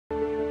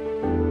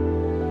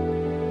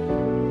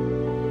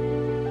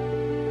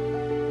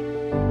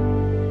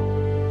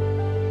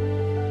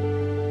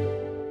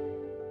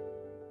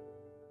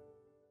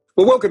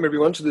Well, welcome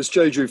everyone to this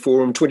JEJU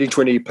Forum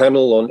 2020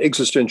 panel on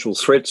existential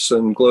threats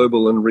and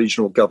global and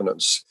regional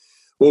governance,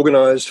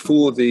 organised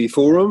for the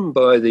forum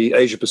by the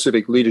Asia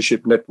Pacific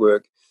Leadership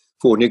Network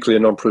for Nuclear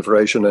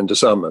Non-Proliferation and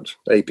Disarmament,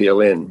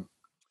 APLN.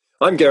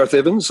 I'm Gareth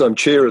Evans, I'm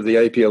chair of the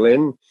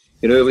APLN.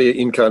 In earlier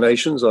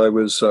incarnations, I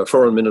was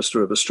Foreign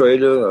Minister of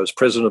Australia, I was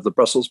President of the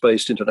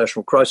Brussels-based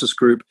International Crisis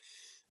Group,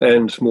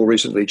 and more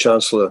recently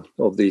Chancellor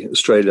of the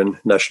Australian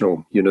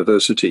National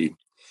University.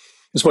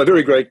 It's my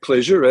very great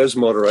pleasure as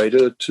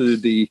moderator to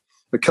be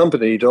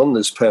accompanied on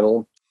this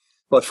panel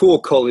by four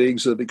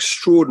colleagues of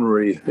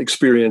extraordinary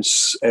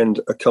experience and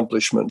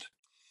accomplishment.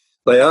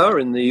 They are,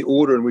 in the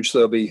order in which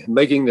they'll be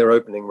making their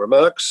opening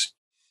remarks,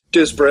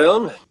 Des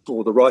Browne,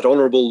 or the Right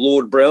Honourable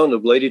Lord Browne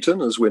of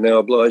Ladyton, as we're now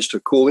obliged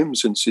to call him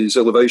since his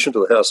elevation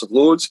to the House of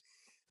Lords,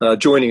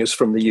 joining us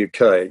from the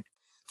UK.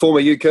 Former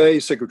UK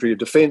Secretary of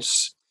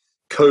Defence,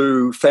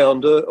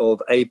 co-founder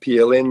of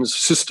APLN's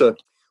sister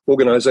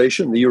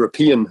organisation, the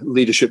European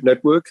Leadership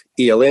Network,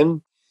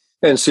 ELN,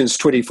 and since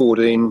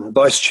 2014,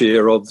 Vice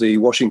Chair of the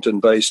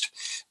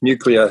Washington-based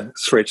Nuclear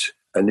Threat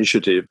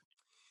Initiative.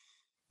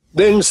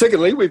 Then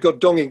secondly, we've got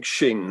Dong-Ik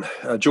Shin,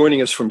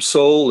 joining us from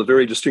Seoul, a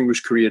very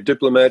distinguished career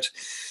diplomat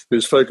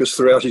who's focused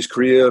throughout his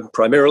career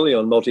primarily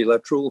on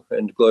multilateral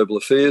and global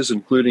affairs,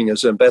 including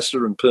as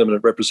ambassador and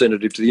permanent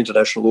representative to the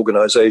international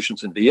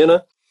organisations in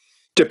Vienna,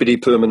 deputy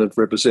permanent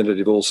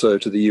representative also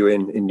to the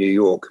UN in New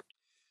York.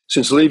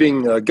 Since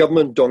leaving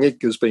government,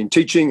 Dong-Ik has been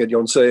teaching at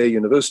Yonsei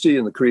University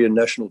and the Korean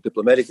National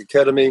Diplomatic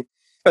Academy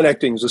and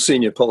acting as a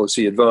senior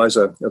policy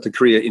advisor at the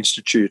Korea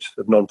Institute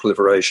of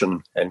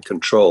Non-Proliferation and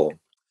Control.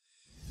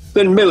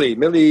 Then Mely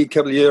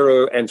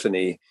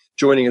CABALLERO-ANTHONY,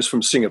 joining us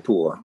from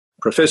Singapore,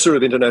 Professor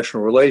of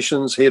International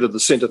Relations, Head of the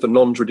Centre for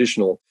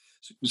Non-Traditional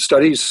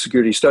Studies,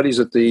 Security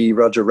Studies at the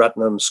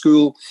Rajaratnam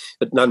School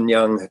at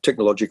Nanyang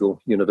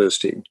Technological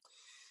University.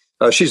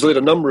 She's led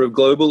a number of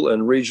global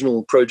and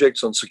regional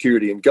projects on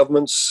security and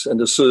governments and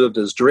has served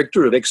as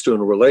Director of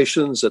External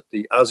Relations at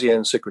the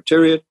ASEAN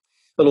Secretariat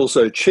and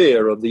also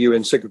Chair of the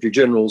UN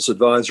Secretary-General's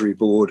Advisory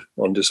Board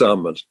on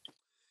Disarmament.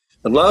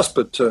 And last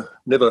but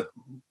never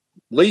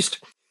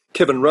least,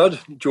 Kevin Rudd,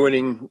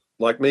 joining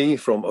like me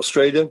from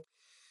Australia.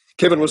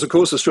 Kevin was, of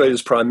course,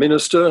 Australia's Prime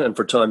Minister and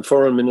for a time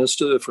Foreign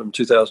Minister from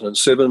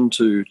 2007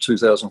 to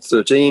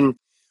 2013.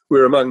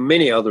 Where among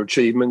many other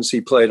achievements,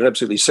 he played an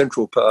absolutely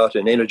central part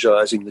in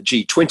energising the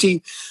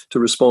G20 to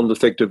respond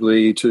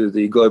effectively to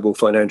the global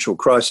financial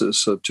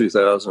crisis of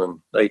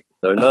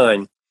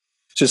 2008-09.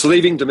 Since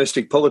leaving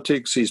domestic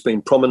politics, he's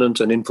been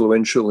prominent and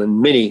influential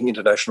in many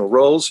international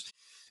roles,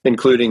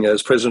 including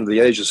as President of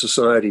the Asia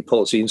Society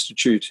Policy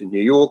Institute in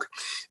New York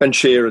and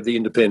Chair of the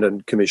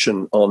Independent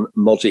Commission on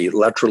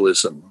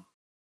Multilateralism.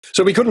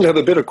 So we couldn't have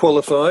a better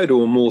qualified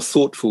or more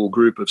thoughtful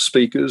group of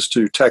speakers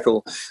to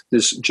tackle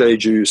this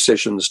JEJU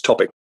session's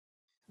topic,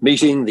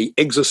 meeting the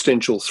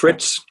existential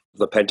threats of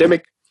the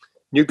pandemic,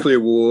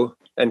 nuclear war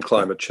and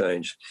climate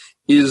change.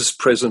 Is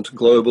present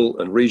global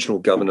and regional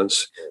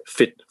governance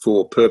fit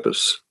for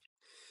purpose?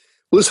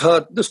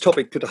 Well, this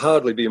topic could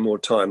hardly be a more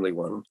timely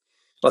one.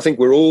 I think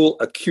we're all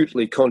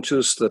acutely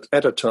conscious that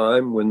at a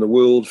time when the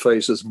world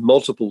faces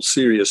multiple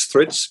serious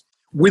threats,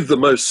 with the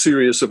most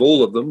serious of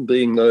all of them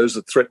being those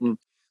that threaten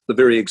the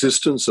very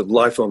existence of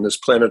life on this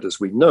planet as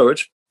we know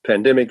it,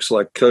 pandemics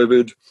like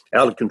COVID,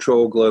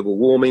 out-of-control global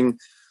warming,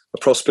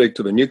 the prospect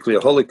of a nuclear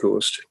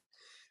holocaust.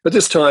 At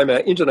this time, our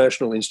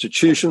international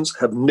institutions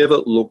have never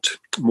looked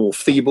more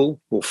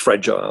feeble or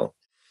fragile.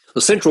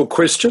 The central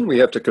question we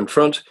have to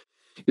confront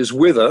is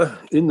whether,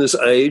 in this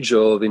age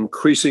of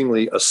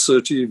increasingly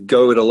assertive,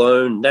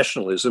 go-it-alone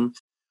nationalism,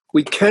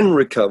 we can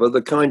recover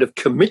the kind of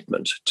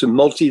commitment to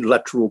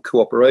multilateral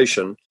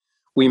cooperation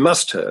we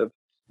must have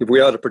if we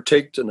are to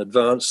protect and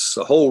advance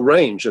a whole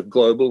range of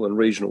global and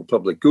regional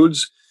public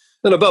goods,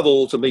 and above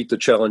all, to meet the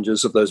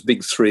challenges of those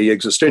big three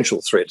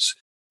existential threats,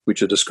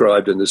 which are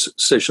described in this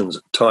session's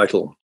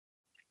title.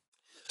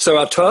 So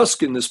our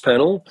task in this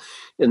panel,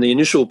 in the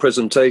initial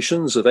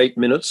presentations of 8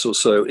 minutes or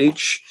so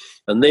each,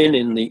 and then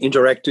in the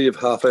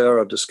interactive half hour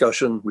of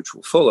discussion which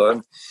will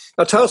follow,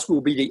 our task will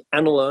be to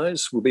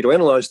analyse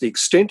the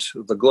extent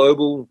of the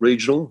global,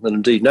 regional, and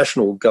indeed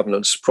national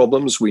governance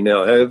problems we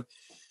now have,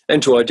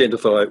 and to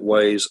identify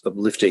ways of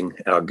lifting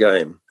our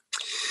game.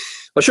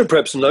 I should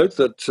perhaps note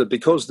that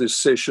because this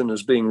session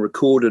is being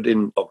recorded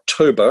in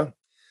October,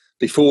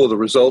 before the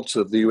results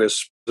of the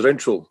US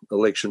presidential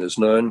election is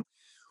known,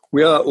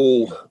 we are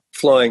all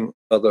flying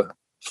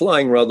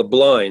rather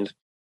blind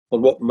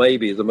on what may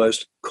be the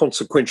most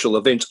consequential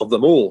event of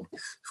them all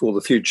for the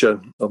future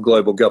of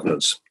global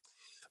governance.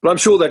 But I'm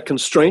sure that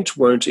constraint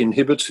won't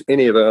inhibit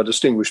any of our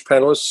distinguished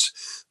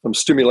panellists from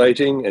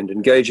stimulating and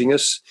engaging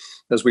us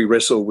as we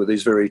wrestle with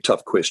these very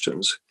tough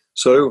questions.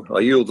 So I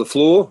yield the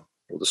floor,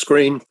 or the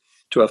screen,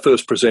 to our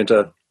first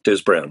presenter,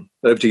 Des Browne.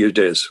 Over to you,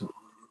 Des.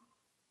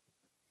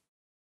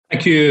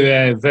 Thank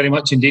you very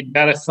much indeed,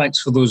 Gareth.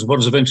 Thanks for those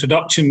words of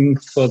introduction,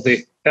 for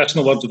the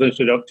personal words of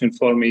introduction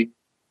for me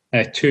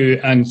too,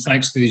 and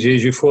thanks to the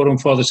JEJU Forum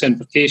for this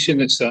invitation.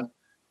 It's an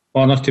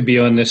honour to be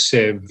on this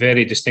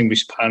very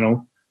distinguished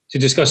panel to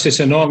discuss this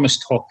enormous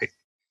topic.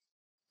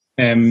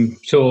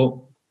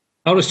 So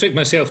I'll restrict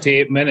myself to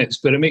 8 minutes,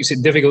 but it makes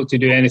it difficult to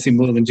do anything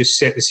more than just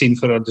set the scene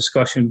for our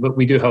discussion. But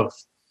we do have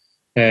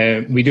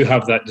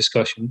that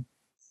discussion.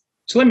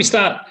 So let me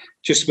start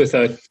just with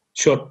a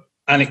short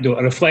anecdote,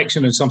 a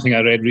reflection on something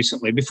I read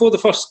recently. Before the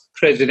first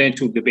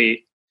presidential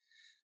debate,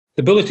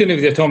 the Bulletin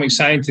of the Atomic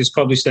Scientist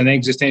published an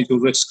existential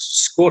risk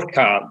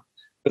scorecard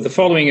with the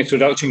following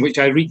introduction, which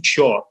I read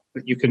short,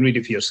 but you can read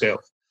it for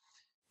yourself.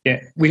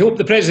 Yeah. We hope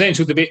the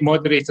presidential debate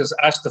moderators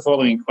ask the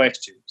following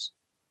questions.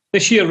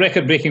 This year,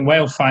 record-breaking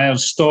wildfires,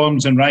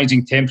 storms and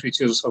rising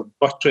temperatures have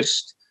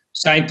buttressed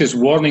scientists'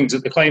 warnings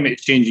that the climate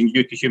is changing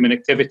due to human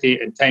activity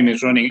and time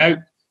is running out.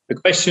 The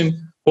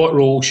question, what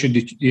role should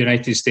the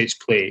United States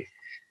play?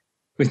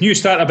 With New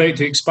START about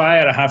to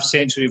expire, a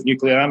half-century of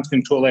nuclear arms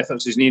control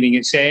efforts is nearing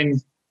its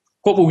end.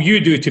 What will you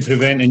do to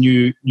prevent a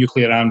new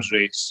nuclear arms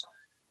race?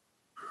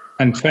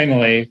 And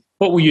finally,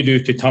 what will you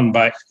do to turn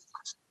back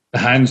the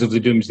hands of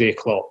the doomsday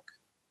clock?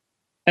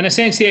 In a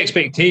sense, the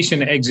expectation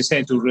that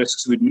existential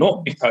risks would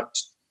not be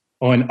touched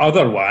on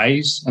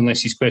otherwise,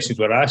 unless these questions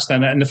were asked.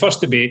 And in the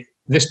first debate,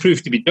 this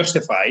proved to be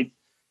justified,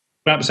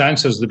 perhaps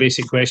answers the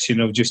basic question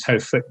of just how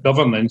fit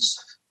governance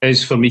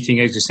is for meeting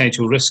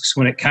existential risks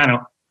when it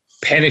cannot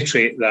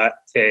penetrate that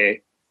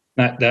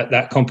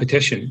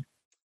competition.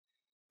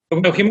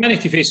 But while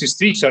humanity faces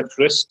three such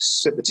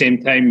risks at the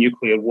same time,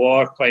 nuclear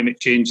war, climate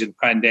change and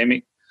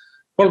pandemic,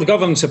 world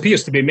governance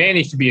appears to be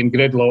in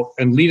gridlock,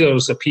 and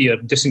leaders appear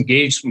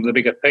disengaged from the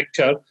bigger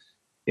picture,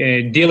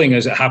 dealing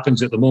as it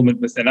happens at the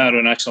moment with the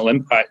narrow national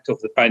impact of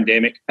the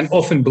pandemic and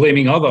often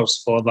blaming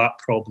others for that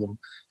problem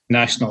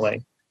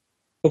nationally.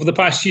 Over the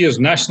past years,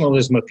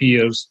 nationalism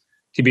appears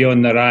to be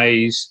on the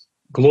rise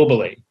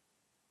globally.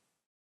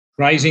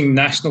 Rising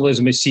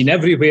nationalism is seen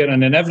everywhere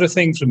and in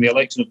everything, from the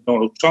election of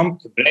Donald Trump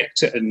to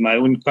Brexit in my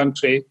own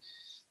country,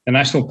 the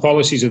national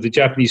policies of the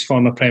Japanese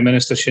former Prime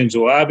Minister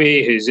Shinzo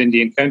Abe, his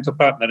Indian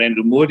counterpart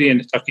Narendra Modi, and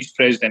the Turkish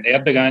President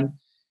Erdogan,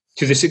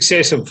 to the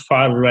success of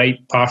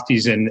far-right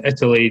parties in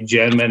Italy,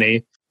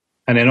 Germany,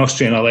 and in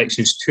Austrian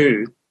elections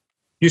too.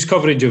 News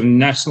coverage of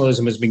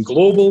nationalism has been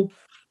global,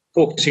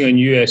 focusing on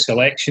US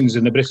elections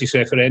and the British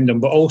referendum,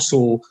 but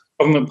also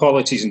government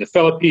policies in the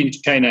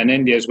Philippines, China and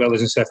India, as well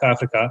as in South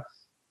Africa,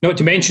 not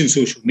to mention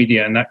social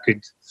media, and that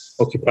could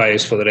occupy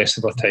us for the rest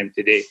of our time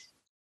today.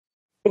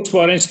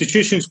 Post-war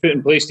institutions put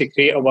in place to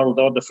create a world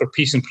order for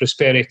peace and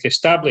prosperity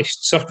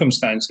established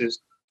circumstances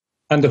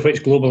under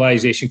which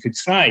globalisation could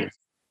thrive.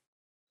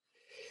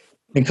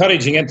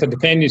 Encouraging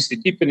interdependence to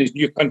deepen as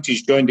new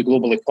countries joined the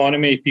global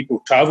economy,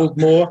 people travelled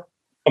more,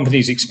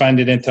 companies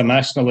expanded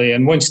internationally,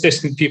 and once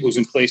distant peoples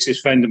and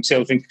places found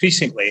themselves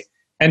increasingly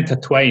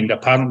intertwined,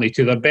 apparently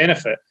to their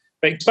benefit.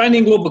 But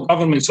expanding global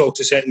governments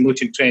also set in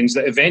motion trends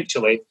that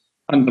eventually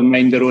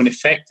undermined their own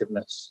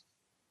effectiveness.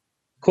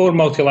 Core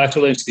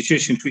multilateral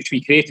institutions which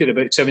we created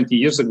about 70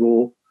 years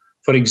ago,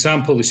 for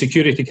example, the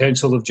Security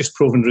Council, have just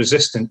proven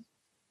resistant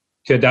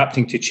to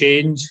adapting to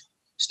change.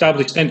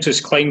 Established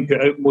interests cling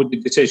to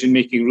outmoded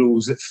decision-making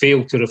rules that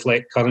fail to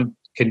reflect current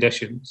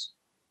conditions.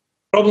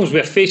 Problems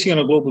we're facing on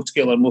a global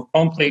scale are more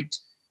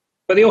complex,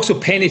 but they also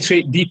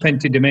penetrate deep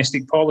into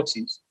domestic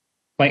policies,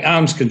 like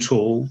arms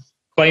control,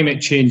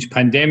 climate change,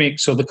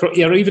 pandemics,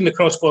 or even the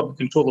cross-border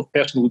control of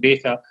personal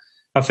data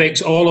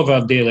affects all of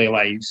our daily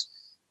lives.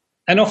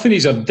 And often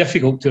these are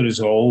difficult to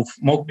resolve.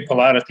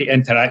 Multipolarity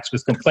interacts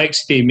with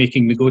complexity,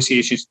 making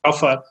negotiations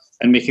tougher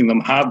and making them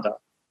harder.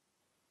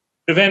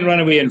 Prevent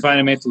runaway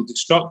environmental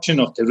destruction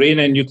or to rein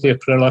in nuclear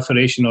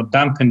proliferation or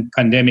dampen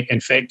pandemic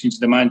infections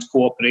demands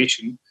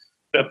cooperation.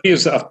 It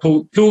appears that our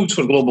tools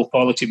for global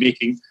policy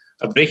making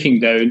are breaking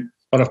down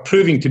or are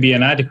proving to be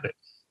inadequate.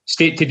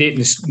 State-to-date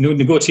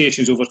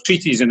negotiations over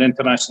treaties and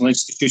international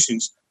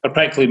institutions are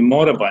practically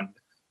moribund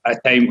at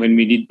a time when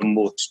we need them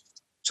most.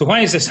 So why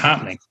is this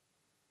happening?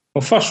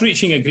 Well, first,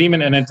 reaching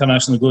agreement in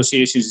international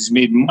negotiations is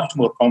made much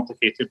more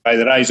complicated by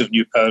the rise of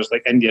new powers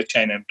like India,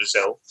 China and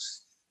Brazil.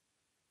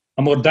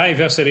 A more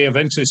diverse array of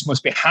interests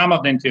must be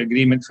hammered into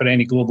agreement for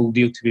any global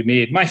deal to be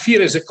made. My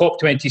fear is that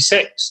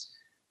COP26,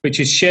 which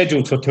is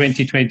scheduled for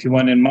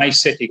 2021 in my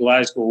city,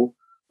 Glasgow,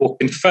 will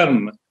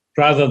confirm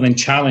rather than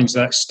challenge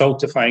that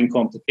stultifying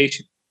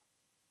complication.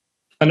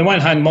 On the one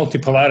hand,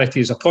 multipolarity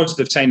is a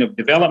positive sign of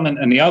development.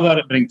 On the other,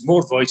 it brings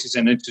more voices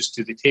and interests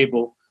to the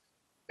table.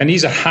 And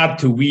these are hard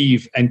to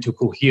weave into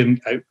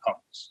coherent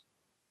outcomes.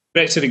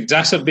 Threats are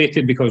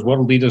exacerbated because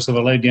world leaders have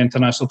allowed the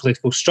international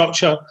political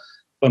structure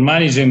for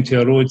managing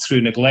to erode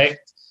through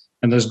neglect,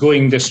 and there's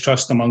growing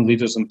distrust among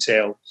leaders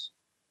themselves.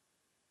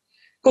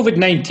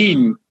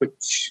 COVID-19,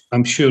 which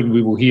I'm sure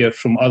we will hear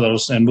from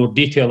others in more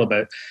detail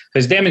about,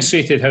 has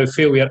demonstrated how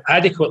failure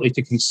adequately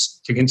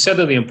to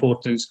consider the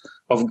importance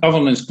of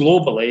governance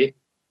globally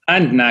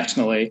and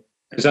nationally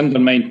has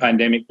undermined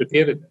pandemic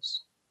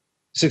preparedness.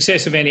 The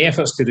success of any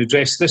efforts to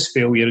redress this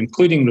failure,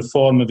 including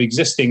reform of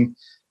existing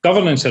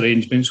governance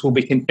arrangements, will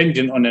be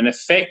contingent on an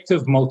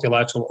effective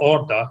multilateral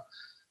order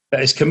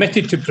that is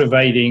committed to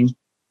providing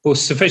both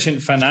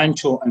sufficient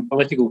financial and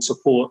political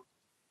support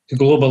to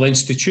global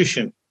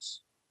institutions.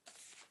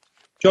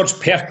 George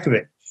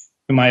Perkovich,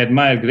 whom I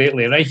admire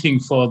greatly, writing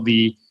for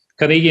the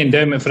Carnegie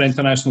Endowment for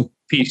International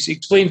Peace,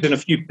 explains in a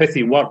few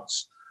pithy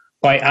words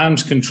why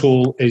arms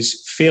control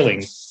is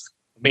failing,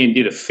 may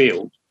indeed have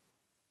failed.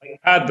 Like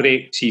hard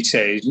brakes, he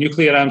says,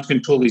 nuclear arms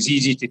control is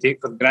easy to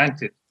take for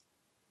granted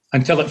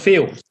until it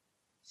fails.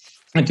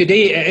 And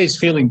today it is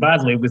failing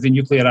badly with the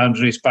nuclear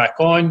arms race back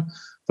on.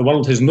 The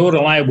world has no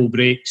reliable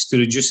brakes to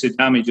reduce the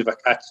damage of a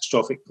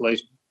catastrophic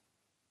collision.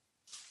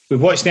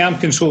 We've watched the arms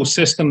control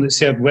system that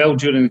served well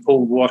during the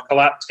Cold War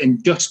collapse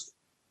in just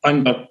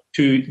under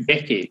 2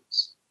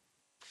 decades.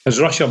 As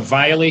Russia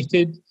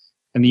violated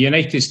and the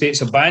United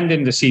States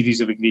abandoned a series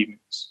of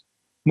agreements.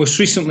 Most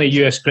recently,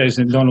 US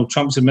President Donald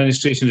Trump's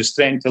administration has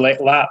threatened to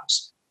let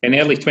lapse in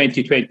early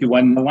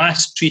 2021 the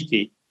last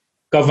treaty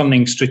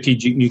governing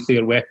strategic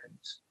nuclear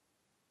weapons.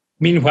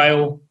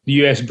 Meanwhile, the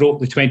US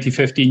broke the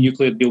 2015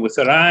 nuclear deal with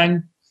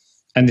Iran,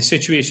 and the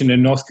situation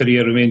in North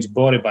Korea remains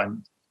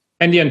moribund.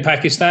 India and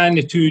Pakistan,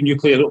 the two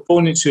nuclear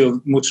opponents who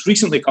have most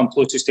recently come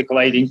closest to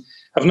colliding,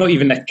 have not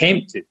even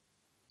attempted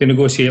to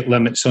negotiate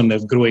limits on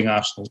their growing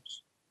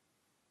arsenals.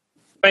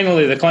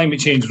 Finally, the climate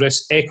change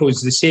risk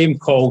echoes the same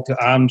call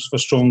to arms for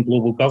strong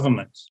global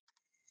governance.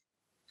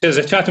 As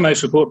a Chatham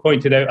House report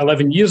pointed out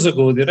 11 years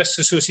ago, the risks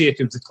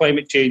associated with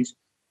climate change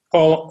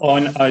call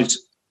on us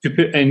to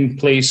put in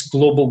place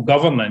global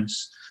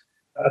governance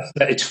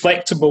that is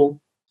flexible,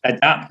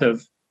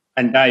 adaptive,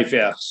 and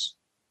diverse.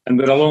 And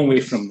we're a long way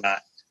from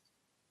that.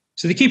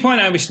 So the key point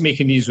I wish to make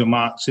in these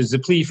remarks is the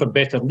plea for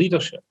better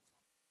leadership.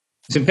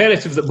 It's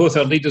imperative that both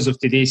our leaders of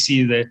today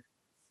see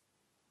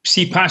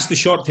past the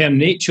short-term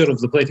nature of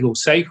the political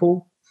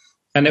cycle,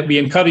 and that we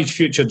encourage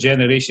future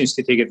generations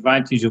to take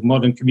advantage of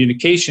modern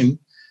communication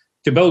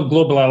to build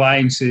global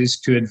alliances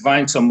to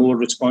advance a more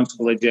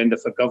responsible agenda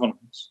for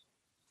governance.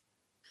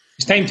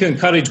 It's time to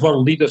encourage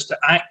world leaders to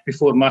act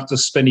before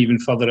matters spin even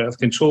further out of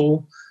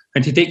control,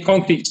 and to take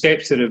concrete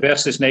steps to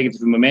reverse this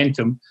negative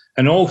momentum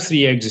and all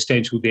 3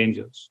 existential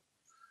dangers.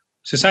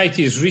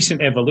 Society's recent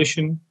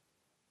evolution,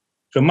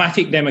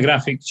 dramatic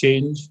demographic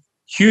change,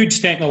 huge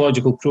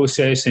technological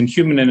process, and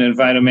human and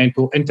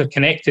environmental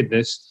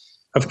interconnectedness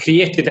have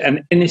created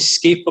an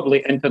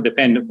inescapably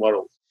interdependent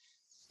world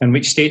in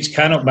which states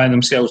cannot by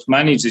themselves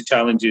manage the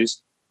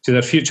challenges to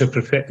their future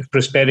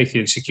prosperity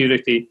and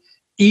security,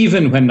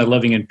 even when they're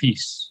living in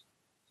peace.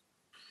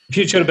 The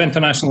future of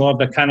international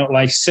order cannot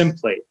lie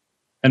simply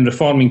in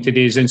reforming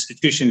today's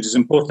institutions, as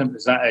important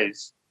as that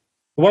is.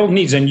 The world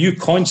needs a new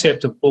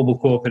concept of global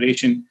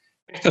cooperation,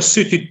 better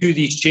suited to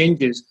these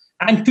changes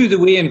and to the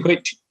way in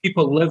which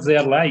people live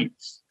their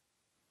lives.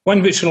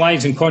 One which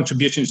relies on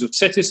contributions of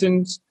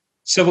citizens,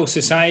 civil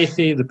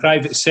society, the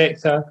private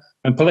sector,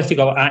 and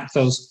political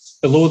actors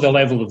below the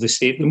level of the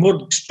state. The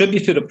more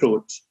distributed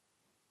approach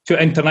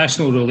to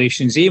international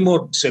relations, a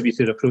more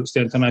distributed approach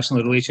to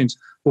international relations,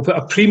 will put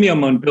a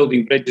premium on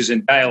building bridges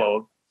and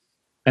dialogue.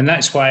 And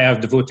that's why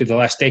I've devoted the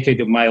last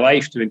decade of my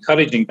life to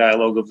encouraging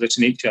dialogue of this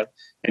nature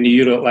in the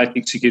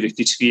Euro-Atlantic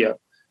security sphere.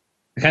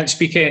 I can't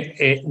speak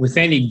with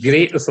any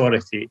great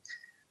authority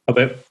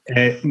about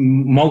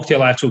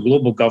multilateral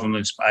global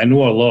governance, but I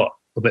know a lot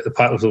about the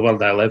part of the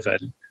world I live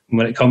in. And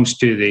when it comes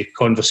to the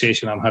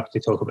conversation, I'm happy to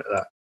talk about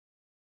that.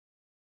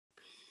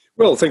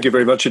 Well, thank you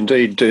very much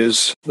indeed,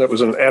 Des. That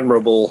was an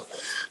admirable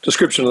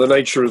description of the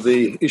nature of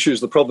the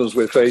issues, the problems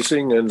we're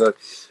facing, and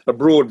a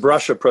broad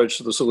brush approach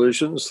to the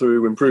solutions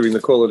through improving the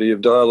quality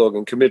of dialogue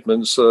and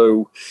commitment.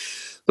 So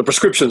the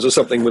prescriptions are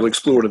something we'll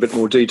explore in a bit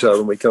more detail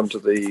when we come to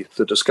the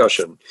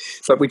discussion.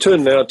 But we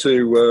turn now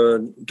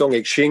to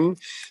Dongik Xing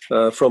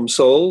from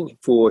Seoul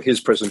for his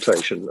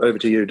presentation. Over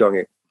to you,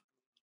 Dongik.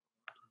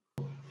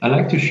 I'd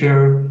like to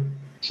share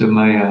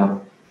my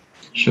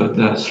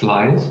short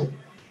slides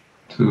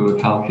to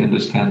help you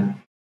understand.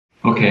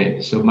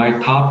 Okay, so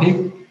my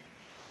topic,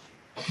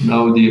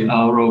 now the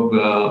out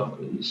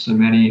of so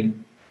many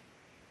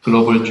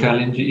global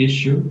challenge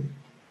issue,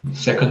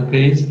 second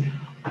page,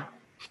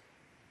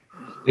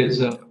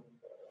 there's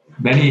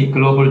many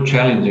global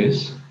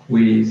challenges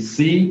we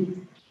see,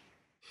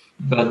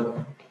 but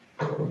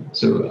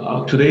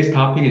so today's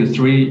topic is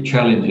 3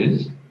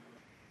 challenges: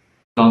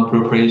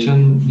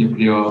 non-proliferation,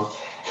 nuclear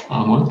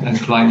armament, and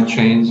climate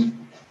change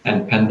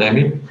and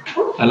pandemic.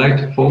 I'd like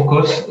to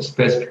focus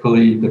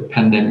specifically the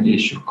pandemic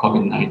issue,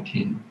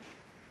 COVID-19.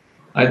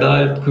 I'd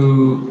like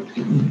to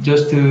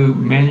just to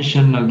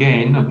mention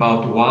again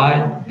about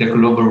why the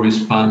global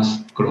response,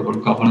 global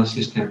governance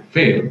system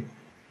failed.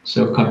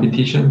 So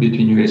competition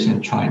between US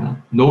and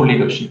China, no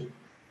leadership,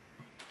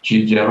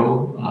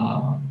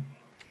 G0,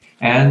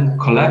 and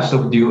collapse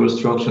of dual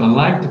structure.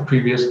 Unlike the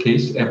previous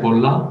case,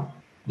 Ebola,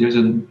 there's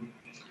a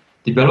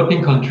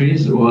developing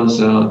countries was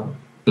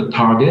the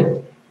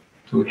target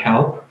to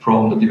help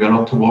from the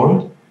developed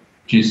world,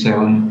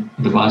 G7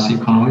 advanced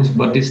economies,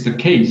 but it's the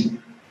case,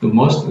 the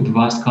most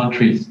advanced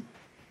countries,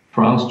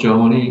 France,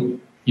 Germany,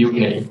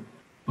 UK,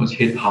 was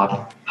hit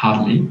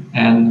hardly.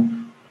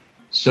 And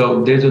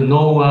so there's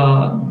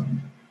no,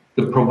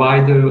 the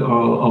provider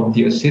of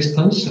the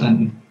assistance,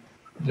 and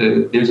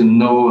there's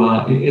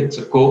no, it's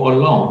a go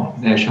alone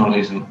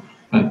nationalism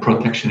and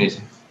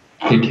protectionism.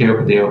 take care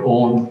of their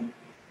own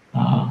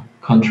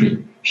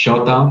country.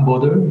 Shut down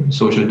border,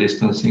 social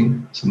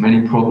distancing, so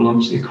many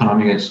problems,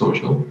 economic and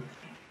social.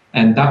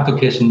 And Dr.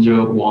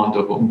 Kissinger warned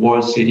of a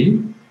world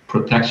city,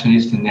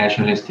 protectionist and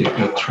nationalistic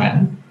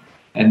trend.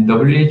 And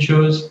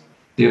WHO's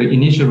their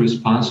initial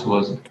response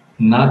was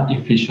not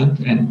efficient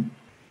and,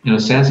 in a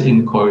sense,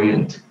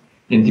 incoherent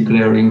in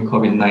declaring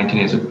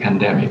COVID-19 as a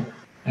pandemic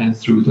and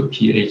through the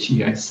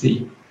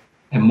PHEIC.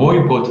 And more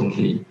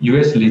importantly,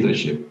 US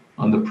leadership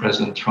under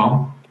President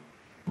Trump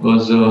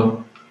was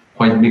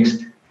quite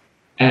mixed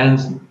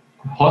and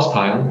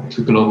hostile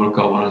to global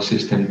governance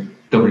system,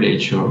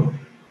 WHO.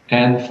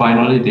 And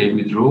finally, they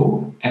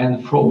withdrew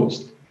and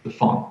froze the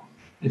fund.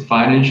 It's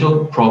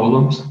financial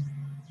problems,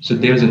 so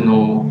there's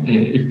no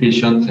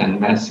efficient and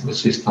massive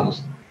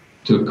assistance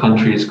to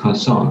countries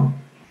concerned.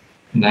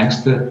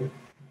 Next.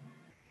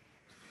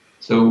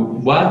 So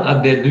what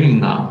are they doing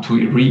now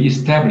to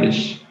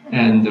re-establish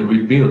and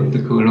rebuild the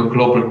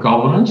global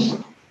governance?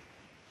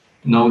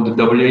 Now the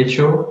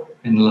WHO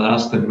in the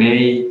last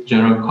May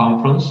General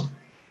Conference,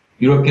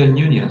 European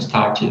Union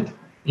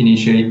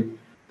initiate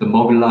the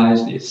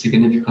mobilized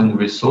significant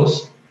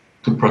resource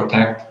to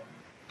protect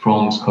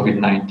from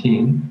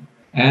COVID-19,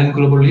 and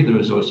global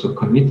leaders also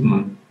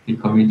they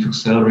commit to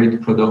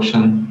accelerate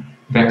production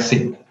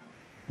vaccine.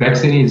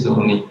 Vaccine is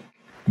only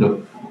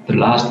the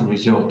last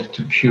resort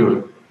to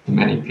cure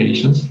many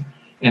patients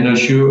and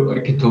assure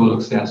equitable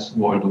access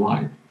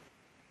worldwide.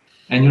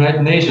 And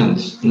United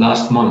Nations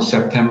last month,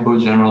 September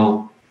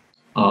General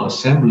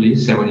Assembly,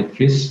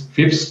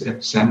 75th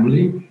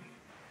Assembly,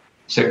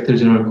 Secretary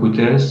General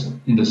Guterres,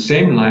 in the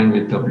same line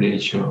with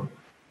WHO,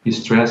 he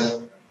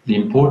stressed the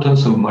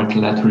importance of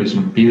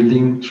multilateralism,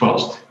 building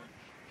trust.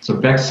 So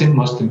vaccine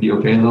must be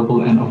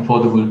available and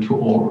affordable to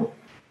all.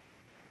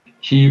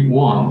 He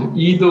warned,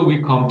 either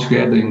we come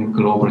together in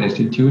global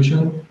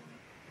institutions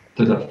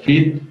that are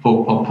fit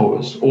for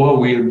purpose, or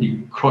we'll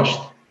be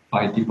crushed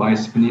by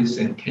divisiveness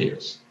and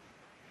chaos.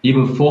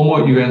 Even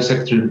former UN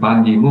Secretary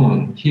Ban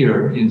Ki-moon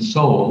here in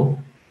Seoul,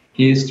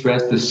 he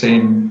stressed the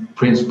same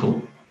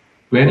principle.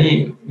 When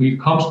it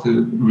comes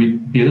to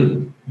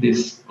rebuild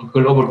this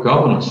global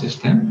governance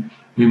system,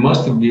 we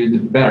must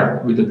build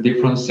better with a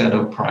different set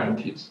of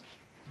priorities.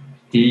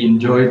 He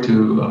enjoyed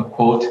to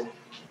quote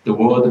the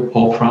word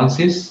Pope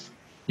Francis.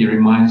 He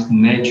reminds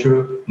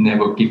nature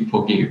never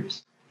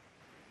forgives.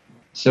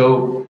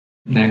 So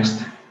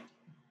next,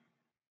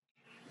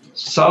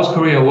 South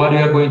Korea, what we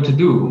are going to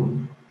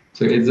do?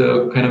 So it's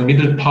a kind of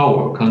middle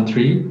power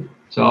country.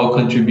 So our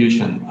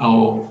contribution,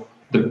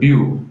 the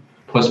view,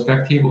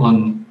 perspective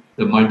on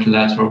the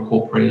multilateral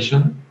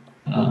cooperation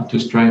to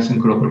strengthen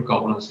global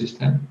governance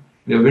system.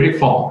 We are very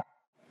firm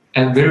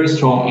and very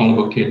strong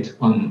advocate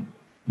on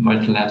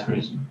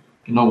multilateralism.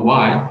 You know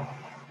why?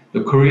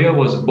 The Korea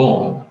was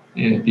born,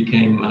 it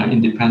became an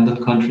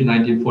independent country in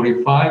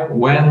 1945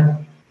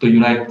 when the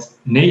United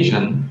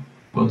Nations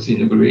was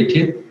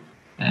inaugurated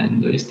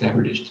and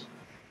established.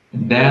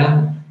 And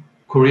then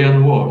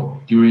Korean War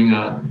during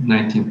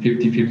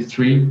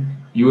 1950-53,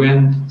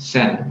 UN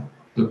sent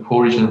the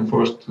coalition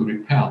force to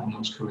repel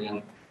North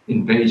Korean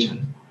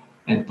invasion.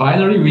 And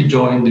finally, we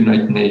joined the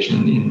United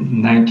Nations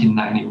in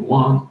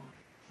 1991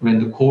 when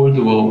the Cold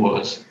War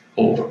was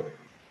over.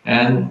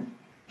 And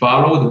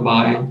followed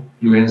by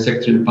UN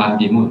Secretary Ban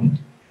Ki-moon,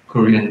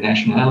 Korean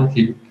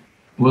nationality,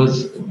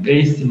 was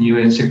based in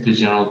UN Secretary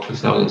General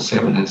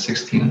 2007 and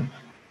 16.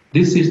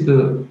 This is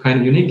the kind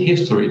of unique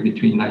history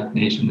between United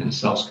Nations and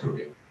South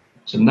Korea.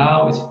 So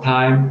now it's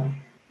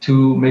time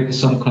to make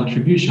some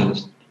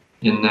contributions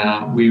in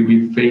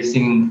we're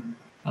facing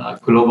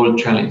global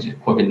challenge,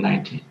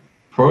 COVID-19.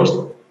 First,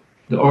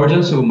 the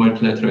urgency of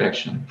multilateral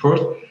action.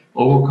 First,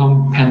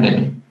 overcome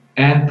pandemic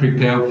and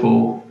prepare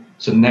for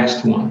the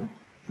next one.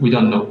 We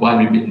don't know what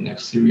will be the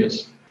next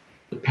serious,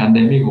 the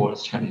pandemic or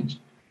challenge.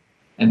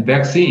 And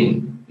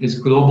vaccine is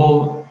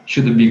global,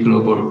 should be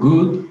global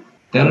good.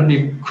 That'll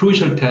be a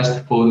crucial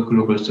test for the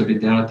global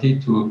solidarity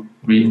to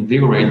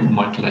reinvigorate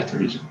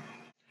multilateralism.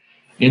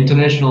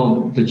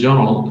 International, the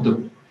journal,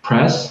 the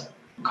press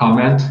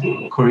comment,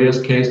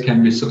 Korea's case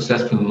can be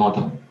successful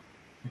model.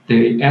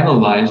 They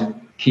analyzed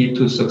key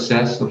to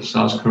success of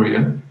South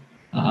Korea,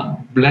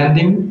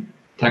 blending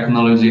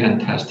technology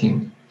and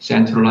testing,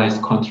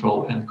 centralized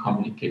control and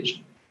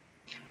communication.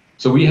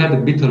 So we had the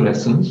bitter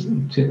lessons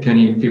in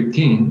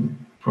 2015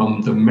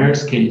 from the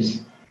MERS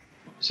case.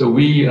 So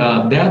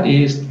that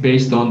is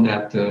based on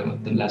that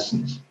the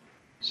lessons.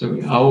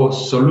 So our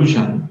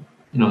solution,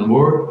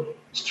 more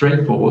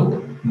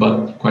straightforward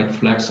but quite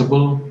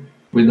flexible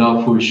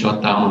without full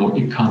shutdown of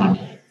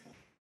economy.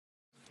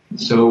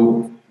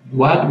 So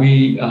what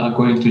we are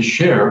going to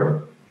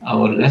share,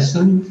 our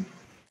lesson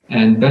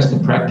and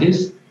best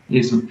practice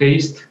is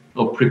based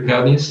on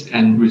preparedness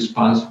and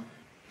response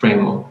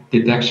framework: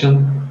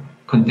 detection,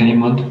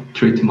 containment,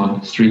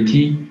 treatment,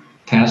 3T,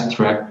 test,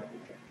 track,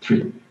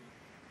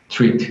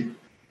 treat.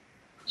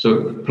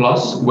 So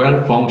plus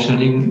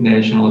well-functioning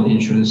national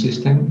insurance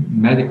system,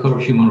 medical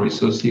human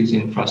resources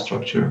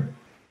infrastructure.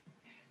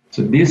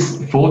 So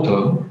this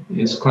photo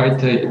is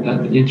quite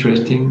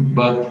interesting,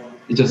 but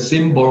it's a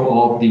symbol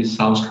of the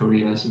South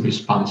Korea's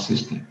response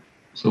system.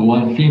 So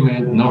one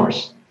female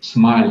nurse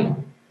smiling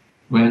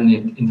when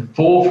in the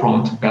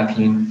forefront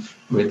battling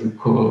with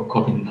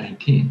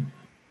COVID-19.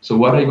 So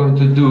what are you going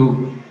to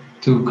do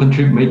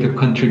to make a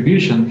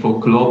contribution for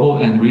global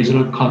and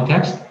regional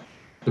context?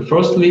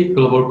 Firstly,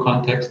 global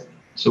context.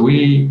 So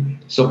we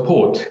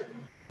support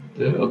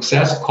the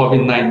Access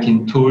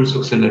COVID-19 Tools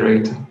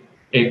Accelerator,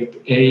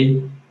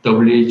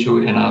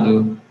 WHO and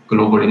other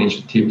global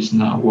initiatives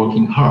now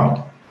working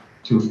hard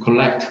to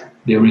collect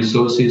their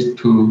resources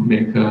to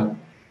make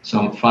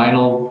some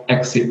final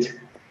exit.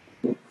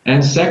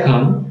 And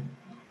second,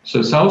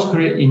 so South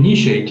Korea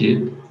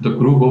initiated the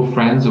Group of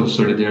Friends of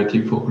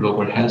Solidarity for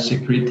Global Health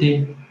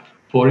Security.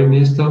 Foreign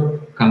Minister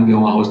Kang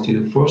Byung-hwa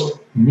hosted the first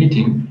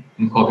meeting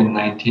in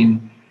COVID-19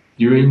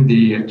 during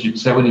the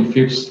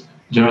 75th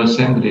General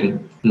Assembly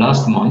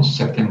last month,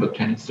 September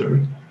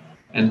 23rd.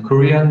 And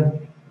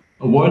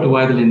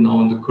worldwide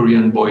known the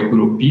Korean boy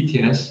group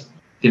BTS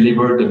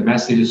delivered the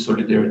message of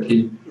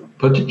solidarity,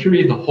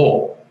 particularly the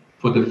hope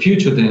for the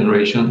future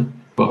generation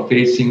who are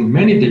facing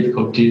many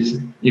difficulties,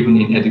 even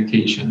in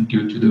education,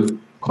 due to the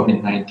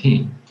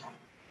COVID-19.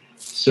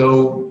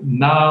 So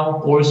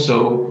now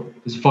also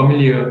this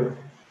familiar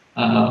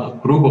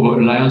group of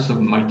Alliance of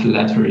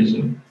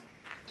Multilateralism.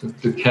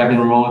 To Kevin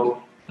Roth,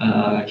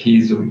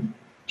 he's a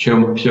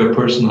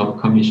chairperson of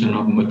Commission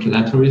of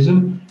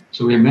Multilateralism.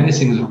 So we have many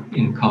things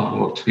in common,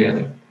 work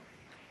together.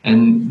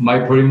 And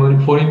my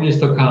foreign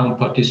minister can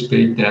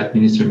participate that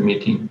minister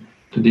meeting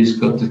to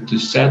discuss to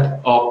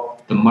set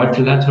up the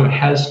multilateral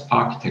health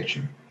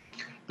architecture.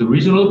 The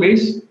regional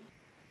base,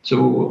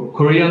 so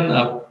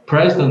Korean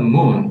President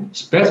Moon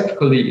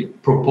specifically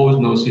proposed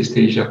Northeast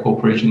Asia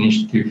Cooperation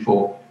Initiative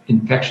for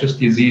infectious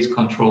disease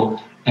control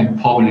and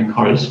public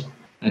health.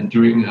 And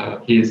during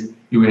his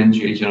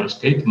UNGA General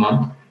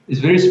Statement, is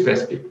very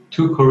specific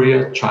to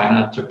Korea,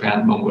 China,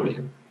 Japan,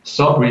 Mongolia.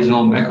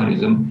 Sub-regional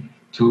mechanism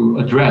to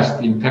address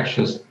the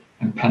infectious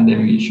and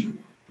pandemic issue.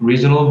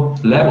 Regional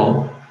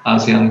level,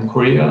 ASEAN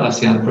Korea,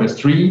 ASEAN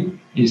 +3,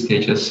 East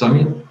Asia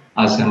Summit,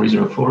 ASEAN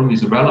Regional Forum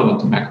is a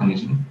relevant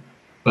mechanism.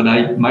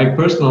 But my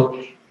personal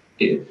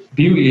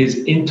view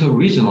is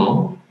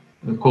inter-regional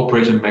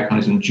cooperation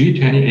mechanism,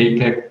 G20,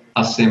 APEC,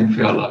 ASEAN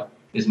FAIR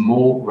is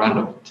more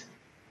relevant.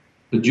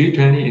 The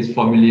G20 is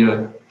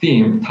familiar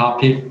theme,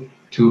 topic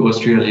to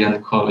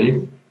Australian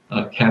colleague,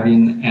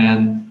 Kevin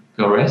and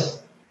Gareth.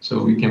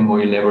 So we can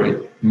more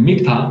elaborate.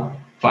 MICTA,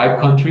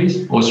 5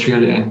 countries,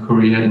 Australia and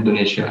Korea,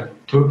 Indonesia,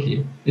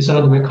 Turkey, is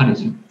another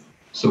mechanism.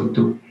 So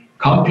to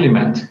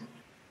complement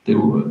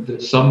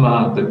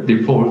the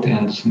default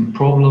and some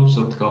problems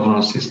of the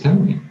governance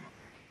system,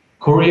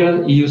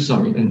 Korea EU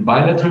Summit and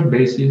bilateral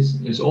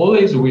basis is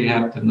always we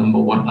have the number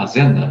one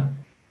agenda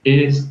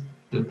is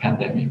the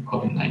pandemic,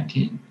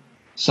 COVID-19.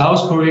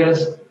 South Korea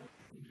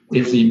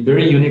is a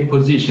very unique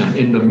position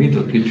in the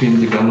middle between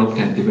developed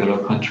and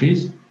developed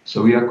countries.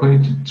 So we are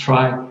going to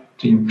try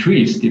to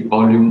increase the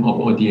volume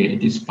of ODA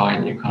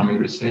despite the economic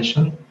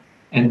recession.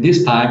 And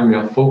this time we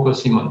are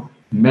focusing on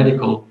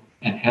medical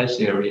and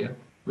health area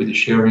with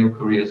sharing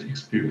Korea's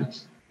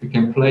experience. We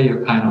can play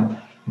a kind of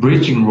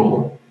bridging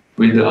role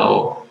with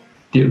our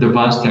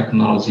advanced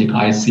technology,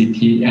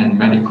 ICT, and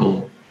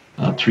medical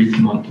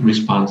treatment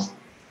response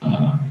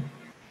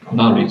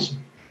knowledge.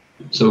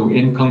 So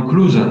in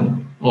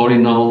conclusion, all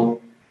in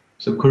all,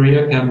 so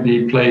Korea can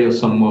play a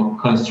somewhat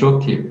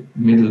constructive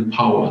middle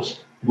powers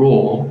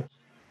role,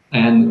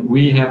 and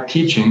we have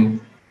teaching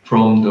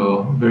from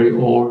the very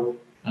old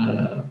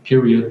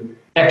period.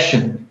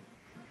 Action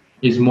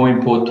is more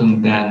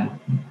important than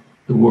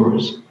the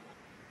words.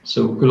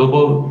 So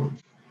global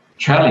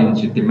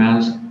challenge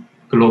demands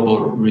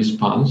global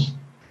response.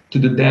 To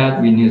do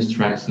that, we need to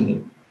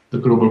strengthen the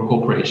global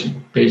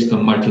cooperation based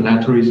on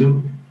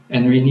multilateralism,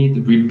 and we need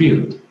to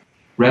rebuild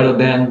rather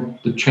than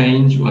to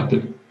change or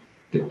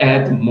to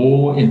add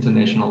more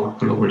international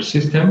global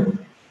system.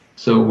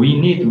 So we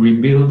need to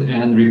rebuild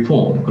and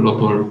reform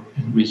global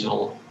and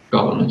regional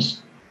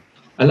governance.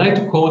 I like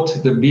to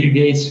quote the Bill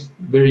Gates'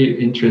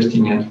 very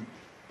interesting and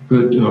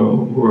good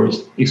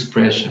words,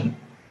 expression.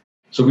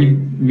 So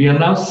we are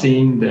now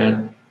seeing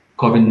that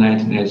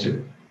COVID-19 is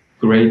a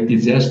great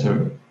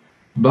disaster,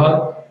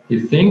 but he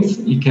thinks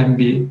it can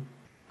be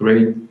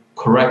great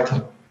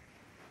corrector,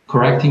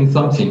 correcting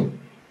something.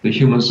 The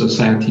human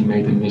society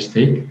made a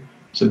mistake,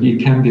 so it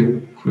can be a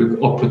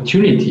quick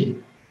opportunity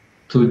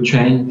to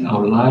change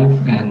our life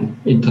and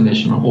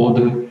international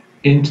order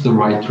into the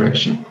right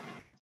direction.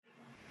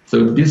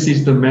 So this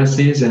is the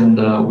message,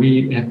 and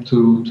we have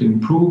to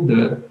improve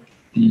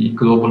the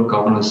global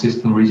governance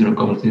system, regional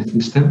governance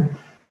system.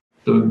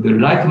 So the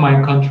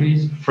like-minded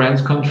countries,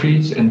 friends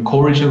countries, and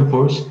coalition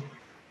force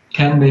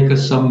can make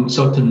some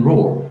certain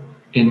role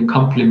in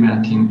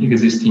complementing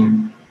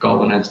existing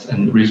governance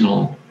and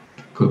regional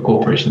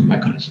cooperation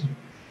mechanism.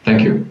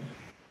 Thank you.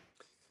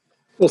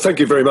 Well, thank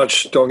you very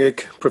much,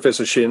 Dong-ik,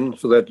 Professor Shin,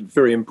 for that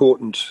very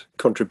important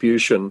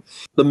contribution.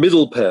 The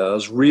middle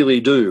powers really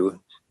do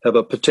have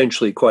a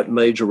potentially quite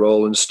major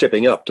role in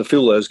stepping up to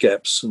fill those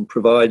gaps and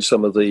provide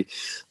some of the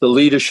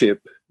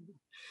leadership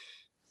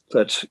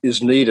that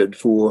is needed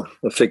for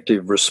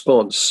effective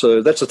response.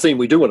 So that's a theme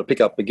we do want to pick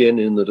up again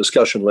in the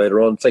discussion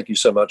later on. Thank you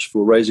so much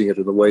for raising it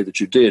in the way that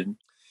you did.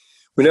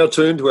 We now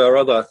turn to our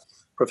other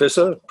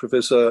professor,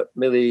 Professor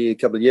Mely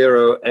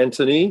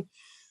CABALLERO-ANTHONY,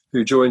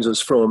 who joins us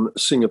from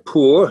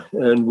Singapore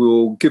and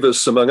will give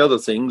us, among other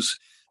things,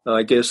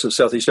 I guess, a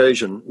Southeast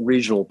Asian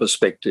regional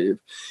perspective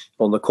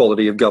on the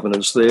quality of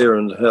governance there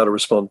and how to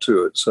respond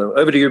to it. So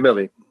over to you,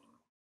 Mely.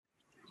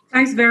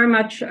 Thanks very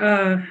much,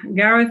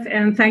 Gareth,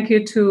 and thank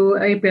you to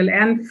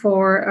APLN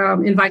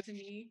for inviting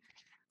me.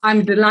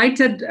 I'm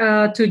delighted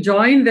to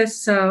join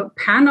this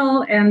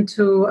panel and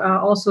to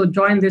also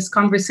join this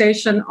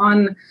conversation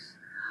on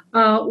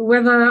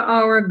whether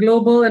our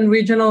global and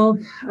regional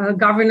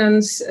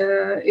governance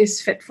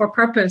is fit for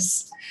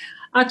purpose.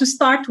 To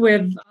start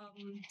with,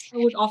 I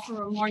would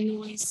offer a more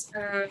nuanced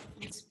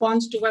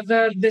response to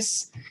whether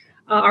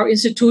our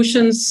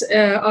institutions,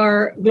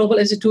 our global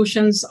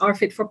institutions, are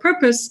fit for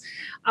purpose,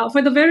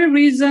 for the very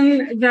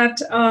reason that,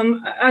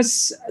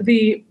 as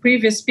the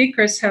previous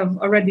speakers have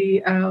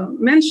already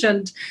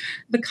mentioned,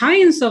 the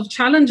kinds of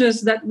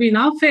challenges that we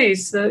now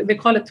face, they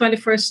call it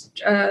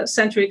 21st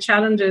century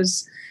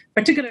challenges,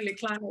 particularly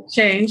climate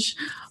change,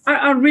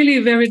 are really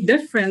very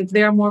different.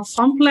 They are more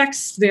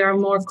complex, they are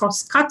more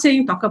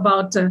cross-cutting, talk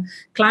about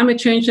climate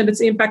change and its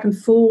impact on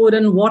food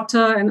and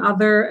water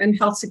and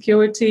health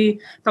security,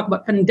 talk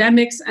about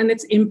pandemics and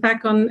its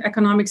impact on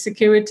economic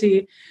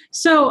security.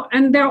 So,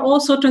 and they're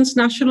also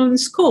transnational in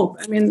scope.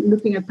 I mean,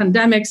 looking at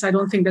pandemics, I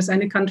don't think there's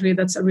any country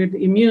that's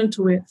really immune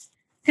to it.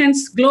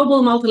 Hence,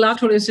 global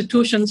multilateral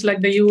institutions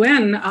like the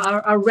UN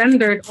are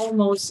rendered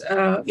almost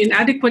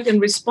inadequate in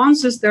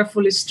responses. They're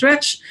fully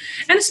stretched,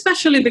 and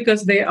especially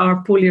because they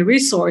are poorly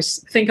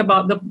resourced. Think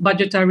about the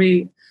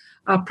budgetary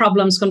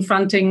problems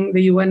confronting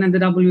the UN and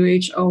the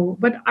WHO.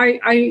 But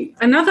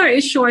another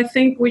issue, I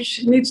think,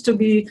 which needs to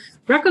be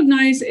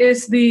recognized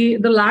is the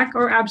lack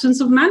or absence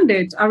of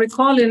mandate. I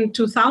recall in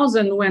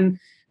 2000 when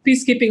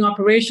peacekeeping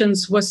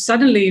operations was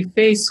suddenly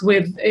faced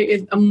with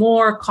a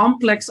more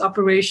complex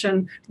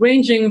operation,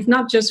 ranging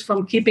not just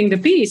from keeping the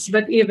peace,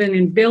 but even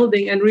in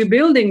building and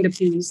rebuilding the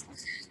peace.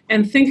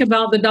 And think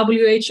about the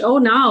WHO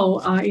now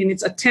in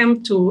its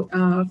attempt to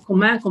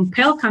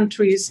compel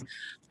countries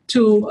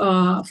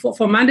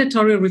for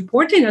mandatory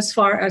reporting as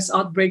far as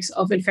outbreaks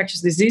of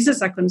infectious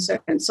diseases are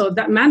concerned. So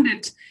that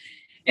mandate.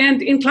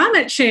 And in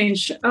climate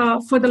change,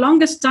 for the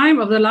longest time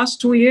of the last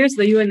 2 years,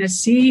 the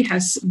UNSC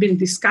has been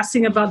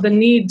discussing about the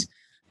need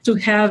to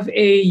have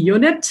a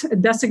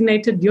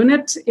designated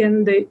unit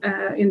in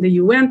the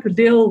UN to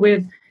deal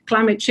with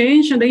climate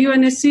change. And the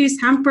UNSC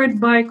is hampered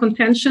by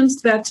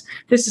contentions that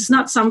this is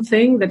not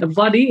something that a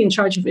body in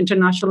charge of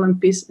international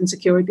peace and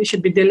security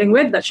should be dealing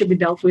with. That should be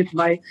dealt with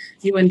by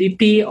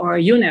UNDP or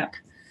UNEP.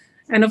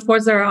 And of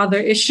course, there are other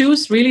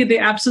issues. Really, the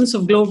absence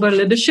of global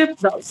leadership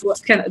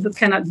that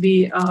cannot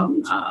be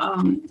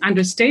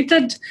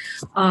understated,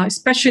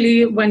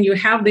 especially when you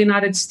have the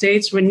United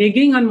States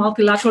reneging on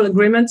multilateral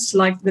agreements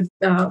like the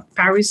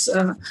Paris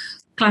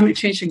Climate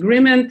Change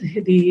Agreement,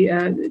 the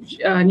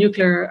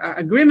nuclear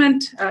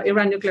agreement,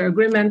 Iran nuclear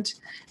agreement,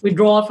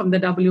 withdrawal from the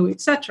WHO,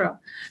 etc.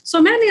 So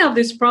many of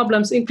these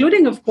problems,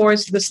 including, of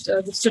course, the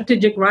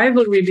strategic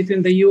rivalry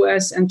between the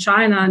US and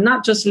China,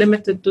 not just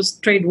limited to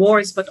trade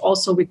wars, but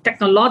also with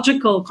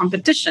technological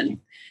competition.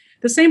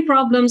 The same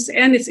problems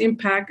and its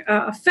impact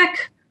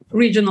affect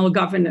regional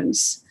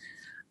governance.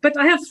 But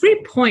I have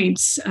 3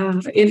 points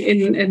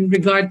in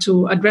regard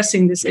to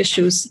addressing these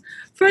issues.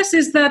 First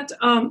is that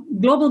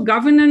global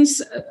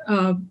governance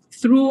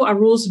through a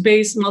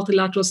rules-based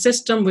multilateral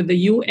system with the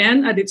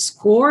UN at its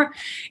core,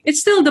 it's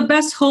still the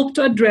best hope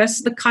to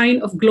address the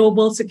kind of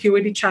global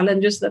security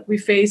challenges that we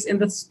face in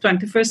the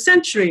 21st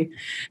century.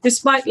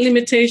 Despite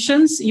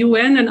limitations,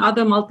 UN and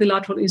other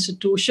multilateral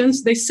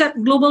institutions, they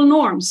set global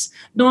norms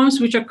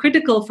which are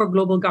critical for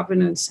global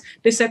governance.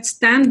 They set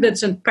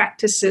standards and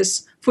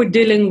practices for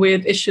dealing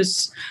with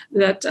issues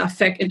that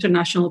affect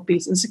international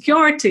peace and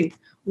security.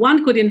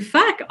 One could, in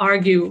fact,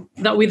 argue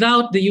that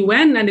without the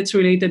UN and its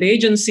related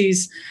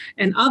agencies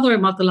and other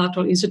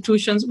multilateral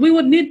institutions, we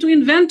would need to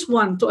invent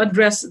one to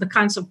address the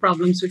kinds of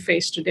problems we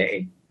face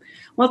today.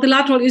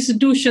 Multilateral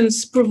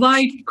institutions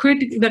provide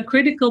the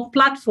critical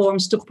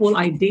platforms to pull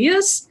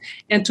ideas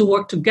and to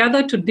work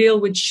together to deal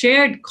with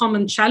shared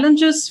common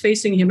challenges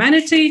facing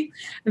humanity,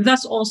 and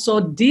thus also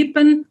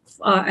deepen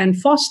and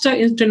foster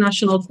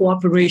international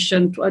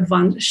cooperation to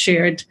advance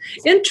shared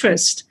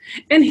interest.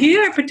 And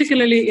here,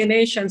 particularly in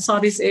Asia and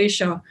Southeast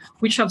Asia,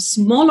 which have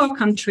smaller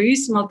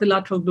countries,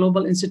 multilateral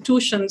global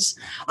institutions,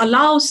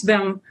 allows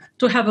them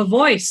to have a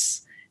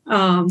voice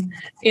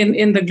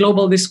in the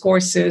global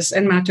discourses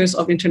and matters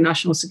of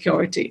international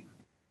security.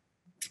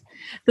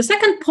 The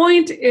second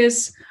point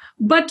is,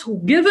 but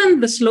given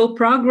the slow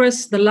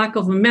progress, the lack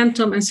of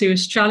momentum, and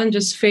serious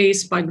challenges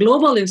faced by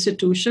global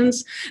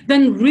institutions,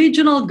 then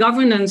regional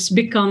governance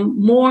become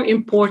more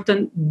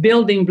important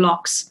building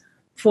blocks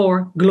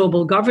for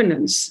global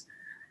governance.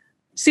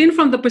 seen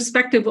from the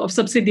perspective of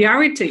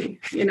subsidiarity,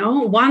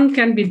 one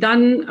can be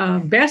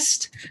done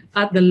best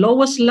at the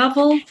lowest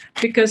level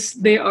because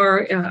they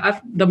are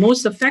the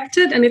most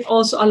affected, and it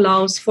also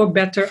allows for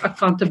better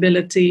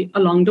accountability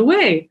along the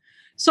way.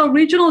 So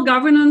regional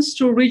governance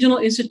through regional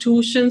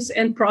institutions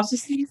and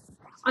processes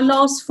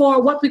allows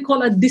for what we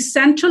call a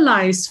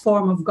decentralized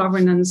form of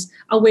governance,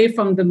 away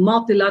from the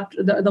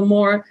the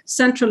more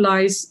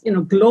centralized,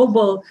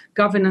 global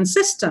governance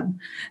system.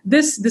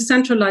 This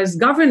decentralized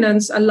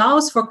governance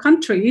allows for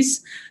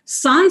countries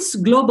sans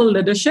global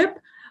leadership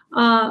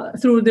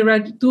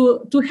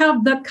to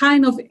have that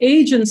kind of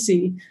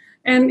agency.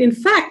 And in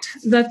fact,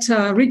 that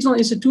regional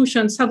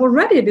institutions have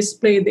already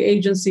displayed the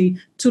agency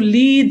to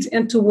lead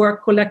and to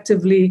work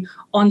collectively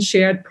on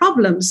shared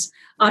problems.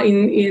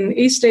 In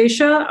East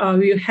Asia,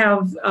 we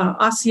have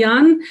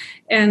ASEAN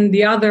and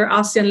the other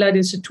ASEAN-led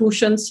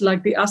institutions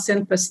like the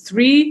ASEAN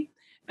 +3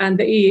 and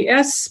the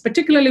EAS,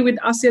 particularly with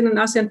ASEAN and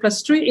ASEAN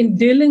 +3 in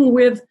dealing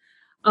with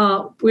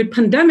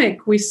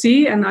pandemic. We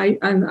see, and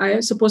I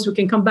suppose we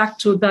can come back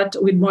to that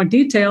with more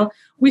detail,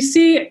 we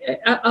see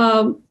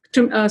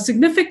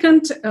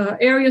significant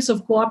areas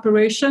of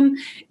cooperation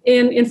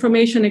in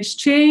information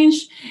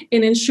exchange,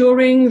 in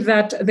ensuring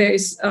that there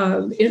is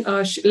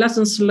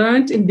lessons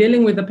learned in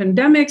dealing with the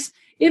pandemics,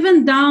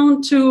 even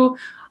down to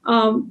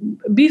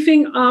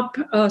beefing up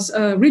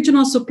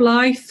regional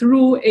supply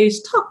through a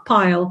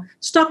stockpile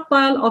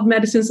of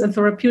medicines and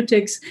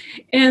therapeutics,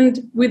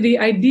 and with the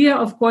idea,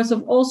 of course,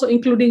 of also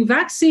including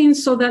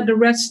vaccines so that the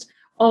rest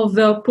of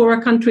the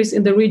poorer countries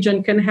in the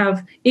region can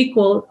have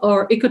equal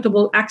or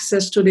equitable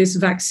access to these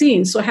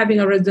vaccines. So having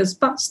a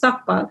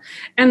stockpile.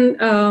 And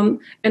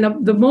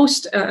the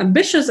most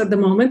ambitious at the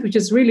moment, which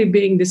is really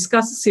being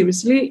discussed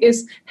seriously,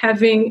 is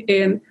having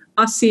an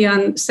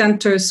ASEAN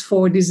Centers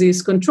for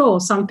Disease Control,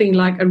 something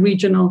like a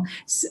regional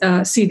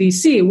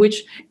CDC,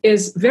 which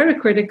is very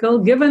critical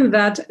given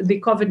that the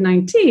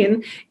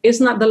COVID-19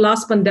 is not the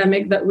last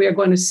pandemic that we are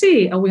going to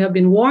see. And we have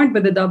been warned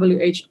by the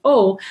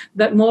WHO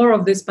that more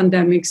of these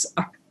pandemics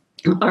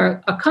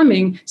are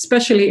coming,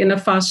 especially in a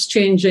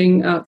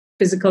fast-changing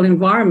physical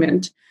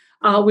environment.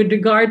 With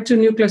regard to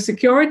nuclear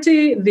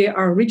security, there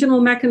are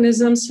regional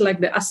mechanisms like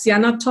the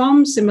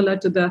ASEAN-ATOM, similar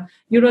to the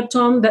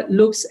Euratom, that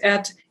looks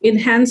at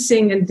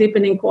enhancing and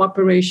deepening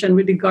cooperation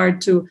with regard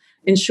to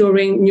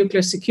ensuring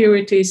nuclear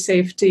security,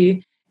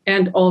 safety,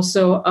 and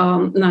also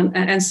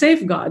and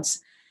safeguards.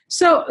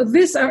 So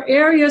these are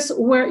areas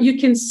where you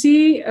can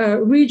see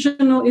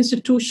regional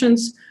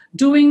institutions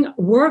doing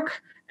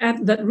work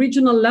at that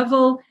regional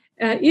level,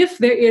 if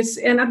there is,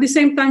 and at the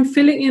same time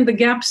filling in the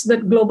gaps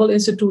that global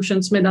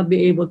institutions may not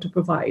be able to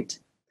provide.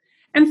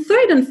 And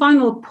third and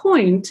final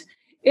point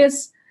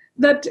is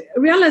that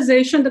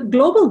realization that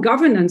global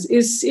governance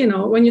is,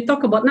 when you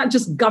talk about not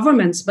just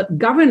governments, but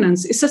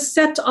governance is a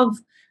set of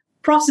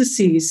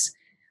processes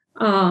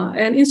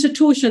and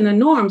institutions and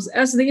norms,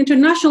 as the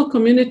international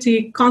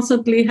community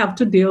constantly have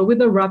to deal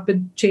with a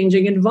rapid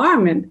changing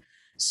environment.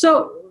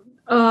 So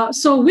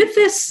with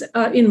this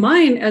in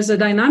mind as a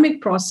dynamic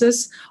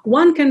process,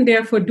 one can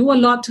therefore do a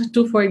lot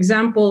to, for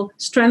example,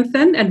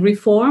 strengthen and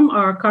reform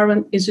our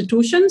current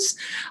institutions.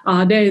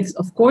 There is,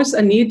 of course,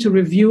 a need to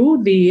review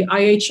the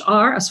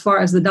IHR as far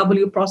as the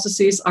W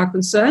processes are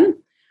concerned.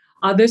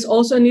 There's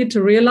also a need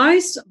to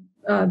realize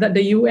that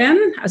the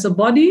UN as a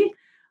body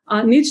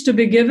needs to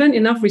be given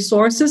enough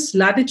resources,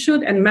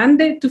 latitude, and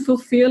mandate to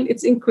fulfill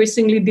its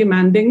increasingly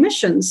demanding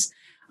missions.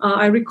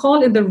 I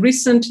recall in the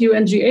recent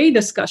UNGA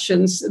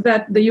discussions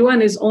that the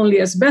UN is only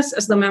as best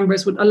as the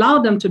members would allow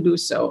them to do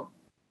so.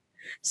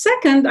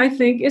 Second, I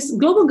think, is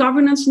global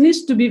governance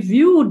needs to be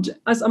viewed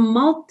as a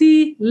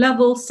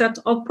multi-level set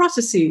of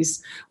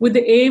processes with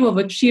the aim of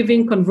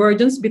achieving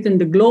convergence between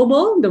the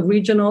global, the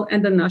regional,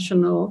 and the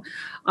national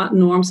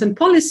norms and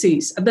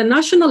policies. At the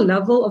national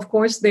level, of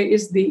course, there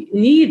is the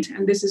need,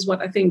 and this is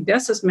what I think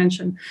Des has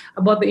mentioned,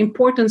 about the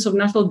importance of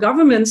national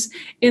governments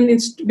in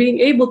being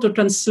able to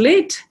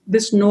translate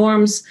these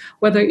norms,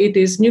 whether it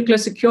is nuclear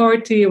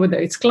security, whether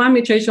it's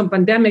climate change or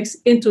pandemics,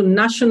 into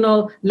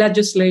national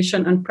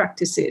legislation and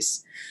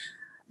practices.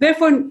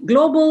 Therefore,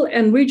 global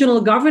and regional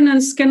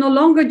governance can no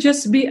longer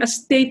just be a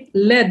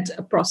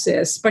state-led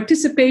process.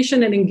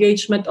 Participation and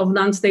engagement of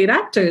non-state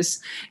actors,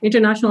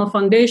 international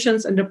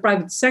foundations, and the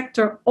private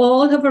sector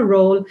all have a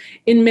role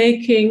in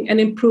making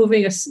and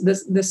improving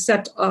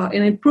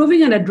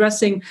improving and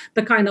addressing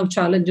the kind of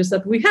challenges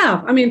that we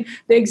have. I mean,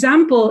 the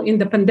example in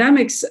the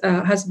pandemics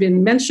has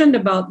been mentioned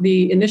about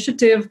the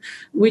initiative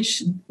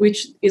which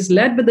is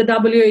led by the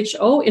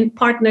WHO in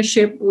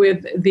partnership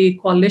with the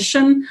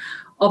Coalition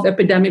of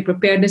Epidemic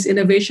Preparedness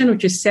Innovation,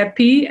 which is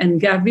CEPI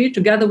and Gavi,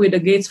 together with the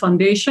Gates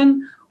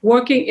Foundation,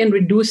 working in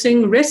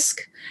reducing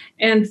risk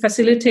and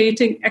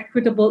facilitating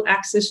equitable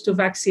access to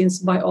vaccines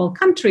by all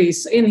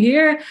countries. In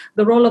here,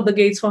 the role of the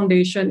Gates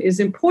Foundation is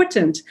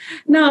important.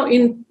 Now,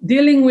 in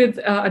dealing with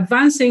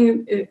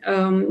advancing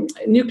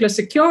nuclear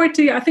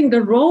security, I think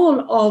the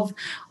role of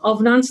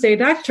non-state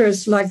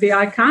actors like the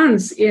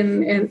ICANS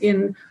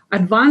in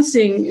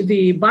advancing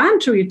the Ban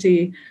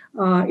Treaty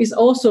is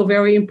also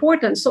very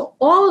important. So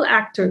all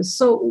actors,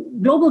 so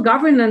global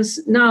governance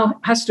now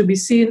has to be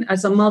seen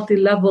as a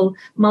multi-level,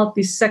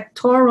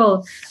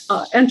 multi-sectoral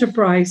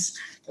enterprise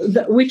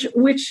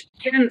which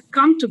can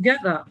come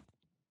together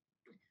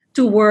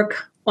to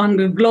work on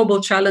the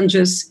global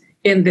challenges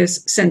in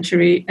this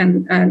century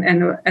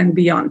and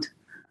beyond.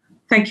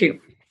 Thank you.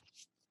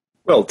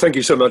 Well, thank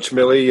you so much,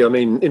 Mely. I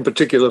mean, in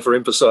particular for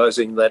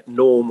emphasizing that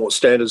norm or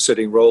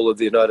standard-setting role of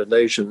the United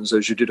Nations,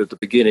 as you did at the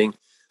beginning,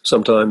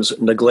 sometimes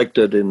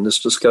neglected in this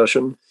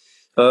discussion.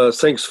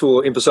 Thanks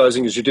for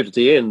emphasizing, as you did at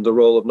the end, the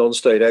role of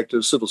non-state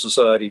actors, civil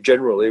society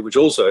generally, which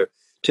also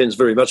tends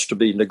very much to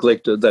be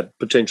neglected, that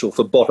potential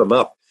for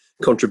bottom-up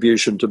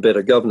contribution to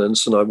better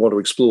governance, and I want to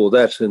explore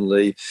that in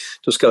the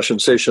discussion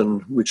session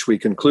which we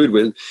conclude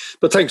with.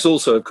 But thanks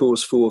also, of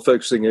course, for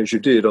focusing, as you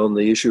did, on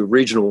the issue of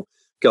regional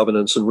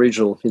governance and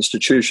regional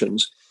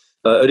institutions.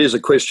 It is a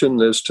question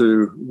as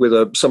to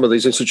whether some of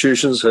these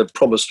institutions have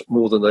promised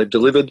more than they've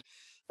delivered.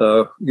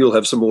 You'll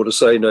have some more to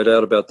say, no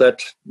doubt, about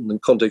that in the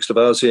context of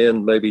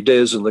ASEAN, maybe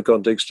Des in the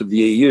context of the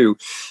EU,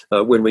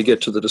 when we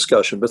get to the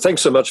discussion. But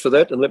thanks so much for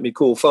that, and let me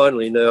call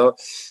finally now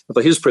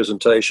for his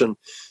presentation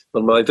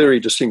on my very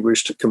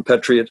distinguished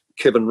compatriot,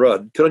 Kevin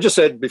Rudd. Can I just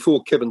add,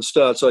 before Kevin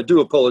starts, I do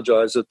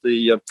apologise that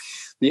the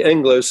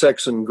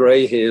Anglo-Saxon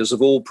grey hairs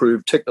have all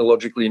proved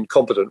technologically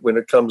incompetent when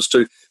it comes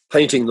to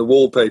painting the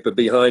wallpaper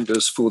behind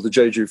us for the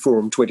JEJU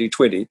Forum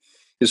 2020.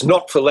 It's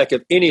not for lack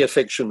of any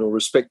affection or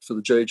respect for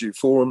the JEJU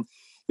Forum.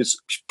 It's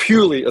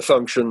purely a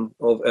function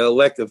of our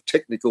lack of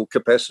technical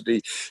capacity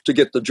to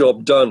get the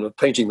job done of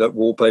painting that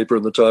wallpaper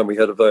in the time we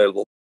had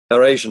available.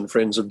 Our Asian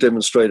friends have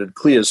demonstrated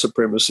clear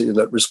supremacy in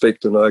that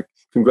respect, and I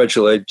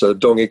congratulate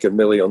Dong-Ik and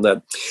Mely on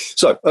that.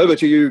 So over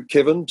to you,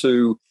 Kevin,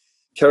 to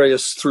carry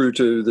us through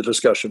to the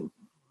discussion.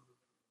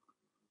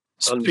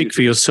 Speak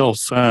for yourself.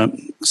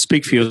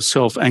 Speak for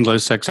yourself,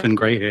 Anglo-Saxon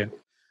grey hair.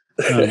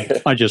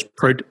 I just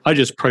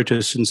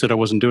protested and said I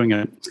wasn't doing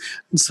it.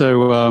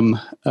 So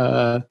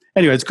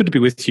anyway, it's good to be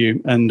with you,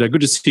 and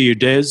good to see you,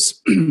 Des.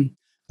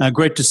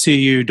 Great to see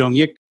you,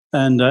 Dong-Ik,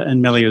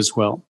 and Mely as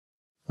well.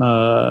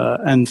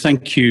 And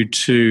thank you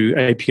to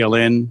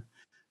APLN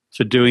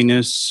for doing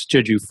this,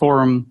 JEJU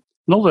Forum,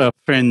 and all our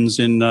friends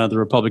in the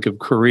Republic of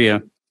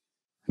Korea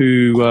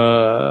who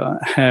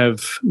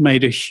have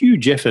made a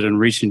huge effort in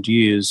recent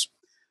years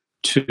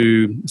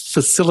to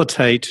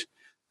facilitate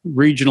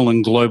regional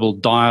and global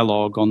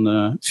dialogue on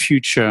the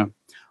future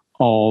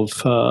of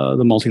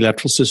the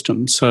multilateral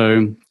system.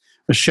 So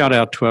a shout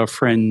out to our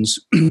friends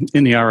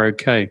in the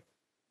ROK.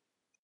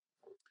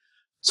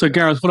 So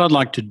Gareth, what I'd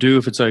like to do,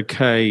 if it's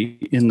okay,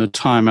 in the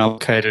time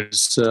allocated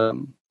is,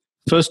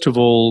 first of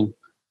all,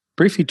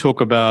 briefly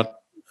talk about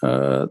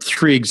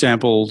 3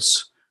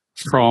 examples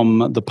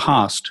from the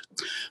past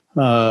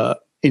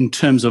in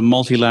terms of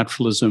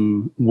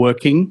multilateralism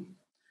working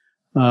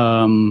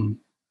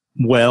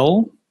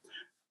well.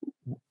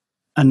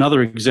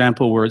 Another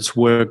example where it's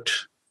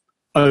worked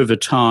over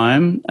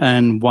time,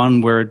 and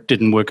one where it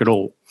didn't work at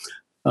all,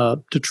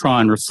 to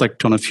try and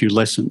reflect on a few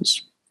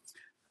lessons.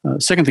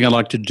 Second thing I'd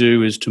like to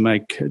do is to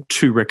make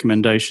 2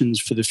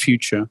 recommendations for the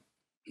future.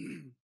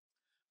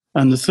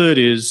 And the third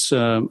is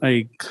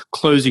a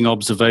closing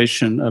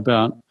observation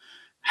about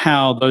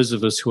how those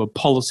of us who are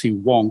policy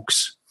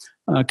wonks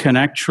can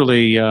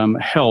actually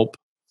help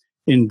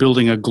in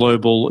building a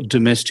global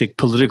domestic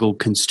political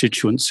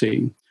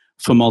constituency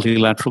for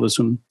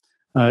multilateralism,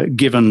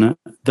 given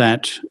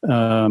that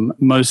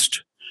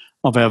most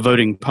of our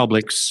voting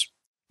publics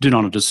do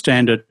not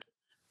understand it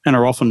and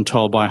are often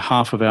told by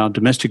half of our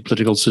domestic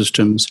political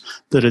systems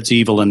that it's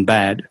evil and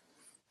bad.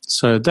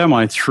 So they're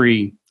my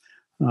 3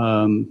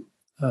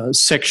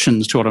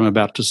 sections to what I'm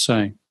about to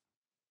say.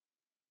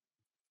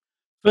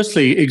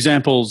 Firstly,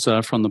 examples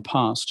from the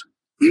past.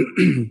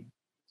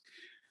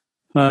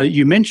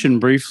 You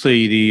mentioned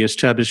briefly the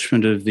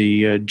establishment of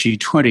the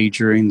G20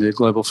 during the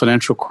global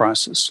financial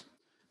crisis.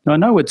 Now, I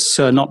know it's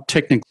not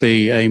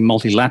technically a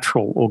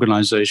multilateral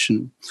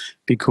organization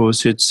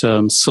because it's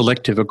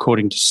selective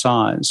according to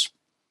size.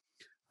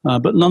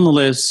 But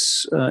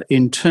nonetheless,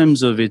 in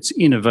terms of its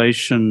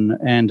innovation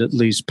and at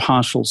least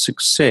partial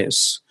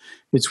success,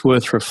 it's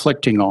worth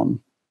reflecting on.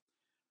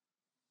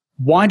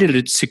 Why did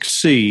it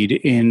succeed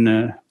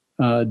in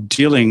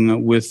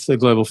dealing with the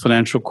global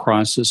financial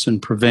crisis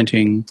and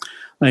preventing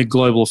a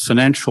global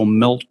financial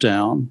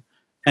meltdown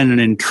and an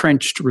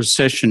entrenched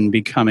recession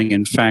becoming,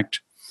 in fact,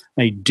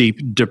 a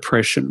deep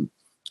depression,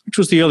 which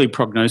was the early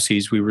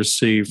prognoses we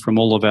received from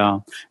all of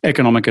our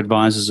economic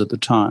advisors at the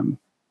time?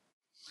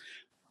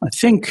 I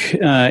think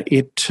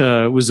it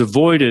was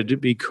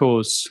avoided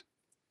because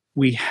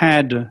we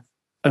had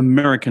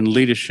American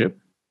leadership,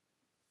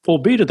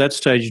 albeit at that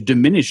stage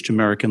diminished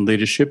American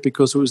leadership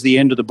because it was the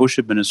end of the Bush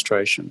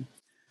administration,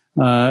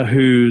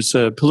 whose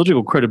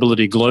political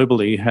credibility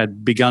globally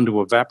had begun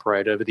to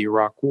evaporate over the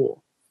Iraq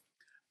War.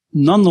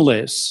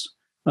 Nonetheless,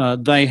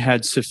 they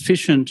had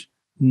sufficient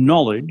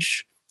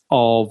knowledge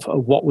of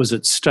what was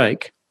at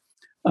stake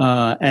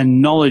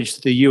and knowledge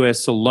that the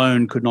US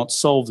alone could not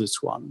solve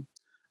this one,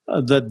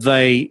 that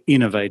they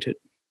innovated.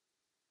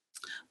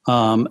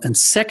 And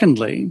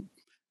secondly,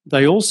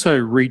 they also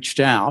reached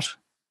out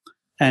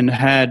and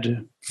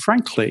had,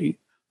 frankly,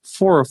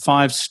 4 or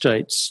 5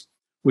 states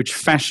which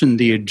fashioned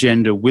the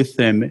agenda with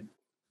them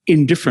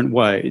in different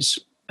ways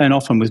and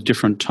often with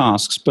different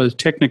tasks, both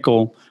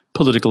technical,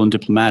 political and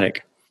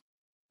diplomatic.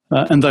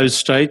 And those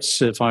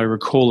states, if I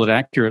recall it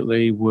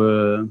accurately,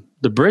 were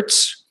the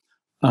Brits.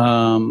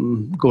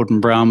 Gordon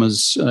Brown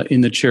was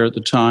in the chair at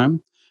the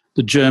time.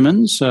 The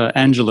Germans,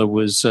 Angela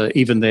was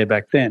even there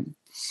back then.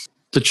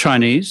 The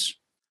Chinese,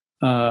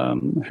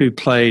 who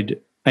played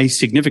a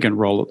significant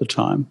role at the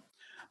time,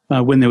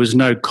 when there was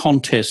no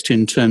contest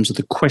in terms of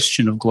the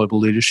question of global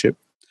leadership,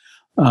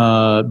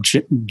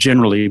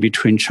 generally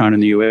between China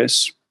and the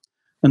US.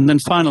 And then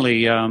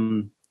finally,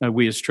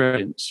 we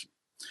Australians.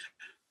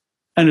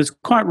 And it's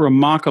quite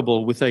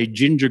remarkable with a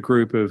ginger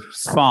group of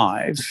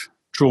 5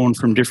 drawn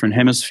from different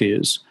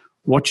hemispheres,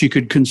 what you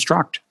could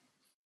construct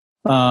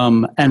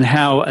and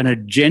how an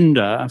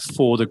agenda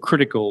for the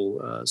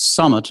critical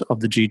summit of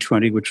the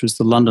G20, which was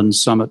the London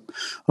summit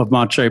of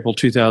March, April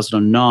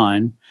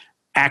 2009,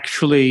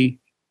 actually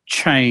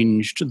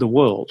changed the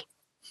world.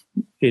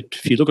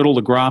 If you look at all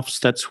the graphs,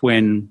 that's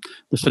when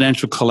the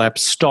financial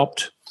collapse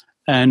stopped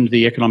and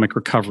the economic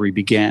recovery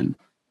began.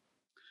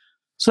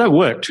 So that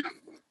worked.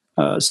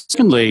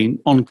 Secondly,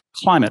 on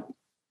climate,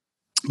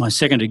 my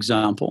second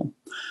example.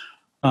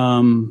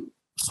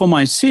 For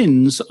my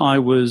sins, I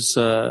was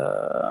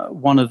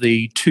one of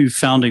the 2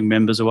 founding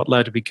members of what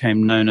later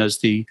became known as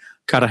the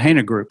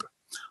Cartagena Group,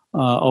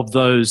 of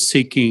those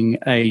seeking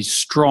a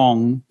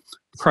strong,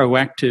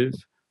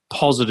 proactive,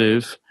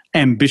 positive,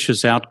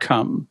 ambitious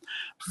outcome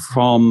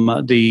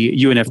from the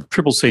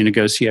UNFCCC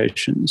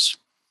negotiations.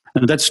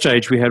 And at that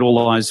stage, we had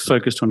all eyes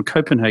focused on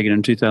Copenhagen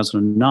in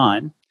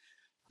 2009.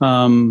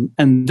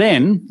 And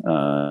then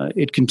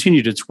it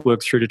continued its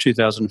work through to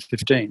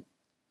 2015.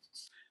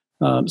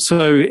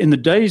 So in the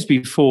days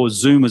before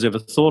Zoom was ever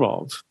thought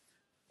of,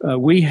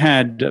 we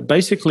had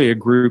basically a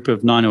group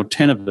of 9 or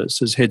 10 of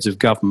us as heads of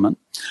government,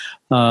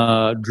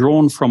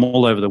 drawn from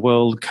all over the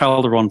world,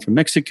 Calderon from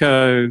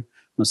Mexico,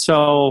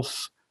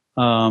 myself,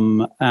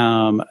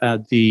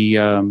 at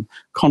the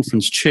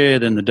conference chair,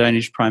 then the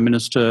Danish Prime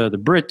Minister, the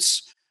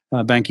Brits,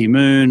 Ban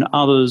Ki-moon,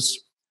 others.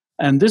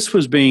 And this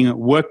was being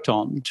worked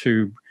on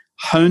to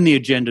hone the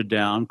agenda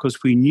down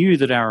because we knew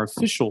that our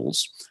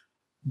officials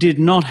did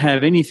not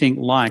have anything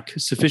like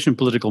sufficient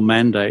political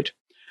mandate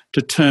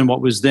to turn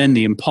what was then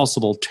the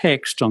impossible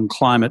text on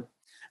climate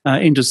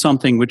into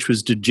something which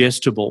was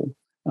digestible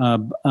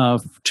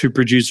to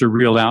produce a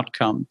real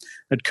outcome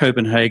at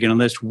Copenhagen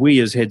unless we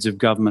as heads of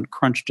government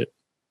crunched it.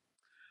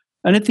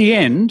 And at the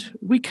end,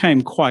 we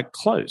came quite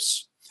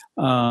close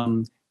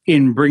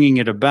in bringing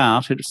it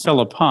about. It fell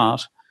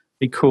apart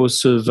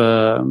because of,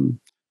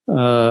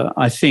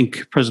 I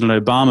think, President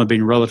Obama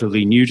being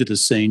relatively new to the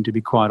scene, to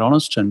be quite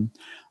honest, and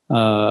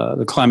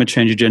the climate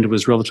change agenda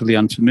was relatively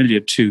unfamiliar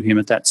to him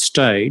at that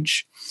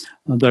stage,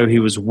 though he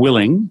was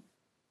willing.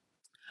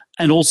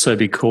 And also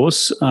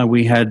because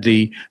we had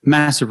the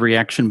massive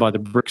reaction by the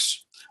BRICS,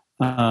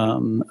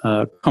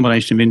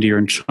 combination of India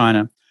and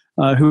China,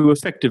 who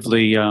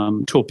effectively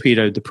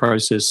torpedoed the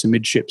process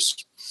amidships.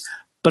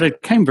 But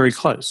it came very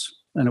close,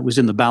 and it was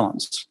in the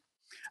balance.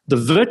 The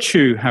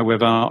virtue,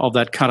 however, of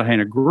that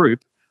Cartagena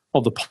group,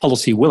 of the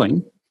policy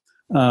willing,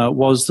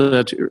 was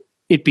that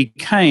it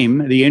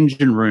became the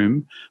engine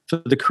room for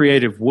the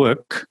creative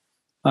work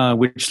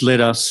which led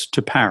us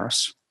to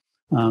Paris.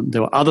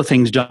 There were other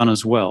things done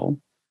as well,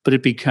 but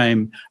it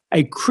became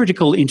a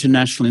critical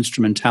international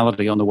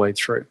instrumentality on the way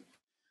through.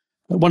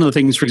 One of the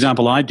things, for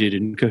example, I did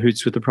in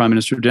cahoots with the Prime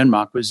Minister of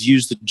Denmark was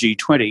use the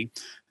G20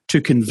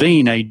 to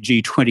convene a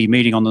G20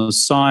 meeting on the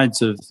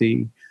sides of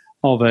an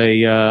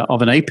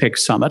APEC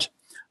summit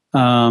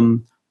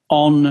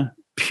on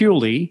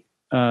purely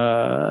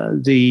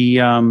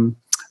the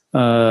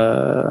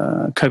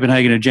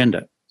Copenhagen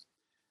agenda.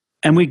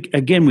 And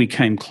we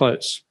came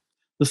close.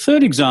 The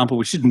third example,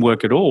 which didn't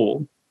work at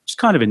all, was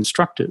kind of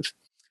instructive,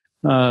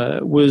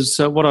 was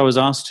what I was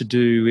asked to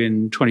do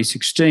in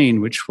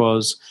 2016, which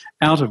was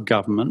out of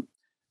government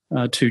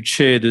to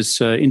chair this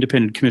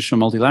independent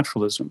commission on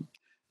multilateralism,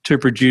 to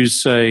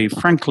produce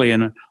frankly,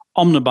 an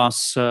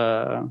omnibus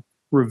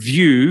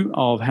review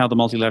of how the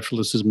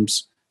multilateral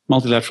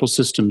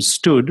system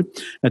stood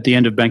at the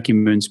end of Ban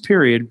Ki-moon's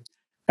period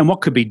and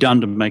what could be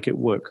done to make it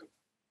work.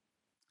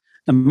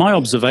 And my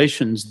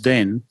observations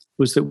then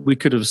was that we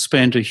could have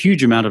spent a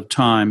huge amount of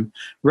time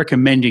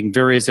recommending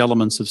various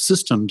elements of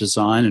system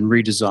design and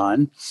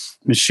redesign,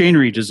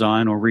 machinery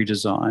design or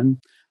redesign,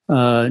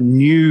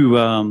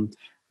 new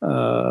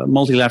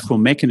multilateral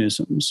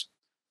mechanisms.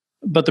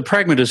 But the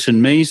pragmatist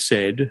in me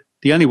said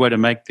the only way to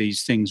make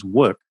these things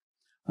work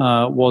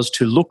was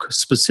to look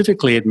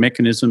specifically at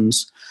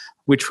mechanisms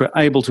which were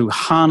able to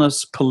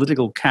harness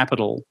political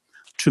capital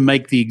to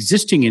make the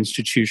existing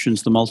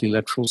institutions, the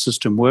multilateral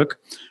system, work,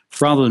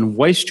 rather than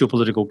waste your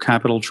political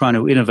capital trying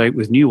to innovate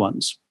with new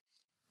ones.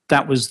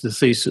 That was the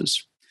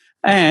thesis.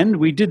 And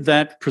we did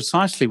that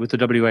precisely with the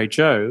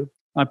WHO.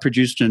 I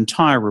produced an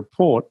entire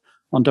report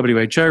on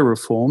WHO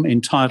reform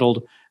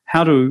entitled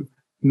how to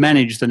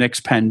manage the next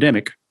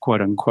pandemic, quote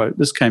unquote.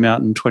 This came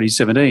out in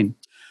 2017.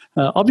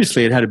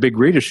 Obviously, it had a big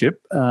readership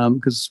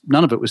because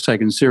none of it was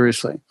taken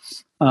seriously.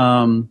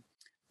 But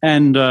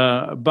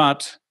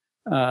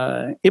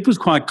it was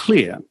quite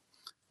clear,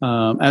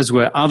 as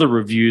were other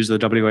reviews of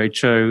the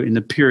WHO in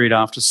the period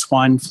after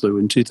swine flu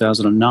in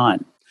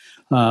 2009,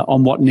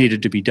 on what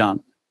needed to be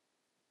done.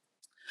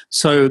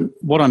 So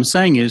what I'm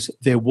saying is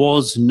there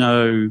was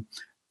no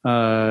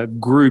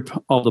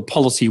group of the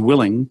policy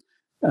willing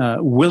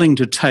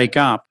to take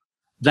up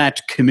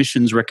that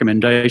Commission's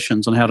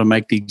recommendations on how to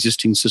make the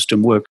existing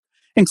system work,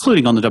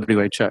 including on the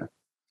WHO.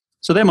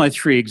 So they're my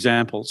three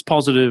examples: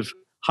 positive,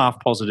 half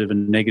positive,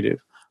 and negative.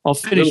 I'll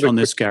finish on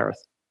this,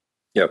 Gareth.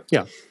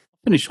 Yeah,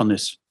 finish on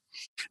this.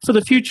 For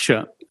the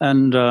future,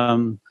 and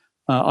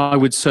I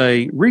would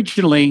say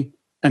regionally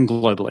and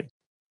globally.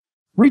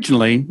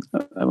 Regionally,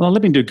 well,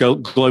 let me do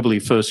globally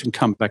first and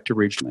come back to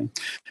regionally.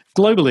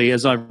 Globally,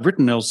 as I've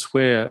written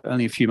elsewhere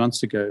only a few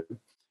months ago,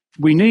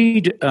 we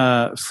need,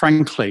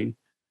 frankly,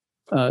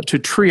 to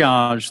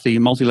triage the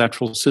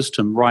multilateral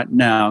system right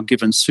now,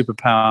 given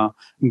superpower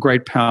and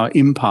great power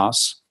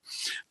impasse,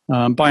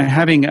 by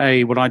having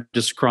what I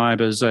describe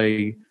as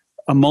a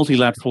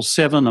multilateral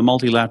 7, a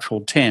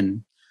multilateral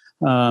 10.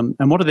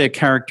 And what are their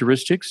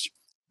characteristics?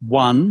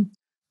 One,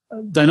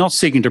 they're not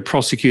seeking to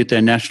prosecute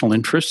their national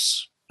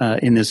interests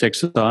in this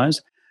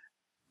exercise,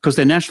 because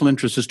their national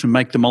interest is to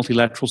make the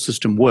multilateral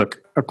system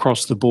work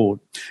across the board.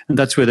 And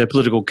that's where their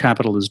political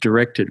capital is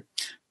directed.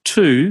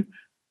 Two,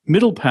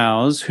 middle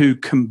powers who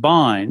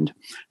combined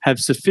have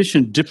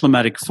sufficient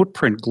diplomatic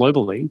footprint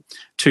globally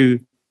to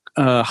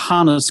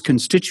harness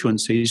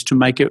constituencies to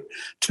make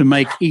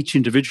each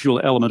individual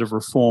element of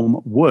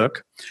reform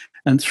work.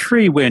 And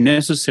three, where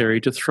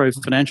necessary, to throw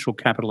financial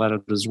capital at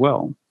it as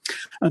well.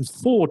 And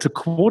four, to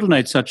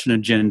coordinate such an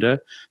agenda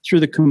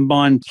through the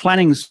combined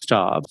planning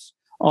staffs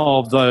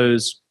of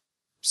those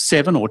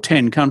 7 or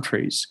 10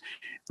 countries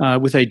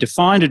with a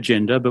defined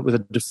agenda, but with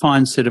a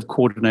defined set of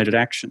coordinated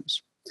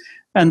actions.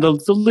 And the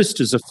list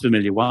is a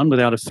familiar one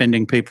without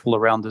offending people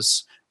around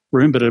this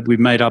room, but we've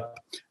made up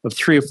of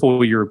 3 or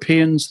 4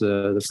 Europeans,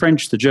 the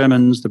French, the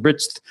Germans, the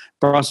Brits,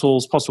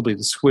 Brussels, possibly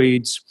the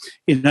Swedes.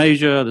 In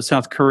Asia, the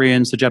South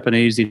Koreans, the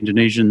Japanese, the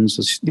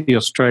Indonesians, the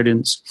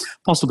Australians,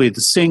 possibly the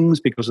Sings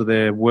because of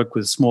their work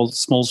with small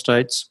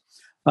states,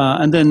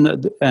 and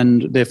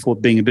therefore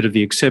being a bit of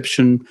the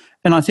exception.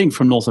 And I think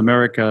from North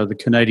America, the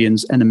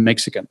Canadians and the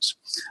Mexicans.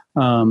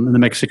 And the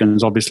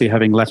Mexicans obviously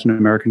having Latin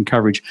American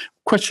coverage.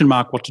 Question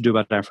mark what to do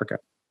about Africa.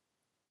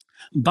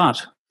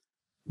 But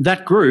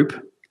that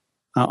group,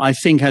 I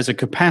think, has a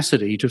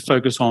capacity to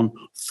focus on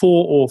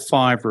 4 or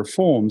 5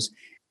 reforms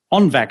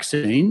on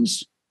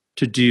vaccines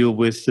to deal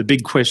with the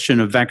big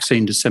question of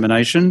vaccine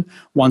dissemination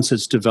once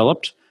it's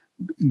developed,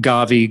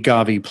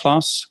 Gavi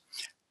Plus.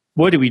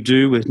 What do we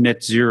do with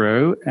net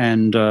zero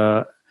and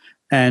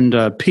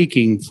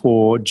peaking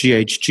for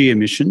GHG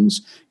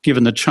emissions,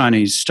 given the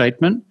Chinese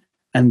statement?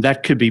 And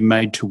that could be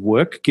made to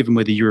work, given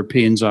where the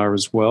Europeans are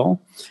as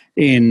well,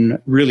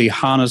 in really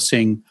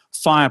harnessing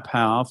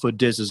firepower for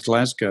Des's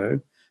Glasgow.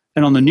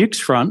 And on the nukes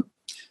front,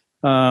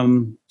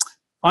 I'm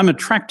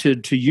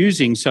attracted to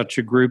using such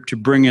a group to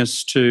bring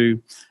us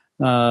to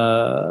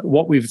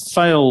what we've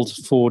failed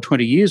for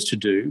 20 years to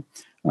do,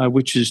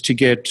 which is to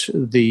get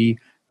the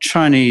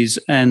Chinese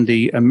and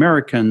the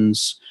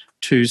Americans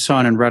to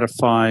sign and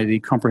ratify the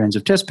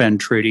Comprehensive Test Ban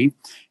Treaty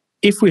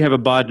if we have a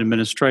Biden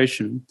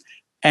administration,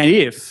 and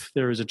if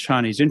there is a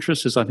Chinese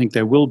interest, as I think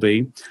there will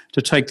be,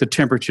 to take the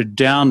temperature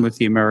down with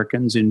the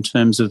Americans in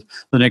terms of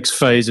the next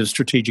phase of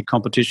strategic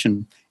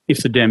competition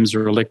if the Dems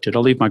are elected.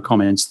 I'll leave my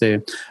comments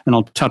there and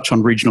I'll touch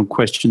on regional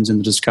questions in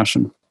the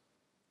discussion.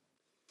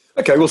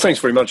 Okay, well, thanks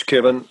very much,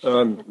 Kevin.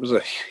 There's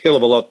a hell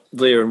of a lot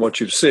there in what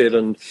you've said,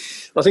 and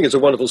I think it's a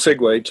wonderful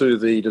segue to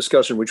the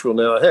discussion which we'll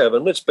now have.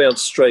 And let's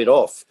bounce straight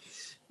off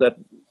that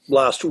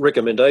last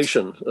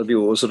recommendation of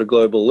yours at a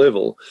global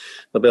level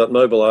about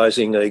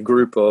mobilising a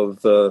group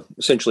of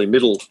essentially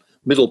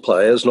middle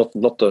players, not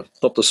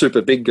the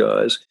super big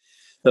guys,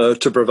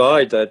 to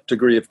provide that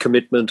degree of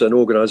commitment and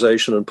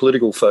organisation and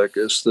political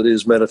focus that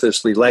is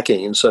manifestly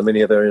lacking in so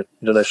many of our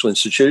international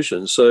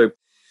institutions. So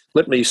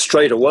let me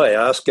straight away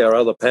ask our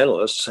other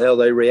panellists how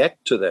they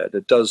react to that.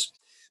 It does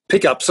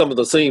pick up some of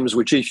the themes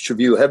which each of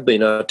you have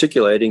been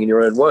articulating in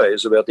your own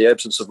ways about the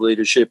absence of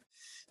leadership,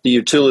 the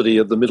utility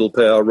of the middle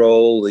power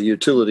role, the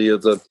utility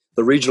of the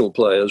regional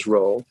players'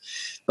 role.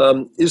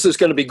 Is this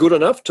going to be good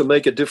enough to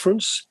make a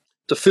difference,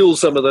 to fill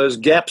some of those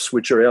gaps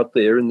which are out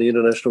there in the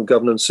international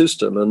governance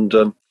system?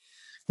 And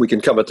we can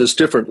come at this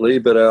differently,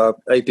 but our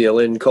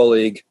APLN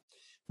colleague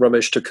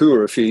Ramesh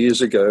Thakur a few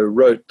years ago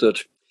wrote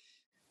that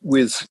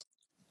with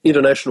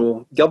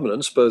international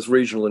governance, both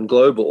regional and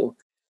global,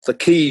 the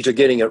key to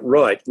getting it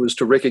right was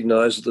to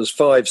recognise that there's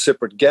 5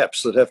 separate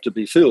gaps that have to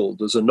be filled.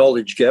 There's a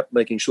knowledge gap,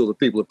 making sure that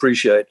people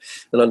appreciate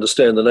and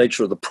understand the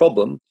nature of the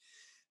problem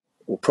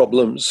or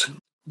problems.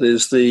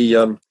 There's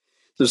the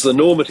There's the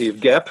normative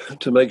gap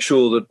to make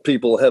sure that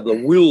people have the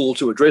will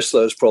to address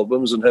those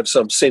problems and have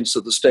some sense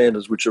of the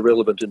standards which are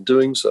relevant in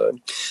doing so.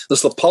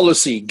 There's the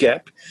policy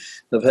gap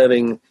of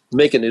having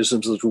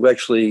mechanisms that will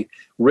actually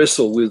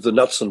wrestle with the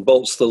nuts and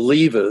bolts, the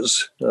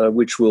levers,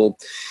 which will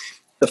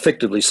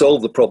effectively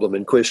solve the problem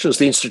in question. It's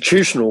the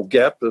institutional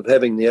gap of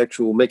having the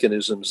actual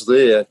mechanisms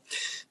there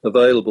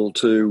available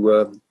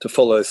to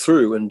follow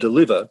through and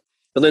deliver.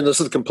 And then there's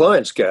the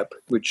compliance gap,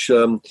 which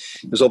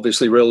is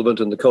obviously relevant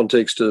in the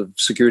context of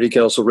Security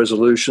Council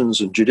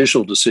resolutions and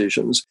judicial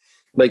decisions,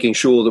 making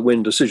sure that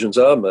when decisions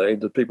are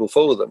made, that people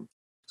follow them.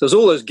 So there's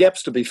all those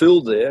gaps to be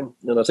filled there,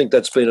 and I think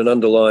that's been an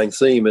underlying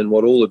theme in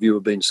what all of you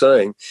have been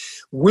saying.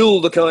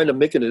 Will the kind of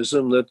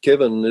mechanism that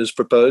Kevin is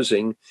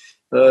proposing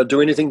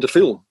do anything to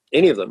fill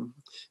any of them,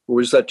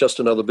 or is that just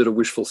another bit of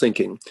wishful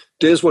thinking?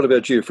 Des, what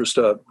about you for a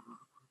start?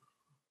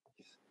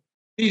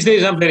 These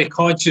days I'm very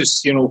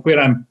conscious, where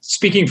I'm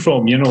speaking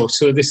from,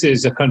 so this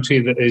is a country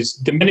that is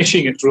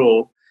diminishing its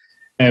role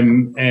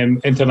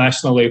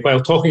internationally,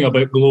 while talking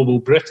about global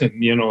Britain,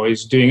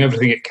 is doing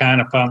everything it can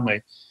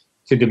apparently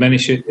to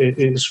diminish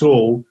its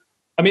role.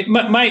 I mean,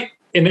 my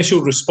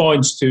initial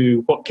response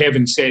to what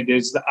Kevin said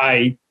is that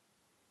I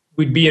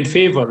would be in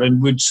favour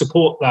and would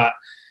support that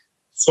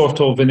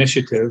sort of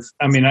initiative.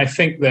 I mean, I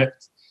think that,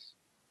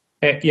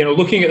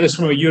 looking at this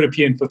from a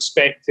European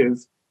perspective,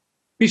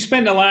 we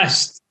spent the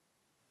last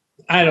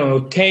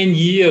 10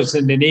 years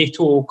in the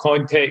NATO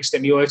context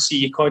and the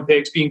OSCE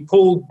context being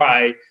told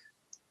by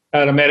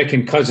our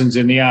American cousins,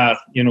 and they are,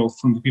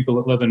 from the people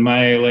that live in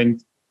my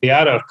island, they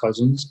are our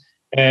cousins,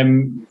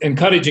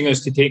 encouraging us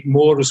to take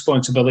more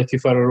responsibility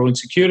for our own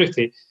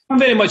security. I'm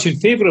very much in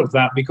favour of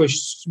that,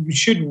 because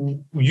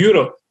should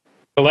Europe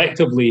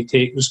collectively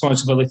take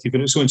responsibility for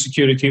its own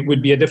security, it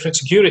would be a different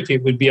security.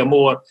 It would be a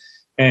more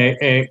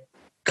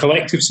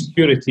collective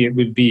security. It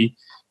would be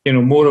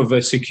more of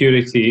a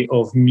security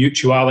of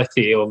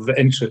mutuality, of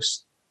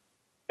interest.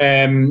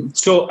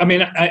 So, I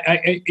mean,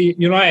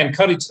 I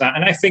encourage that.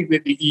 And I think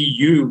that the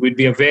EU would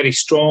be a very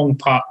strong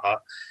partner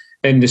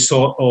in the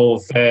sort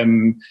of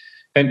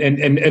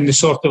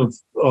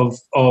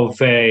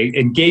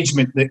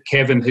engagement that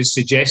Kevin has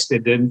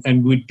suggested,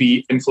 and would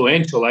be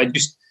influential. I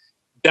just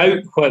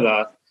doubt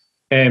whether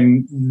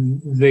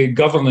the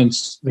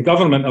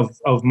government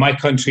of my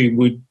country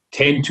would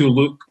tend to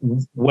look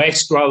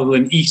west rather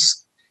than east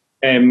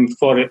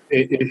for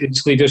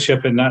its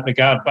leadership in that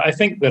regard. But I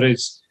think there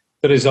is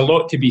a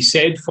lot to be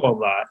said for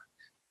that.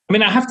 I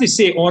mean, I have to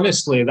say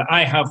honestly that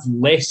I have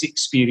less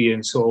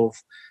experience of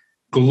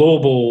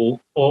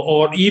global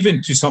or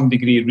even to some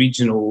degree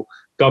regional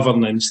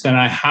governance than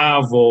I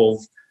have of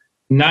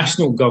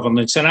national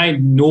governance, and I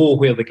know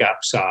where the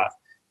gaps are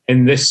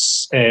in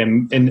this,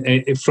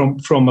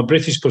 from a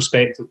British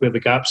perspective, where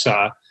the gaps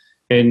are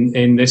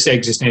in this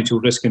existential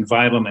risk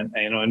environment.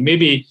 And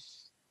maybe,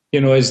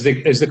 as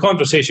the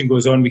conversation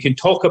goes on, we can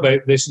talk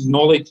about this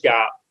knowledge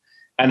gap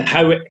and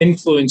how it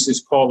influences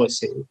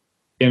policy.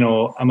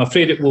 I'm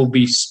afraid it will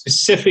be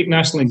specific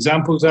national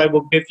examples I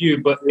will give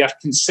you, but they are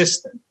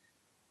consistent.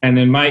 And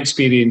in my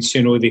experience,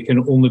 they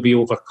can only be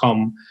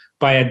overcome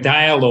by a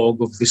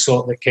dialogue of the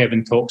sort that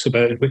Kevin talks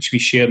about, in which we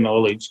share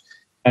knowledge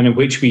and in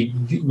which we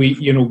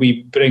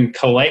bring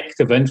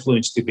collective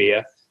influence to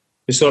bear.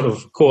 The sort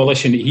of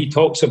coalition that he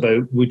talks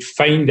about would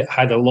find it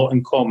had a lot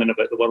in common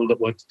about the world it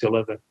wanted to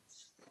live in.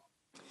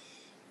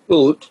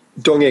 Well,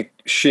 Dongek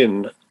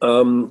Shin,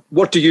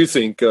 what do you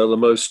think are the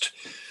most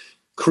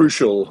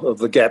crucial of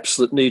the gaps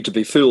that need to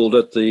be filled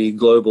at the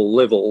global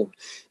level?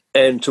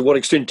 And to what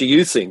extent do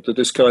you think that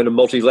this kind of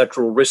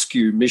multilateral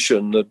rescue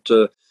mission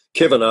that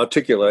Kevin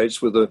articulates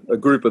with a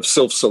group of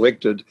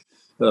self-selected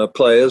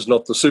players,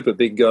 not the super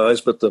big guys,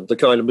 but the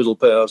kind of middle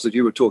powers that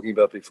you were talking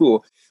about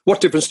before,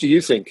 what difference do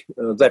you think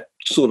that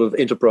sort of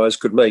enterprise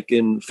could make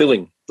in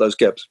filling those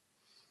gaps?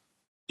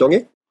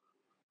 Dongek?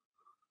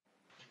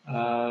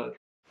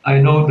 I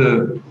know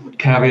the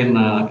Kevin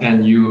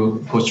and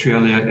you,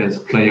 Australia, has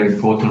played an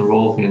important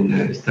role in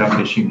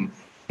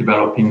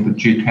developing the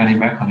G20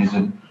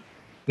 mechanism.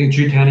 The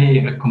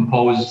G20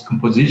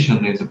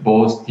 composition is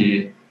both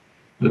the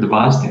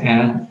advanced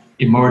and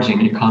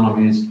emerging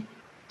economies.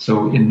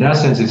 So in that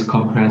sense, this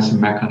comprehensive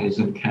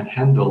mechanism can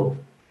handle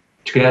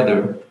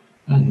together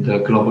and the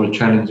global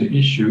challenge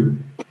issue.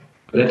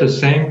 But at the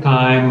same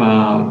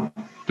time,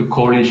 the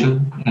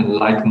coalition and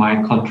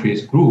like-minded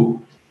countries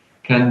group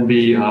can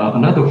be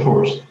another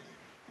force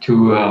to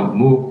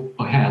move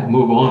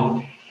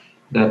on,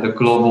 that the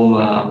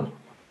global,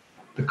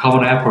 the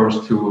common efforts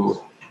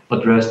to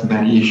address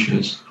many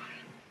issues.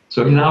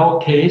 So in our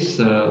case,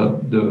 the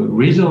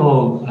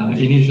regional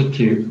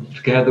initiative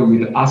together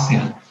with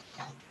ASEAN.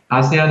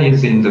 ASEAN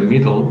is in the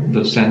middle,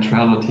 the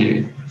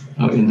centrality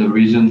in the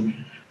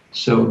region.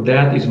 So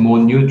that is more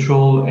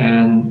neutral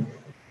and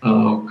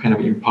kind of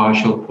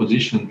impartial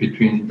position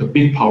between the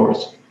big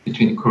powers,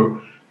 between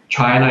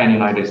China and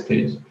United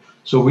States.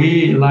 So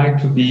we like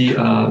to be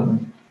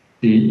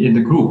in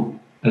the group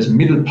as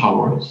middle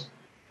powers.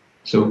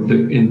 So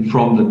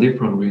from the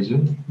different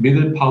regions,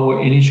 middle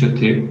power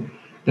initiative,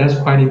 that's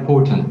quite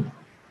important.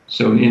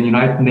 So in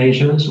United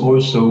Nations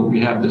also we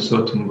have the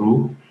certain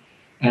group.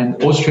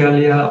 And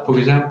Australia, for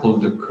example,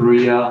 the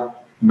Korea,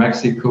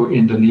 Mexico,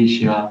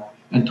 Indonesia,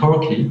 and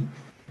Turkey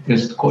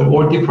is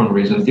all different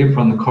reasons,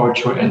 different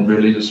culture and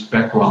religious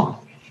background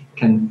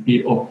can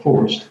be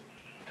opposed.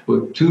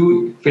 But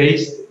to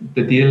face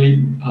the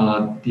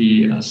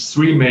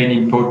three main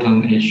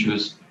important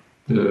issues,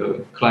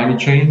 the climate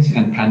change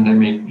and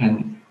pandemic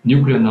and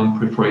nuclear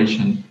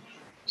non-proliferation.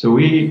 So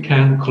we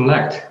can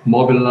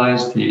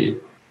mobilize the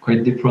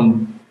quite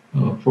different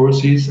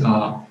forces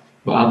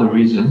for other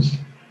reasons,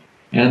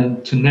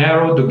 and to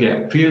narrow the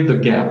gap, fill the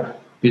gap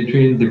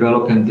between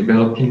developed and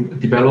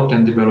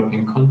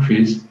developing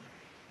countries.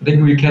 I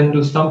think we can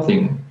do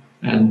something.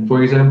 And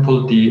for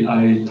example,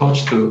 I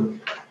touched the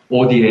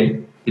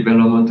ODA,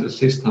 development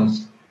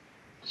assistance.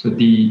 So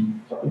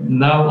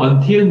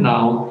until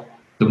now,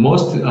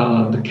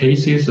 the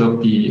cases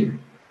of the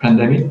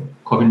pandemic,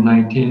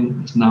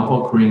 COVID-19, is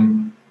now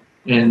occurring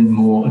in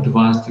more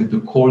advanced,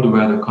 the cold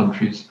weather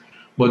countries.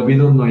 But we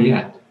don't know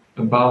yet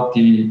about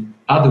the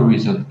other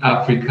reason,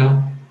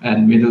 Africa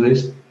and Middle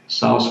East,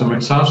 South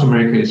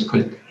America is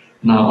quite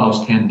now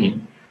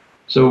outstanding.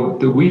 So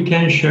we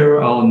can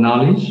share our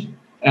knowledge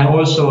and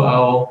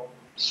also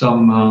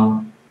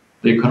some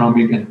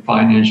economic and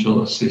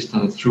financial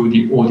assistance through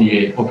the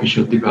ODA,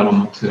 Official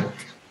Development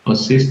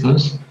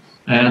Assistance,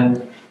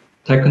 and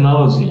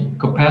technology,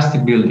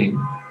 capacity building.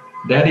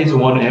 That is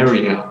one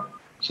area.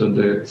 So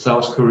the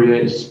South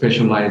Korea is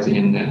specialized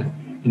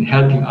in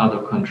helping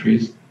other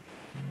countries.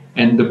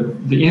 And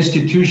the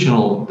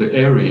institutional, the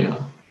area,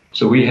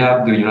 so we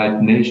have the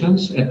United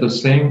Nations at the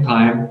same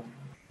time,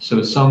 so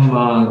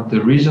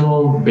the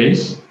regional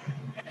base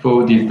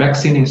for the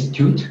Vaccine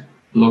Institute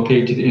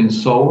located in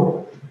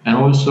Seoul, and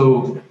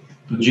also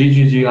the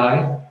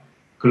GGGI,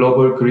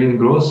 Global Green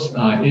Growth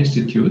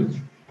Institute,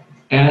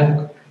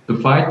 and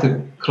to fight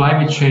the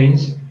climate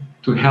change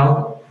to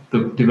help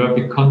the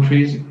developing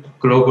countries,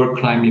 Global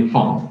Climate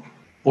Fund.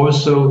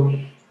 Also,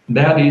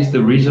 that is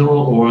the regional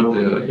or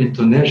the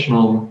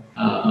international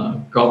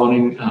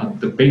governing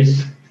the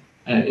base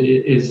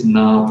is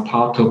now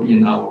part of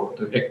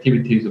the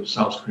activities of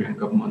South Korean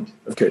government.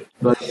 Okay.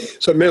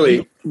 So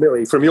Mely,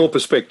 from your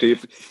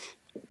perspective,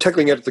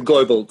 tackling it at the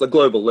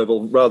global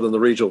level rather than the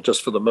regional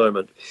just for the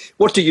moment,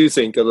 what do you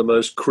think are the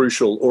most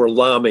crucial or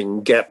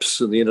alarming gaps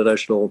in the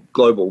international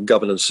global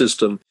governance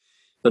system?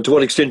 And to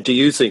what extent do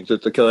you think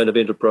that the kind of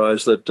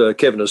enterprise that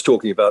Kevin is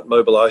talking about,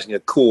 mobilising a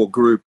core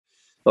group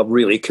of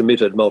really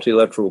committed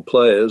multilateral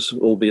players,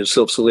 albeit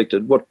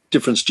self-selected, what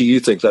difference do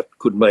you think that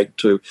could make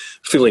to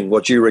filling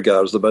what you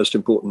regard as the most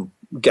important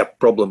gap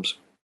problems?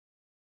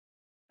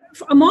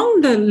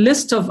 Among the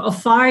list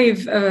of five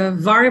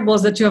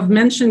variables that you have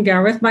mentioned,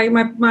 Gareth,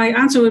 my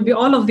answer would be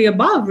all of the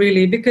above,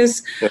 really,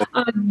 because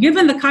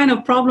given the kind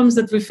of problems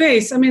that we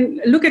face, I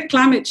mean, look at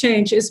climate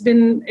change. It's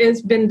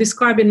been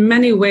described in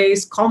many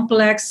ways,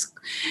 complex,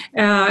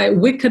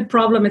 wicked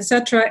problem,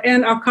 etc.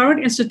 And our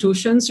current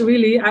institutions,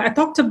 really, I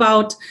talked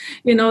about,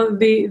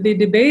 the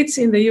debates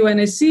in the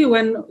UNSC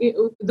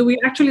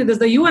does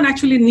the UN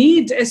actually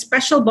need a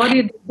special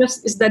body that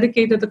just is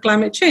dedicated to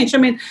climate change? I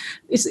mean,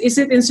 is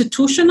it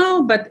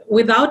institutional, but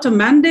without a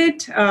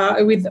mandate,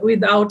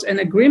 without an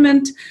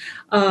agreement?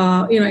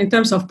 In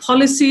terms of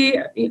policy,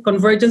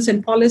 convergence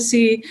in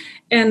policy,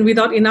 and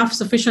without enough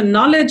sufficient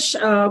knowledge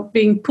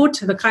being put,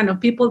 the kind of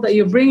people that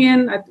you bring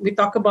in. We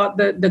talk about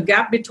the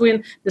gap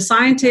between the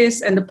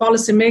scientists and the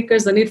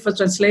policymakers, the need for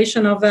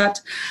translation of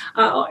that.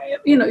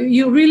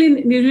 You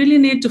really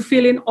need to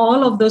fill in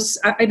all of those,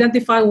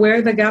 identify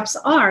where the gaps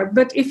are.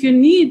 But if you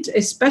need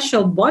a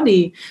special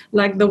body,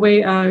 like the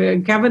way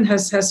Kevin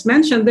has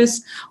mentioned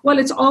this, well,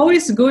 it's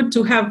always good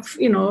to have,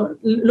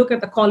 look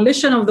at the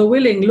coalition of the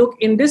willing, look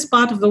in this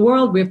part of the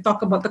world, we've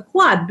talked about the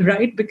Quad,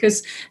 right?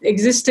 Because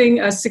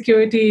existing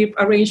security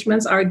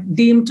arrangements are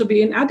deemed to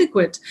be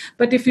inadequate.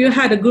 But if you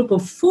had a group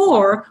of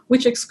four,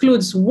 which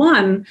excludes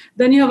one,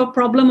 then you have a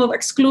problem of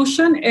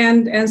exclusion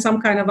and some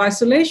kind of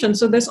isolation.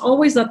 So there's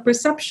always that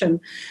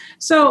perception.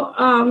 So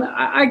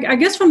I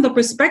guess from the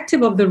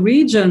perspective of the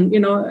region,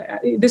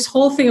 this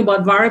whole thing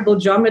about variable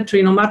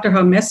geometry, no matter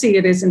how messy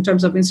it is in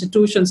terms of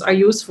institutions, are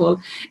useful.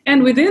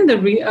 And within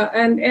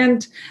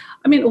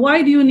I mean,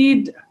 why do you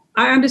need?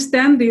 I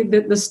understand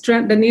the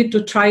strength, the need to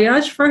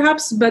triage,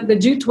 perhaps, but the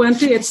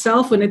G20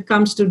 itself, when it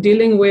comes to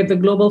dealing with the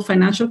global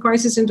financial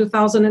crisis in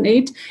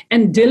 2008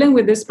 and dealing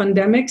with these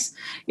pandemics,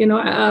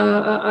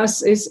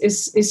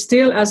 is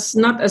still as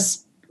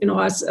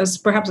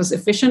perhaps as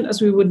efficient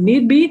as we would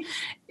need be.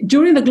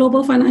 During the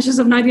global financials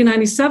of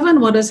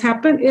 1997, what has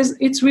happened is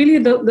it's really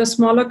the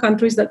smaller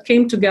countries that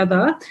came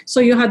together. So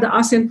you had the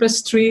ASEAN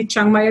Plus 3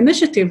 Chiang Mai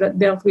initiative that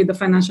dealt with the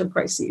financial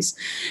crises.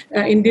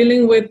 In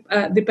dealing with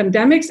the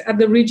pandemics at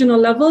the regional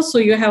level, so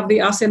you have the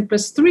ASEAN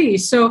Plus 3.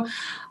 So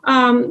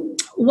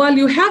while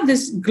you have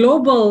these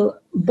global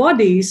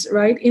bodies,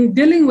 right, in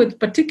dealing with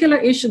particular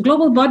issues,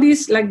 global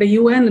bodies like the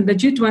UN and the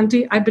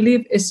G20, I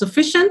believe is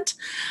sufficient.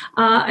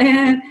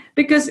 And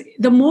because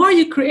the more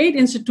you create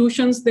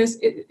institutions,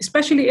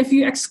 especially if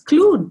you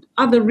exclude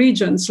other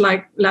regions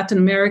like Latin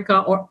America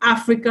or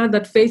Africa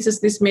that faces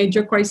these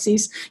major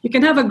crises, you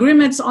can have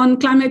agreements on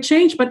climate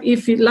change, but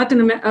if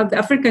the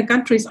African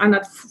countries are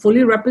not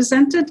fully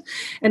represented,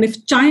 and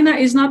if China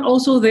is not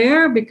also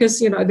there,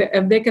 because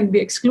if they can be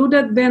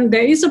excluded, then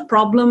there is a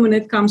problem when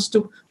it comes to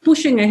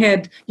pushing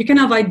ahead. You can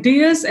have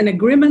ideas and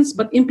agreements,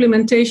 but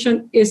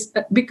implementation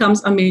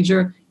becomes a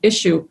major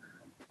issue.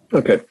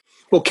 Okay.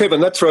 Well,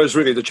 Kevin, that throws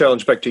really the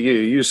challenge back to you.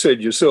 You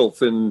said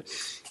yourself in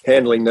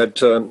handling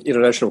that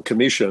international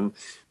commission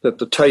that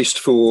the taste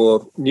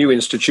for new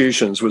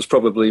institutions was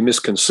probably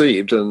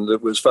misconceived and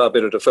it was far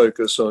better to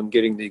focus on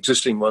getting the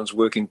existing ones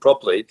working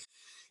properly.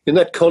 In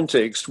that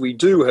context, we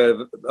do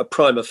have a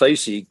prima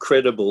facie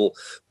credible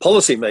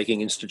policy-making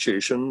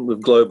institution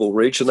with global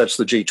reach, and that's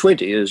the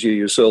G20, as you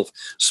yourself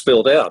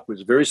spelled out,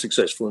 was very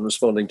successful in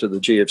responding to the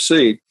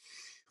GFC.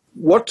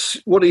 What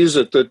is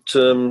it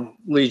that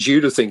leads you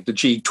to think the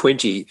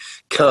G20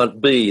 can't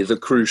be the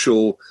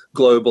crucial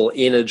global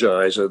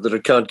energizer, that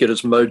it can't get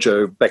its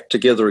mojo back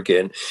together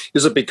again?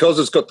 Is it because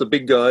it's got the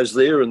big guys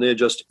there and they're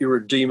just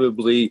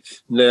irredeemably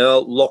now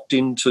locked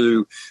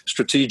into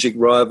strategic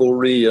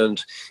rivalry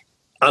and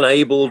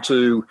unable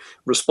to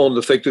respond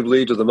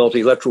effectively to the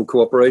multilateral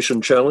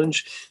cooperation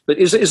challenge? But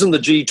isn't the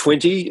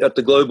G20 at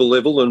the global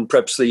level, and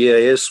perhaps the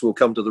EAS will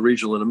come to the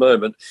regional in a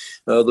moment,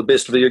 the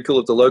best vehicle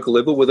at the local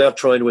level without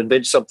trying to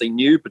invent something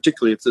new,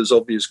 particularly if there's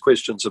obvious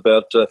questions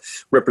about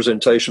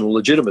representational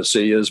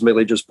legitimacy, as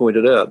Mely just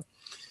pointed out?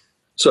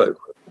 So,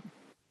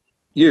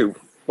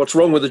 what's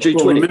wrong with the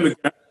G20?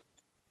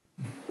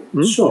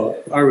 Well, Sure.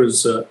 I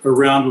was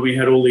around when we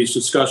had all these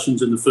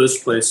discussions in the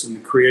first place in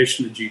the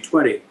creation of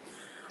G20.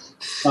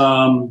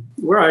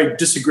 Where I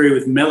disagree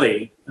with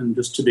Mely, and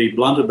just to be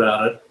blunt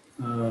about it,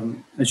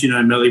 as you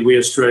know, Mely, we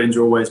Australians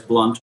are always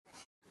blunt.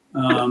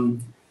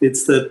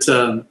 It's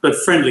that, but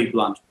friendly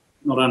blunt,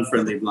 not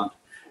unfriendly blunt,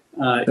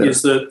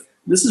 is that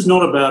this is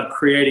not about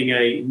creating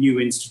a new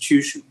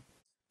institution.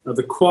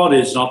 The Quad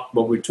is not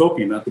what we're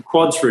talking about. The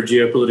Quad's for a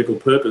geopolitical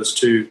purpose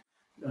to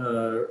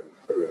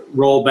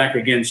roll back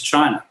against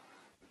China.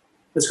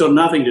 It's got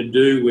nothing to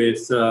do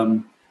with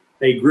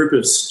a group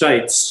of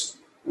states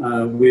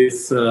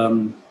with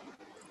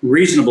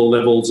reasonable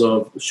levels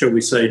of, shall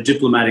we say,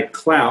 diplomatic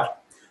clout,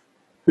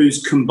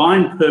 whose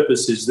combined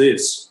purpose is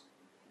this: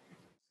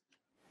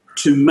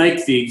 to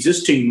make the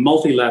existing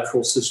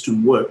multilateral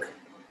system work,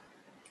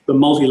 the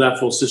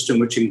multilateral system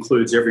which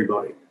includes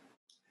everybody.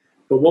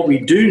 But what we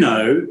do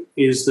know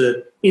is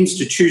that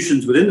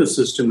institutions within the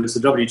system, as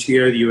the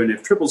WTO, the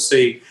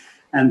UNFCCC,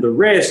 and the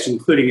rest,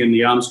 including in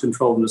the arms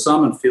control and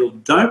disarmament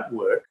field, don't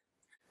work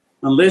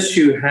unless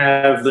you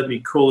have, let me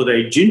call it,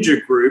 a ginger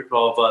group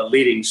of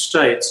leading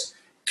states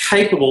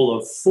capable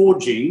of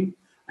forging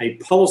a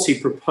policy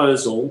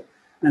proposal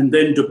and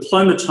then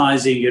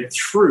diplomatizing it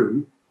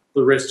through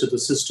the rest of the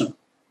system.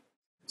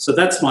 So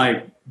that's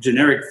my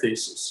generic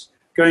thesis.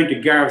 Going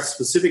to Gareth's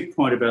specific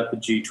point about the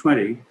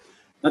G20,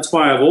 that's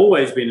why I've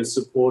always been a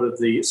supporter of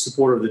the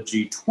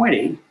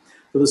G20,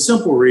 for the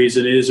simple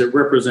reason is it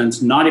represents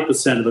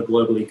 90% of the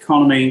global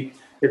economy.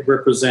 It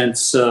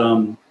represents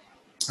a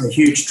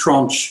huge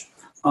tranche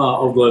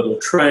of global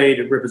trade.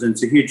 It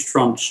represents a huge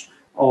tranche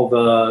of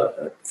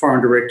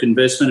foreign direct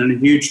investment and a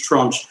huge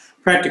tranche,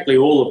 practically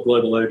all of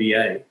global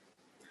ODA.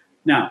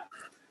 Now,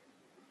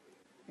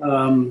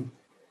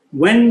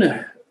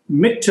 when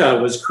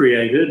MICTA was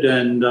created,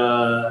 and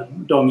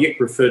Dong Yik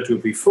referred to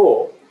it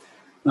before,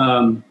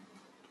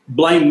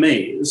 blame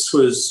me. This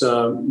was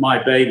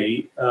my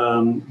baby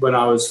when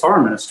I was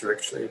foreign minister,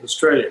 actually, of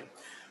Australia.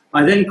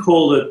 I then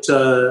called it,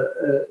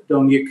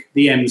 Dong Yik,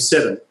 the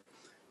M7.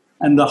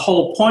 And the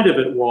whole point of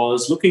it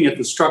was, looking at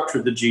the structure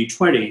of the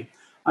G20,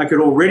 I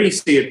could already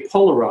see it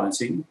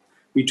polarizing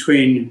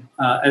between,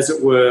 as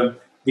it were,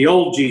 the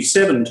old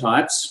G7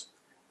 types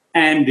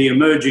and the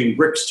emerging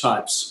BRICS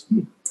types.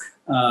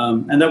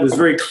 And that was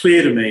very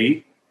clear to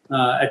me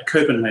at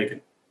Copenhagen,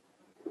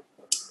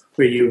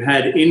 where you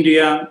had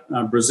India,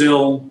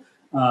 Brazil,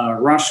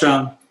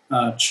 Russia,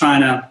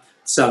 China,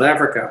 South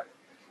Africa,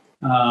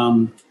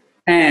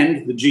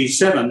 and the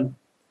G7,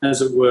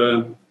 as it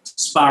were,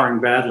 sparring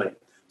badly.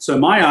 So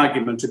my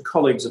argument to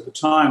colleagues at the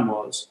time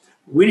was,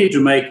 we need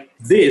to make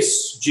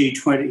this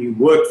G20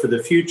 work for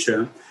the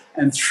future,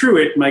 and through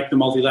it make the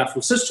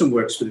multilateral system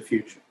works for the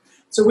future.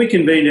 So we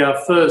convened our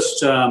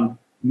first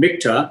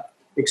MICTA,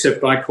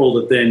 except I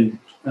called it then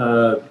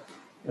the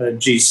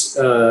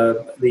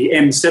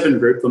M7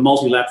 group, the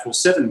Multilateral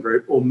 7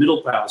 group, or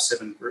Middle Power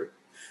 7 group.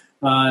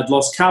 At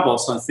Los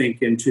Cabos, I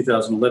think, in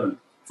 2011.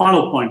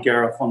 Final point,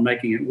 Gareth, on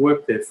making it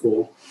work,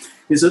 therefore,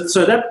 is that,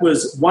 so that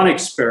was one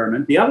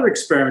experiment. The other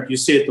experiment you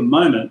see at the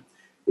moment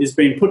is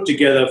being put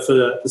together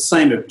for the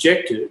same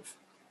objective,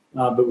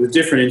 but with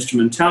different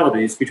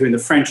instrumentalities between the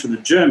French and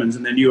the Germans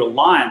and their new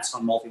alliance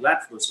on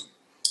multilateralism.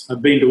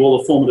 I've been to all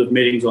the formative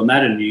meetings on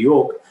that in New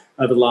York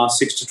over the last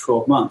 6 to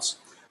 12 months.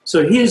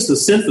 So here's the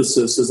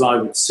synthesis as I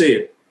would see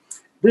it.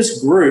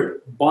 This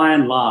group, by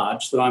and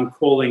large, that I'm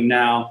calling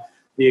now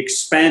the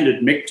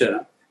expanded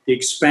MICTA, the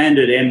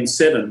expanded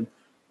M7,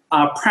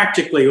 are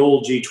practically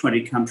all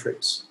G20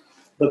 countries.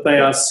 But they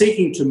are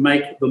seeking to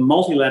make the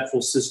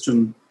multilateral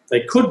system,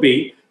 they could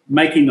be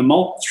making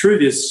through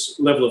this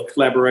level of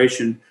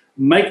collaboration,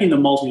 making the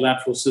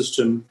multilateral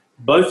system,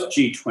 both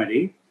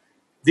G20,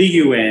 the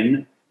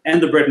UN,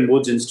 and the Bretton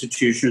Woods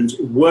institutions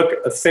work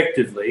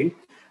effectively.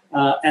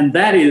 And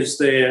that is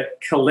their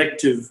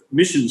collective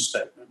mission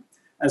statement,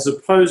 as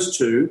opposed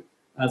to,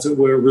 as it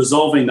were,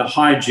 resolving the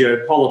high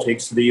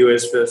geopolitics of the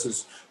US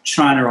versus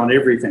China on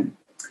everything.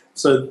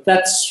 So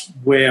that's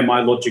where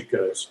my logic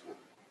goes.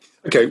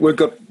 Okay, we've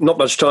got not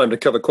much time to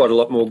cover quite a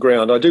lot more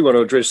ground. I do want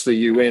to address the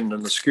UN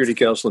and the Security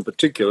Council in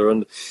particular,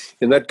 and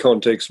in that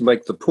context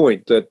make the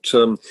point that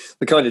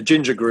the kind of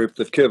ginger group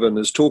that Kevin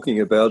is talking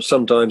about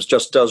sometimes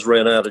just does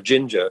run out of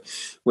ginger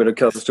when it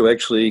comes to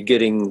actually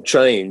getting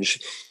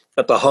change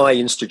at the high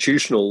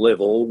institutional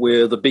level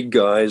where the big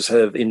guys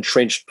have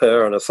entrenched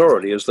power and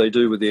authority, as they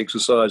do with the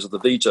exercise of the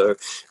veto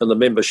and the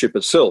membership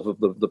itself of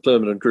the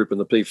permanent group and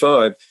the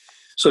P5.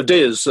 So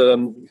Des,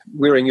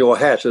 wearing your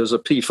hat as a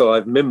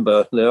P5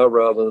 member now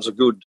rather than as a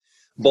good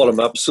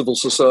bottom-up civil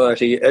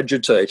society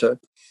agitator,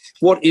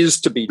 what is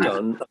to be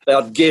done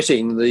about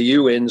getting the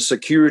UN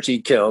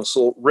Security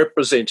Council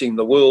representing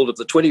the world of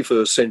the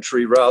 21st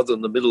century rather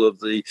than the middle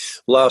of the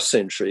last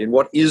century? And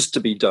what is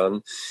to be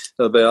done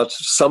about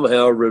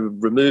somehow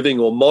removing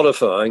or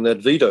modifying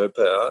that veto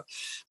power,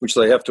 which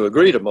they have to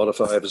agree to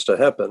modify if it's to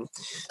happen,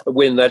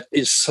 when that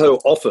is so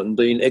often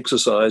being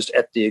exercised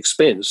at the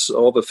expense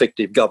of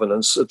effective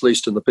governance, at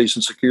least in the peace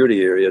and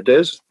security area?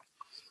 Des?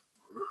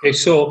 Okay,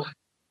 so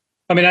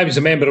I mean, I was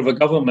a member of a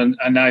government,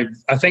 and I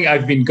think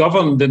I've been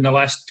governed in the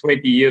last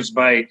 20 years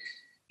by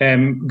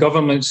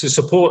governments to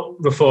support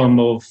reform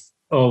of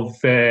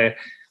the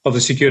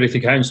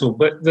Security Council.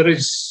 But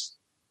there's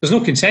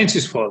no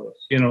consensus for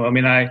this. You know, I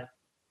mean, I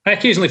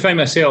occasionally find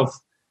myself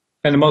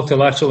in a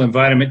multilateral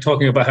environment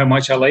talking about how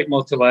much I like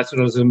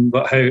multilateralism,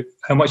 but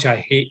how much I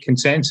hate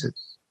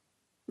consensus.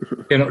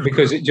 You know,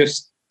 because it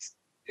just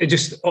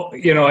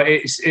you know,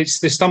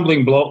 it's the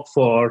stumbling block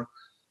for,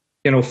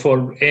 you know,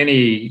 for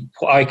any,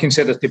 what I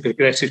consider to be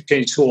progressive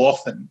change so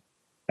often.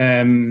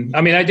 I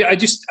mean, I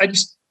just,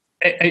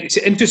 it's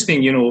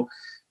interesting, you know,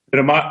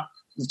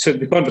 so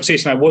the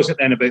conversation I wasn't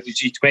in about the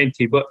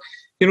G20, but,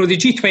 you know, the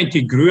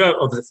G20 grew out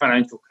of the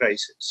financial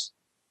crisis.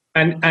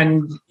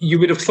 And you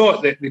would have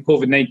thought that the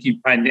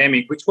COVID-19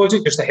 pandemic, which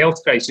wasn't just a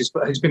health crisis,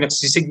 but has been a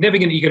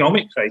significant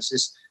economic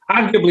crisis,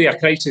 arguably a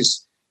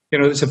crisis, you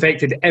know, that's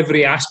affected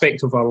every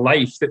aspect of our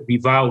life that we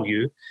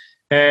value,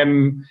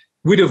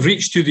 would have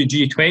reached to the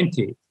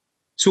G20.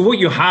 So what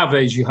you have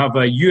is you have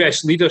a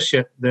US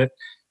leadership that,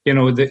 you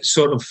know, that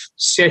sort of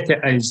set it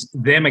as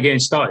them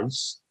against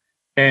us.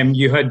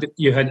 You had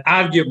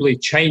arguably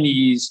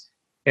Chinese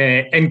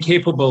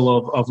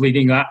incapable of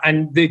leading that,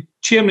 and the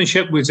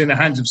chairmanship was in the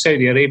hands of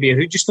Saudi Arabia,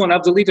 who just don't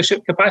have the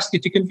leadership capacity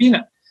to convene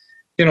it.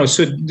 You know,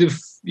 so the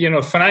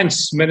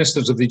finance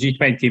ministers of the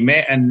G20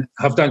 met and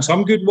have done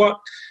some good work,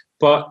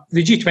 but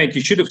the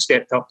G20 should have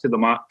stepped up to the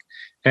mark.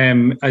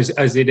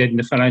 As they did in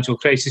the financial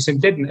crisis,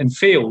 and didn't, and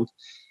failed.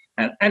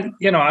 And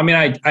you know, I mean,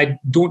 I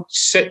don't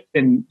sit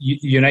in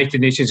United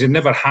Nations and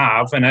never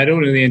have, and I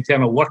don't know the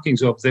internal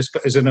workings of this,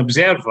 but as an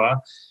observer,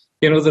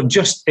 you know, there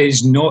just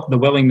is not the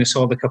willingness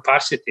or the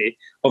capacity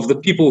of the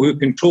people who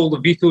control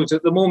the vetoes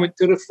at the moment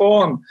to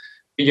reform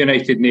the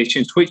United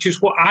Nations, which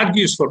is what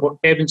argues for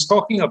what Kevin's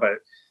talking about.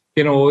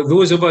 You know,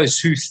 those of us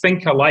who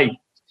think alike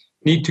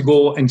need to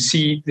go and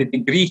see the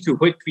degree to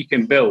which we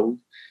can build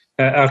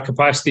our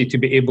capacity to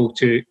be able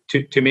to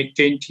make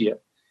change here.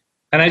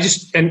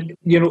 And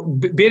you know,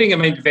 bearing in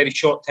mind the very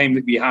short time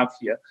that we have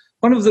here,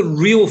 one of the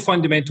real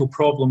fundamental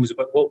problems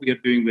about what we are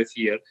doing with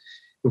here,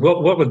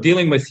 what we're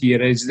dealing with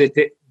here, is that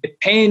it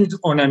depends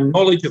on a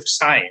knowledge of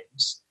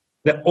science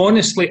that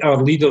honestly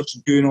our leaders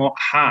do not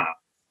have.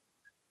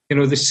 You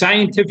know, the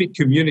scientific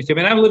community, I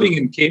mean, I'm living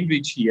in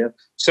Cambridge here,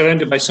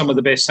 surrounded by some of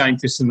the best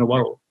scientists in the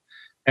world.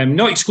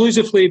 Not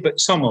exclusively, but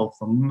some of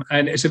them,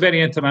 and it's a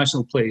very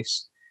international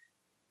place.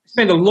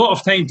 Spend a lot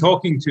of time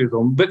talking to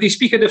them, but they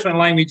speak a different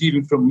language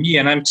even from me,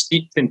 and I'm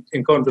steeped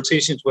in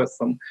conversations with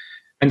them.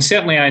 And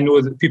certainly I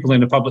know that people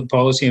in the public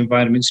policy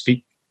environment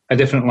speak a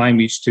different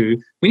language too.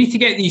 We need to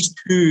get these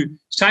two,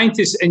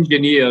 scientists,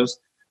 engineers,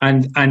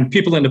 and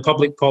people in the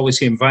public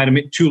policy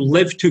environment, to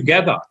live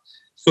together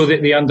so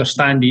that they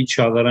understand each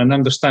other and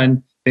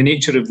understand the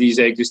nature of these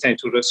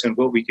existential risks and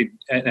what we can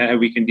and how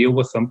we can deal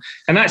with them.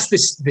 And that's the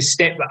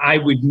step that I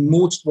would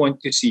most want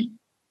to see,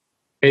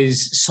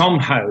 is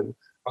somehow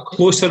a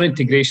closer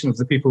integration of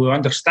the people who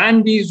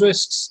understand these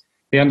risks,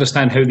 they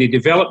understand how they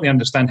develop, they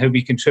understand how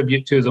we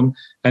contribute to them,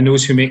 and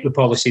those who make the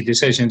policy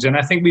decisions. And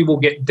I think we will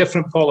get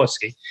different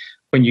policy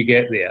when you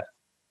get there,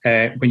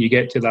 when you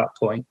get to that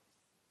point.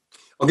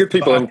 I'll give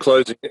people in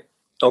closing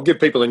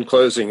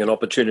an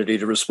opportunity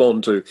to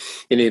respond to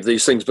any of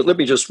these things, but let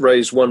me just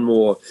raise one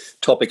more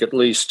topic at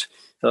least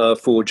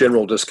for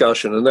general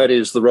discussion, and that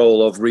is the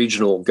role of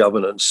regional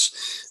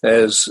governance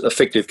as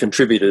effective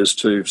contributors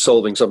to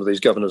solving some of these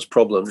governance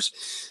problems.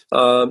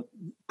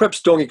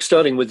 Perhaps, Dongik,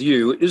 starting with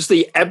you, is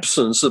the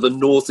absence of a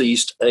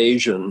Northeast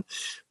Asian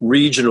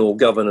regional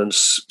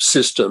governance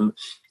system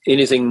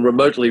anything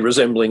remotely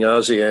resembling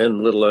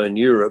ASEAN, let alone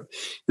Europe?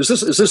 Is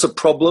this a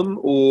problem,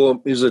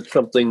 or is it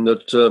something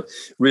that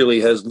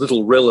really has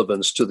little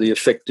relevance to the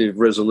effective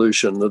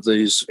resolution of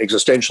these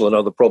existential and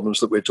other problems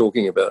that we're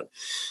talking about?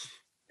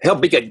 How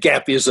big a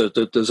gap is it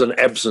that there's an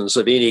absence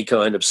of any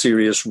kind of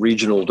serious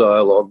regional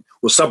dialogue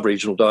or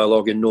sub-regional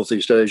dialogue in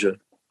Northeast Asia?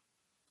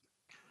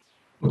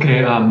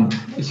 Okay,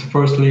 it's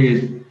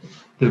firstly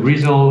the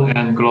regional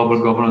and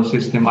global governance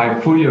system.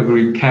 I fully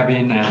agree,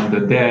 Kevin, and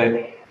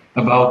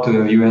about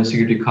the UN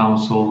Security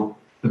Council,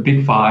 the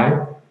Big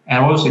Five,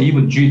 and also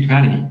even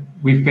G20.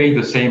 We face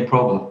the same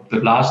problem. The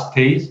last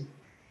stage,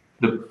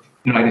 the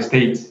United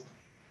States,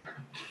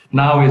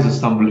 now is a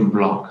stumbling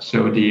block.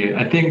 So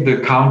I think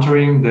the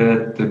countering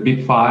the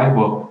Big Five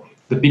or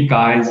the big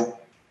guys,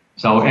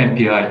 so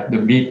MPI, the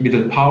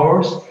middle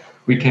powers,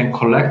 we can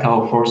collect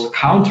our force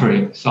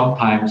countering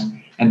sometimes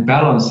and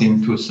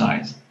balancing two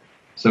sides.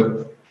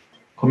 So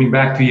coming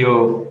back to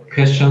your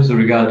questions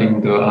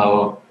regarding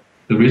the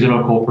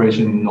regional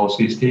cooperation in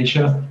Northeast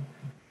Asia,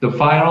 the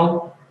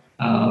final,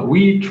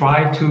 we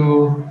try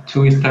to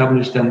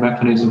establish that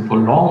mechanism for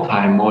a long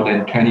time, more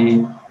than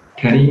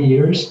 20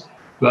 years.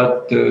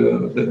 But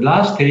the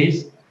last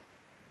stage,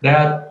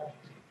 that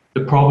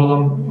the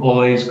problem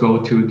always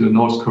go to the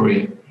North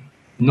Korea.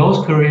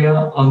 North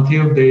Korea,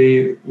 until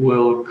they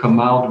will come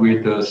out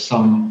with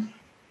some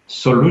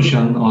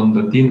solution on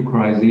the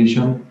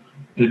denuclearization,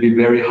 it'll be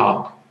very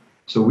hard.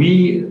 So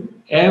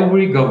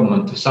every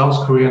government, the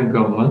South Korean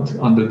government,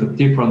 under the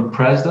different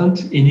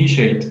president,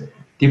 initiate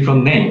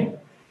different name,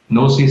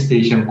 Northeast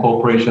Asian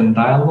Cooperation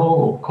Dialogue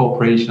or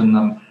Cooperation,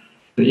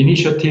 the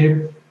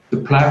initiative, the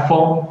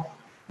platform,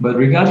 but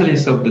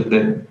regardless of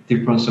the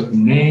difference of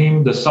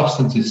name, the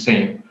substance is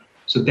same.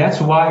 So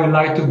that's why we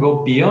like to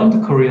go beyond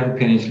the Korean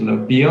Peninsula,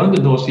 beyond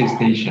the Northeast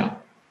Asia,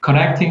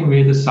 connecting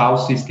with the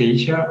Southeast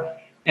Asia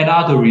and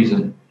other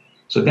regions.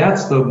 So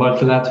that's the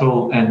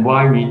multilateral and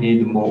why we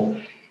need more.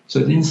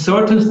 So in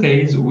certain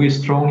states, we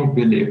strongly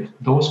believe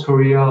North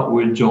Korea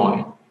will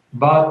join.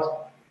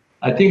 But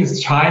I think it's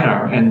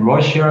China and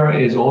Russia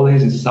is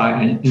always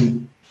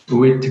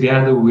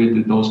together with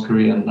the North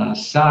Korean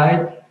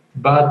side.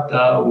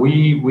 But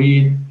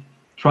we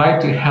try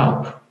to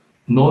help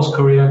North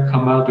Korea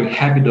come out to a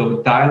habit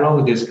of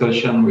dialogue,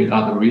 discussion with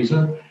other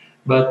regions.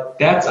 But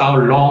that's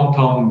our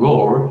long-term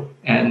goal.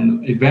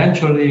 And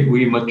eventually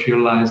we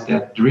materialize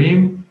that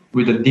dream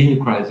with the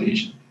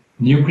denuclearization.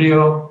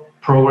 Nuclear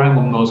program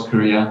of North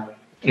Korea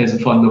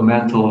is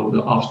fundamental of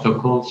the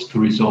obstacles to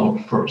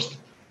resolve first.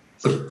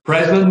 So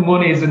President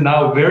Moon is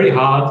now very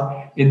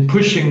hard in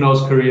pushing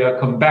North Korea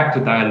come back to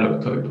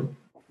dialogue table.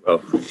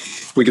 Well,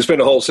 we could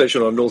spend a whole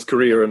session on North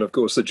Korea, and of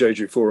course the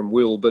JEJU Forum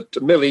will, but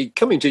Mely,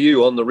 coming to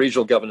you on the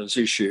regional governance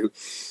issue,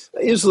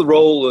 is the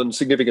role and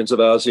significance of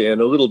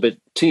ASEAN a little bit,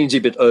 teensy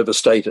bit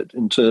overstated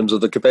in terms of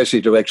the capacity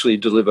to actually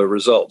deliver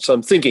results?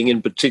 I'm thinking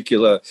in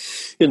particular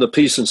in the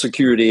peace and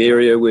security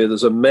area where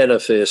there's a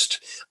manifest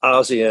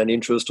ASEAN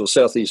interest or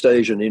Southeast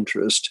Asian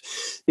interest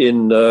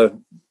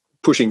in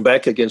pushing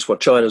back against what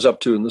China's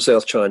up to in the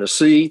South China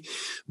Sea,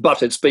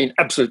 but it's been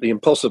absolutely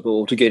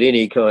impossible to get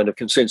any kind of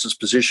consensus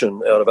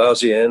position out of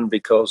ASEAN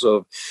because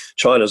of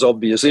China's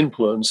obvious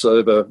influence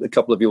over a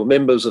couple of your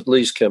members, at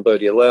least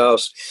Cambodia,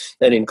 Laos,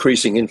 and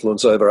increasing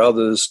influence over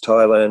others,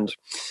 Thailand,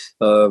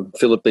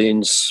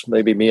 Philippines,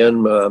 maybe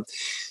Myanmar.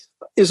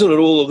 Isn't it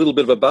all a little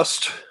bit of a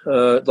bust?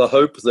 The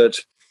hope that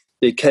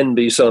there can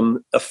be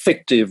some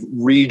effective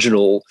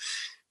regional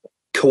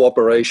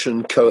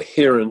cooperation,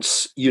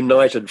 coherence,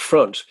 united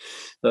front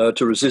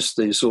to resist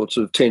these sorts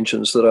of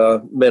tensions that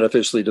are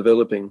manifestly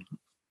developing.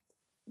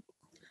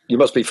 You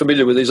must be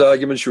familiar with these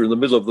arguments. You're in the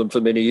middle of them for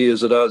many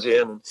years at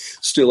ASEAN and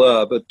still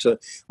are. But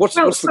what's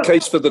the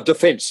case for the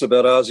defence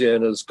about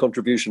ASEAN as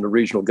contribution to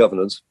regional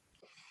governance?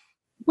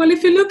 Well,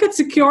 if you look at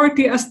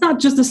security as not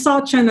just the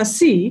South China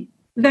Sea,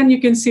 then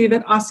you can see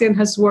that ASEAN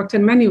has worked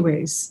in many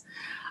ways.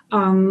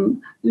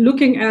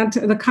 Looking at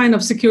the kind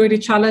of security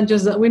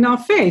challenges that we now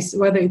face,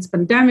 whether it's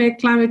pandemic,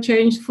 climate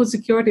change, food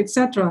security,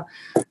 etc.,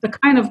 the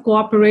kind of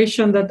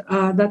cooperation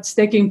that's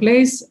taking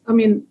place,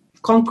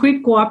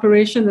 concrete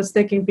cooperation that's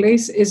taking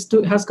place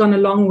has gone a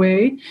long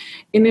way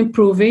in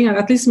improving and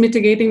at least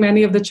mitigating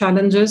many of the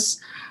challenges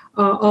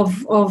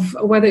of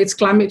whether it's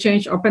climate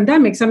change or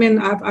pandemics.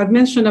 I've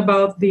mentioned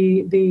about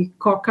the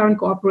current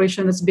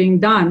cooperation that's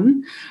being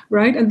done,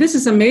 right? And this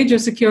is a major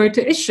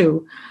security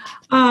issue.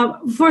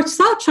 For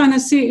South China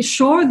Sea,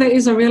 sure, there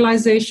is a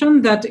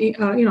realization that,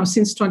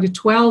 since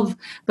 2012,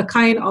 the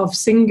kind of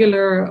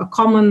singular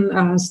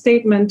common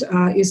statement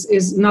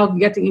is now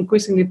getting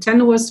increasingly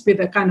tenuous with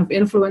a kind of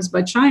influence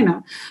by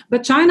China.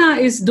 But China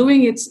is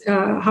doing its,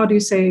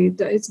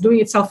 it's doing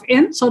itself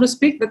in, so to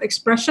speak, that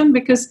expression,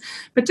 because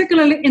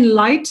particularly in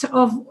light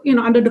of,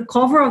 under the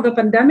cover of the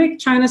pandemic,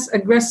 China's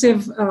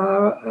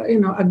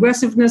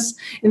aggressiveness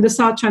in the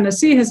South China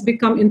Sea has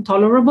become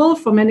intolerable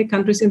for many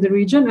countries in the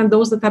region, and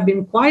those that have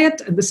been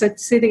quiet,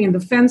 sitting in the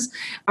fence,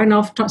 are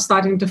now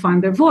starting to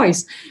find their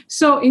voice.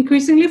 So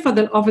increasingly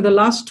over the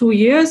last 2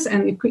 years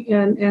and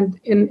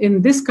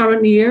in this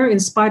current year, in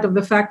spite of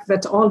the fact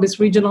that all these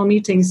regional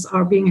meetings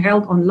are being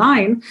held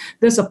online,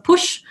 there's a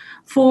push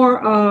for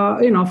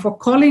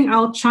calling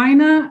out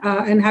China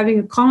and having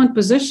a common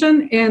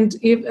position. And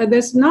if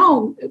there's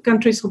now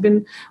countries who've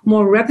been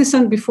more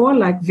reticent before,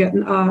 like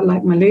Vietnam,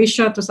 like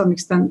Malaysia to some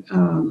extent,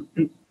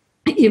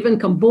 even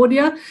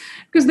Cambodia,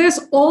 because there's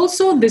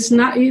also this.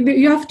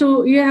 You have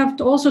to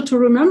also to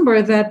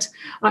remember that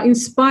in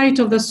spite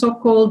of the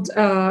so-called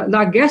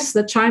largesse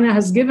that China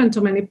has given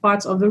to many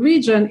parts of the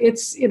region,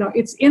 its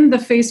in the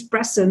face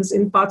presence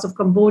in parts of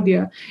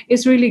Cambodia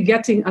is really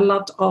getting a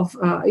lot of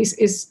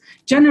is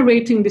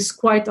generating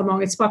disquiet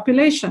among its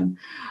population.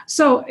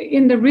 So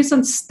in the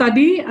recent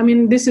study,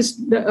 this is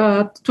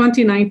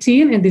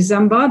 2019 in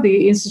December,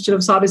 the Institute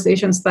of Southeast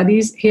Asian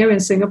Studies here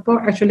in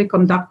Singapore actually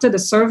conducted a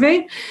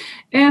survey.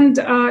 And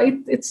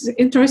it's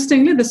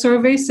interestingly, the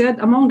survey said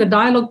among the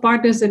dialogue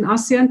partners in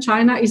ASEAN,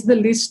 China is the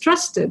least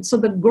trusted. So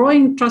the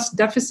growing trust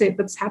deficit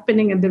that's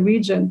happening in the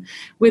region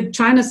with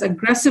China's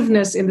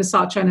aggressiveness in the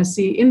South China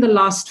Sea in the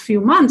last few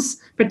months,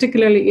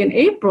 particularly in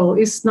April,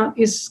 is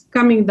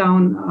coming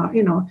down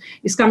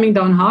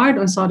hard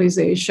on Southeast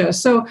Asia.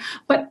 So,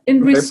 but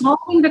in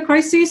resolving the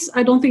crisis,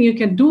 I don't think you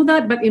can do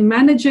that. But in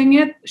managing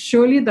it,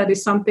 surely that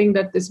is something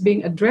that is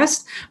being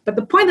addressed. But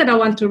the point that I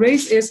want to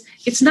raise is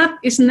it's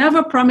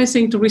never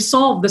promising to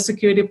resolve the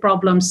security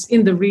problems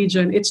in the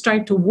region. It's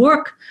trying to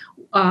work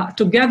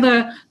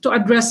together to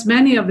address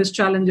many of these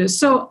challenges.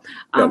 So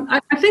I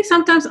think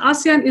sometimes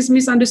ASEAN is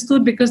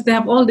misunderstood because they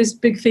have all these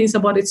big things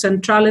about its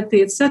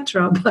centrality,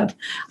 etc. But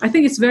I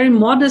think it's very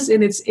modest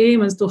in its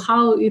aim as to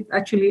how it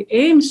actually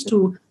aims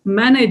to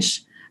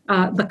manage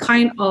the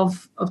kind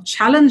of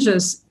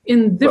challenges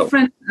in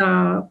different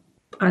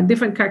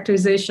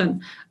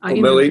characterization.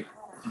 Mely,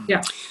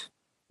 yeah.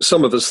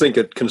 Some of us think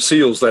it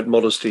conceals that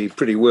modesty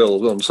pretty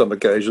well on some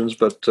occasions,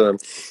 but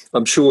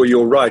I'm sure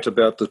you're right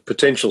about the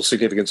potential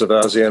significance of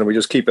ASEAN, and we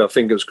just keep our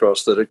fingers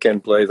crossed that it can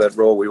play that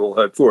role we all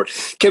hope for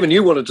it. Kevin,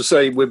 you wanted to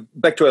say, we're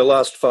back to our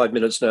last 5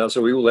 minutes now, so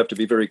we will have to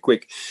be very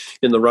quick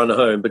in the run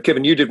home. But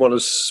Kevin, you did want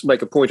to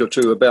make a point or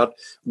two about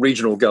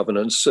regional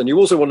governance, and you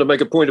also want to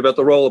make a point about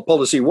the role of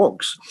policy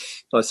wonks,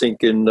 I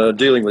think, in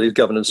dealing with these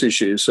governance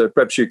issues. So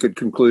perhaps you could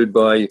conclude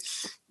by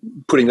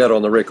putting that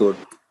on the record.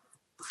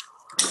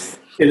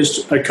 Yeah,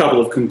 just a couple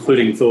of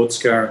concluding thoughts,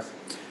 Gareth.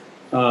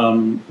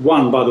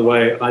 One, by the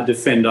way, I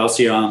defend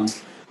ASEAN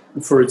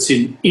for its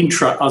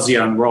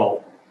intra-ASEAN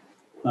role.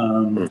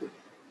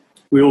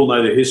 We all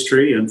know the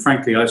history, and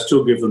frankly, I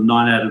still give them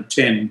 9 out of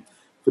 10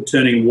 for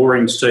turning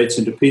warring states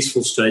into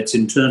peaceful states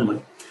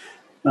internally.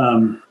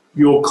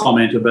 Your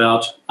comment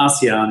about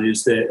ASEAN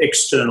is their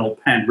external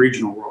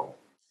pan-regional role.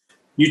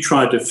 You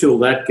tried to fill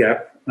that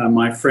gap,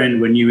 my friend,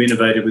 when you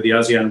innovated with the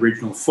ASEAN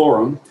Regional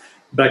Forum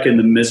back in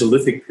the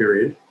Mesolithic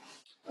period.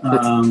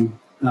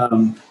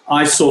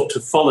 I sought to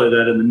follow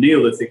that in the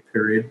Neolithic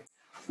period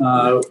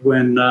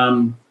when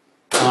I,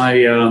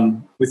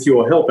 with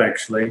your help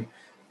actually,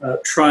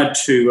 tried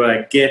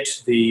to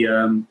get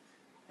the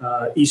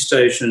East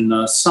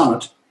Asian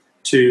Summit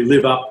to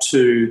live up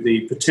to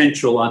the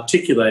potential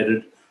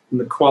articulated in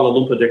the Kuala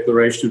Lumpur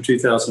Declaration of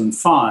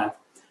 2005,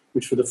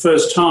 which for the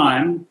first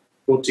time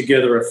brought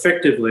together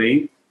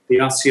effectively the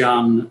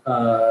ASEAN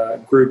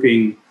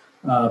grouping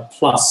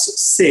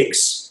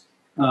 +6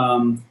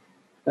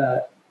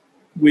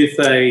 with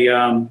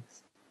a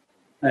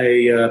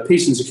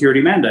peace and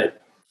security mandate.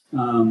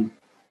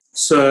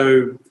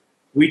 So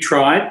we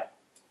tried.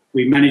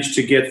 We managed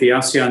to get the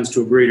ASEANs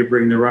to agree to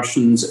bring the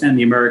Russians and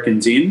the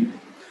Americans in.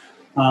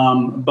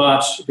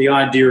 But the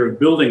idea of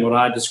building what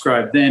I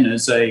described then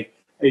as a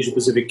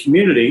Asia-Pacific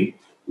community,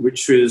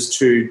 which was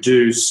to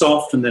do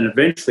soft and then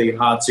eventually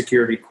hard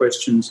security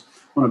questions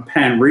on a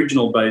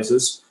pan-regional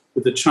basis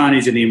with the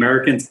Chinese and the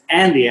Americans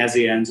and the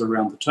ASEANs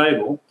around the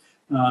table,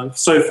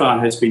 so far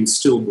has been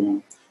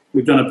stillborn.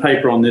 We've done a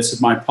paper on this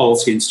at my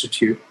Policy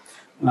Institute,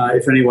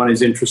 if anyone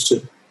is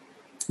interested,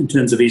 in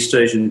terms of East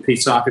Asian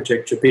peace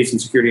architecture, peace and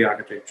security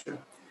architecture.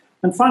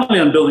 And finally,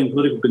 on building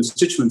political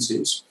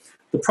constituencies,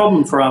 the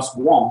problem for us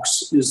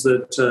wonks is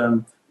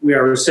that we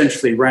are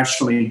essentially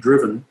rationally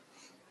driven,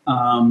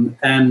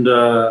 and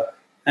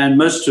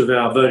most of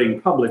our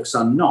voting publics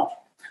are not.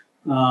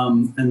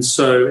 And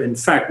so, in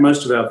fact,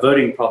 most of our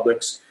voting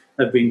publics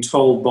have been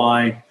told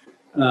by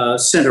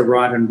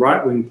centre-right and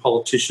right-wing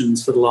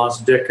politicians for the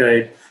last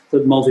decade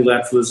that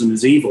multilateralism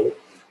is evil.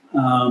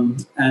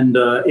 And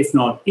if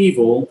not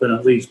evil, then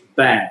at least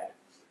bad.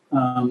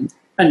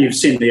 And you've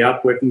seen the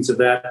outworkings of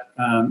that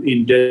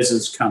in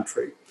Des's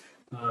country,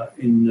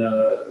 in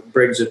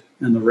Brexit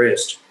and the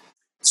rest.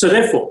 So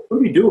therefore, what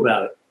do we do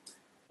about it?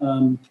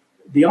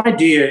 The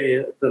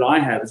idea that I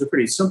have is a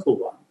pretty simple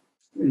one,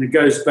 and it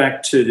goes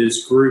back to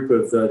this group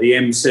of the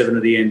M7 or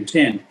the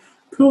M10,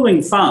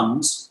 pooling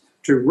funds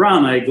to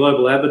run a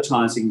global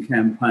advertising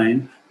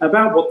campaign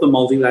about what the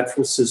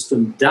multilateral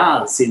system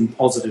does in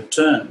positive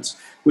terms,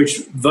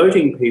 which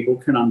voting people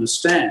can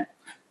understand.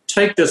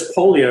 Take just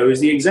polio as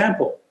the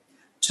example.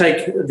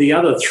 Take the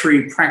other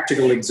three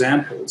practical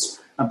examples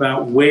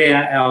about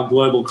where our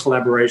global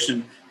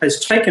collaboration has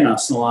taken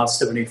us in the last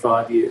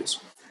 75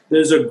 years.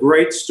 There's a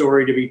great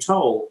story to be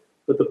told,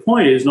 but the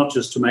point is not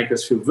just to make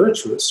us feel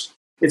virtuous,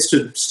 it's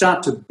to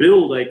start to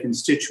build a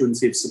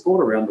constituency of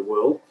support around the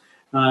world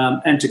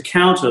and to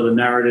counter the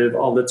narrative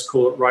of, let's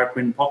call it,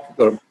 right-wing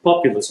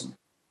populism.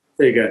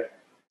 There you go.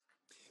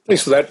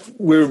 Thanks for that.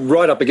 We're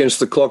right up against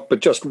the clock,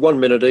 but just 1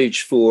 minute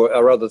each for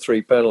our other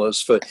three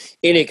panellists for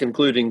any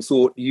concluding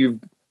thought you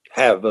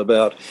have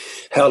about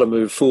how to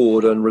move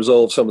forward and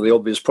resolve some of the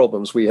obvious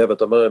problems we have at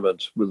the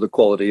moment with the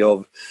quality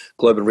of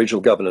global and regional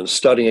governance.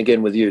 Starting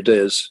again with you,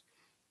 Des.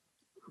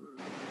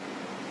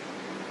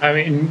 I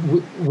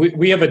mean,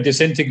 we have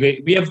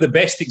we have the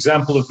best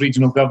example of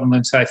regional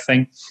governance, I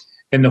think,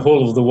 in the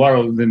whole of the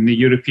world, in the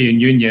European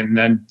Union,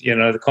 and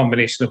the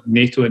combination of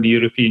NATO and the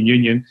European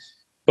Union.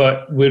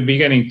 But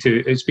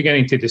it's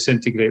beginning to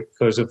disintegrate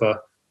because of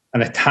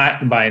an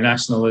attack by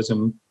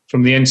nationalism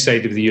from the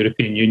inside of the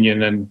European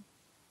Union, and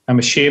I'm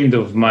ashamed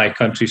of my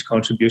country's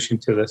contribution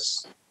to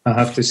this, I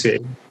have to say.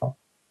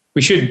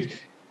 We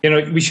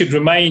should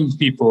remind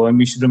people, and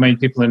we should remind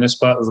people in this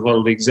part of the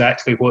world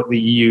exactly what the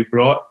EU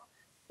brought.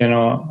 I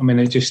mean,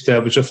 I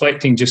was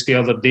reflecting just the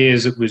other day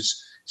as it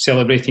was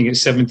celebrating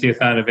its 70th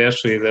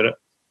anniversary that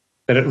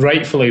it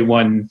rightfully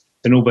won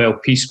the Nobel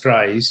Peace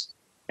Prize,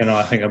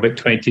 I think about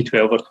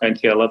 2012 or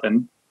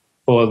 2011,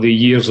 for the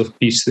years of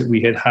peace that we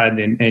had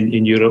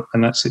in Europe,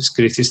 and that's its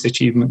greatest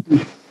achievement.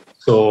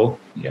 So,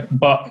 yeah,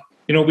 but,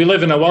 we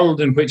live in a world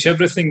in which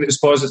everything that is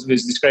positive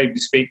is described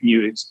as fake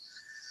news,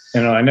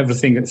 and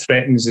everything that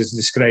threatens is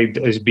described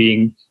as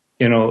being,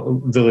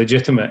 the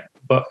legitimate.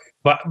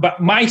 But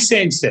my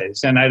sense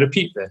is, and I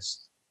repeat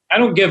this, I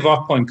don't give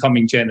up on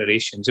coming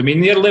generations. I mean,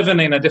 they're living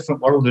in a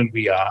different world than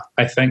we are,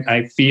 I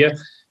fear,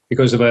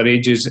 because of our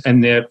ages,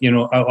 and they're,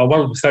 a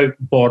world without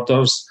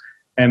borders,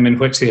 in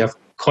which they have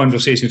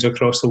conversations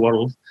across the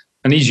world.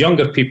 And these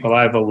younger people,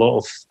 I have a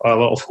lot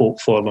of hope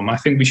for them. I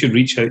think we should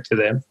reach out to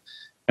them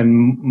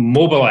and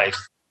mobilise.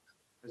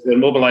 They're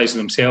mobilising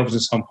themselves in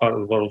some part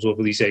of the world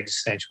over these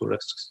existential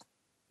risks.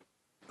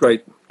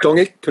 Great.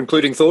 Tongi,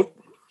 concluding thought?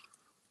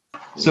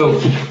 So,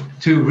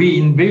 to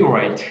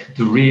reinvigorate,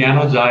 to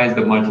re-energize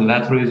the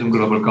multilateralism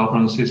global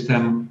governance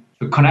system,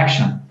 the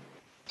connection.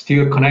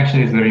 Still,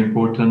 connection is very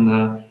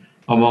important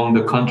among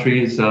the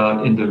countries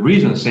in the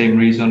region, same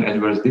region as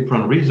well as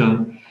different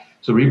region.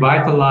 So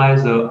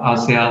revitalize the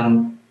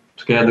ASEAN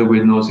together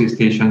with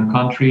Northeast Asian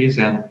countries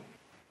and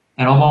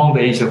among the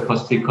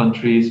Asia-Pacific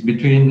countries,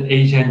 between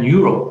Asia and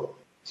Europe.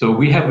 So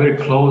we have very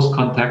close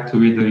contact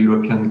with the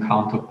European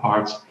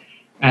counterparts,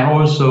 and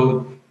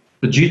also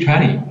the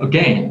G20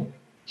 again.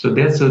 So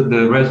that's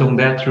the raison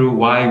d'etre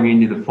why we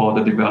need to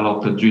further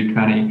develop the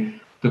G20,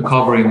 the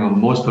covering of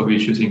most of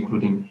issues,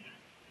 including,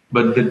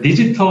 but the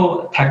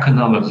digital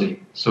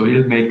technology. So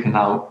it'll make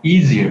now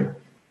easier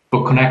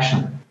for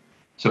connection.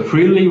 So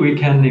freely we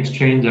can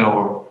exchange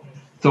our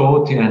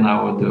thought and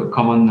the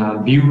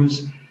common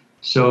views.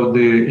 So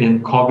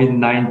in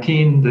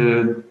COVID-19,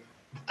 the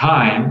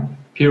time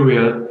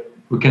period,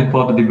 we can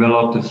further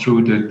develop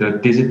through the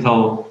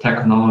digital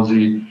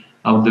technology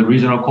of the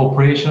regional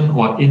cooperation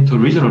or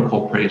inter-regional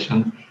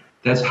cooperation.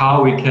 That's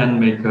how we can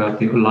make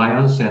the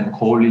alliance and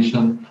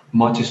coalition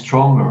much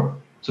stronger.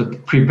 So to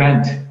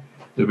prevent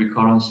the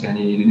recurrence of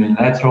any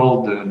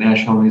unilateral, the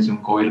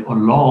nationalism going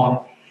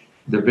alone,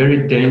 the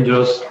very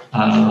dangerous,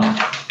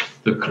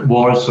 the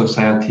world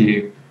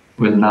society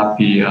will not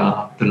be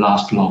the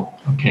last long.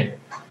 Okay.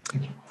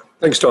 Thank you.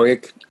 Thanks,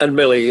 Tongi. And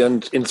Mely,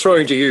 and in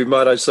throwing to you,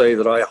 might I say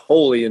that I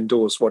wholly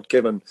endorse what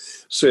Kevin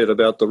said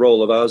about the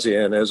role of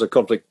ASEAN as a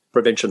conflict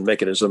prevention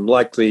mechanism.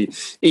 Like the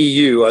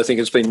EU, I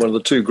think it's been one of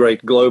the two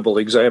great global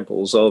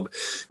examples of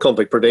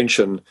conflict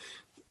prevention,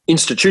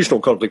 institutional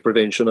conflict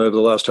prevention over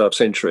the last half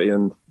century,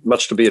 and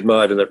much to be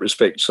admired in that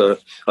respect. So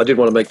I did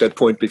want to make that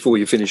point before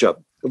you finish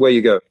up. Away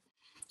you go.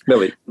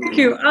 Mely. Thank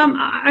you.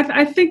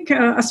 I think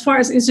as far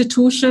as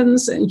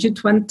institutions,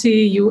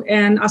 G20,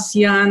 UN,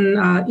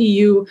 ASEAN,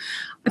 EU,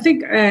 I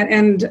think,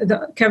 and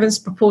Kevin's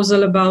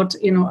proposal about,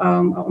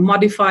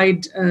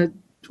 modified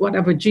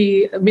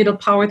middle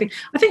power thing.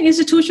 I think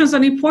institutions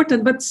are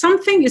important, but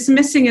something is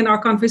missing in our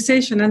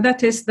conversation, and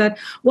that is that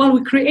while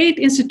we create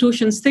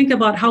institutions, think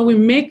about how we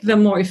make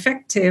them more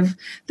effective,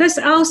 there's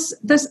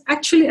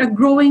actually a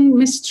growing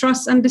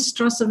mistrust and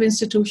distrust of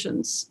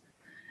institutions.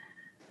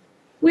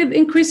 With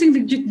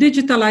increasing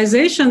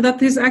digitalization,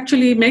 that is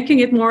actually making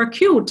it more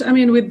acute. I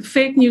mean, with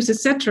fake news,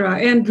 etc.,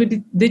 and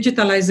with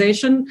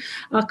digitalization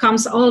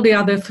comes all the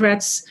other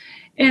threats.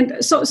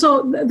 And so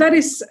that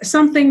is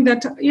something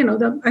that,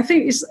 I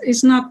think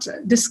is not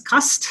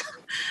discussed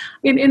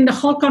in the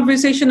whole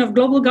conversation of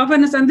global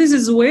governance. And this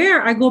is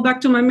where I go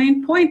back to my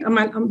main point,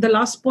 the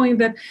last point,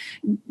 that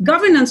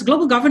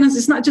global governance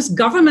is not just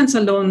governments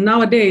alone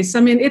nowadays.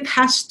 I mean, it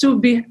has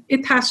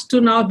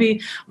to now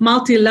be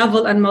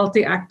multi-level and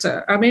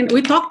multi-actor. I mean,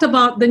 we talked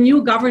about the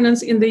new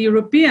governance in the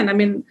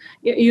European,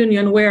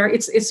 Union, where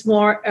it's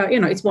more,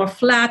 it's more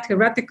flat,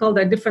 hierarchical.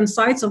 There are different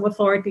sides of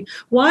authority.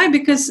 Why?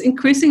 Because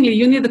increasingly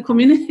you need the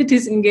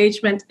community's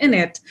engagement in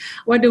it.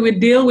 Whether we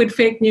deal with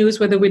fake news,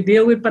 whether we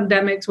deal with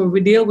pandemics, or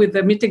we deal with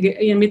the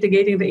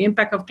mitigating the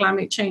impact of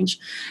climate change.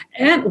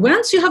 And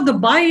once you have the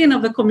buy-in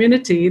of the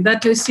community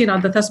that is,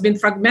 that has been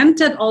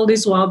fragmented all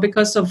this while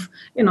because of,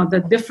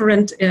 the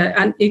different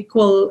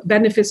unequal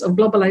benefits of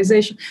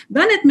globalization,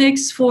 then it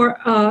makes for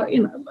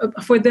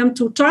them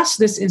to trust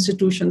these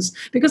institutions.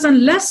 Because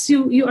unless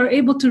you are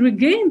able to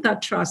regain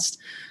that trust,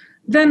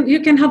 then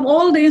you can have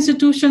all the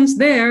institutions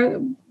there,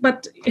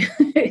 but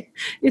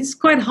it's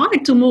quite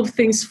hard to move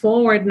things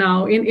forward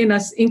now in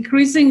an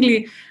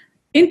increasingly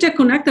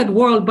interconnected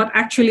world, but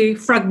actually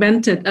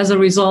fragmented as a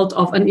result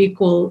of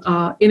unequal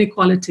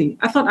inequality.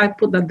 I thought I'd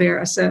put that there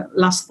as a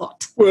last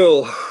thought.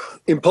 Well,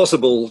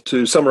 impossible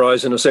to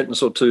summarize in a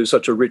sentence or two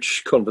such a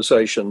rich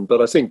conversation,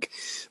 but I think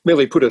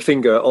Mely put her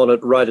finger on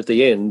it right at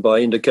the end by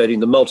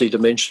indicating the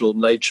multidimensional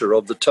nature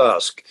of the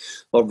task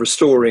of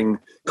restoring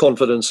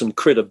confidence and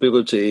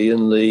credibility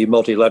in the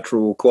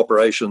multilateral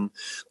cooperation,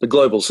 the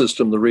global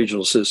system, the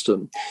regional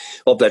system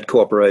of that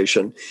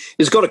cooperation.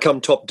 It's got to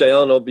come top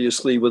down,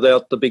 obviously,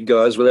 without the big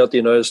guys, without the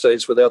United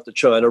States, without the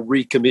China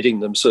recommitting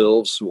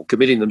themselves or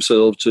committing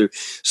themselves to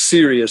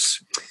serious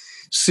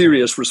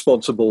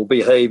responsible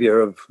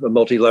behaviour of a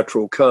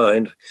multilateral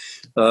kind.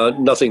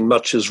 Nothing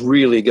much is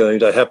really going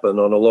to happen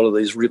on a lot of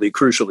these really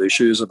crucial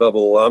issues, above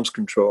all arms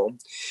control.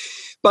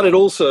 But it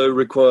also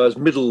requires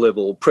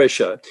middle-level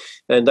pressure,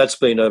 and that's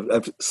been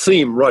a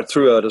theme right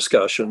through our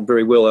discussion,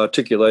 very well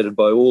articulated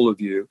by all of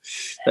you.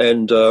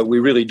 And we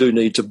really do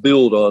need to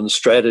build on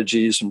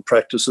strategies and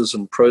practices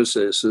and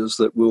processes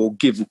that will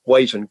give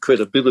weight and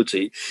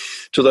credibility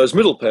to those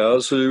middle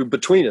powers who,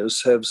 between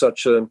us, have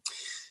such a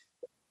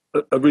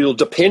real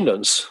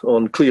dependence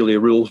on clearly a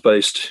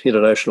rules-based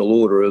international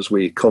order, as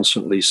we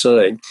constantly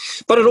say.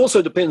 But it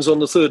also depends on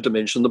the third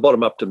dimension, the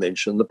bottom-up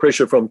dimension, the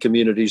pressure from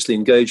communities, the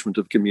engagement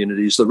of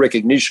communities, the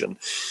recognition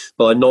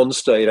by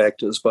non-state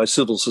actors, by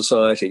civil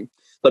society,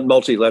 that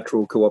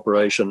multilateral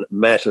cooperation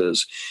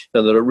matters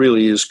and that it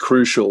really is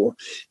crucial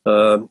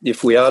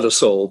if we are to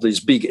solve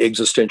these big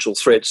existential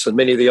threats and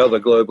many of the other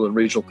global and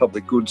regional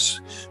public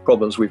goods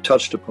problems we've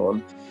touched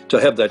upon, to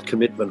have that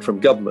commitment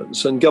from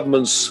governments. And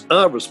governments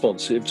are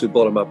responsive to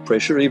bottom-up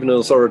pressure, even in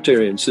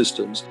authoritarian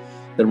systems,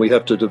 and we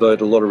have to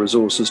devote a lot of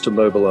resources to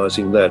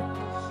mobilising that.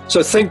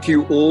 So thank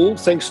you all.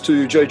 Thanks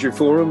to JEJU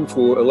Forum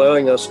for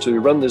allowing us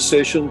to run this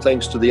session.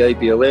 Thanks to the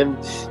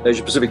APLN,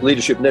 Asia Pacific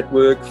Leadership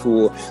Network,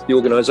 for the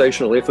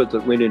organisational effort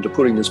that went into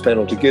putting this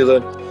panel together.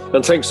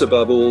 And thanks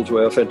above all to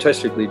our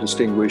fantastically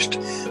distinguished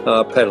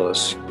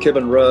panellists,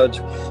 Kevin Rudd,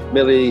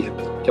 Mely,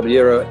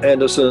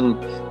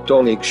 CABALLERO-ANTHONY,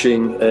 Dong Ik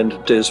Xing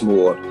and Des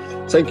Moore.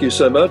 Thank you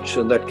so much,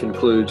 and that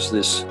concludes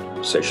this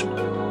session.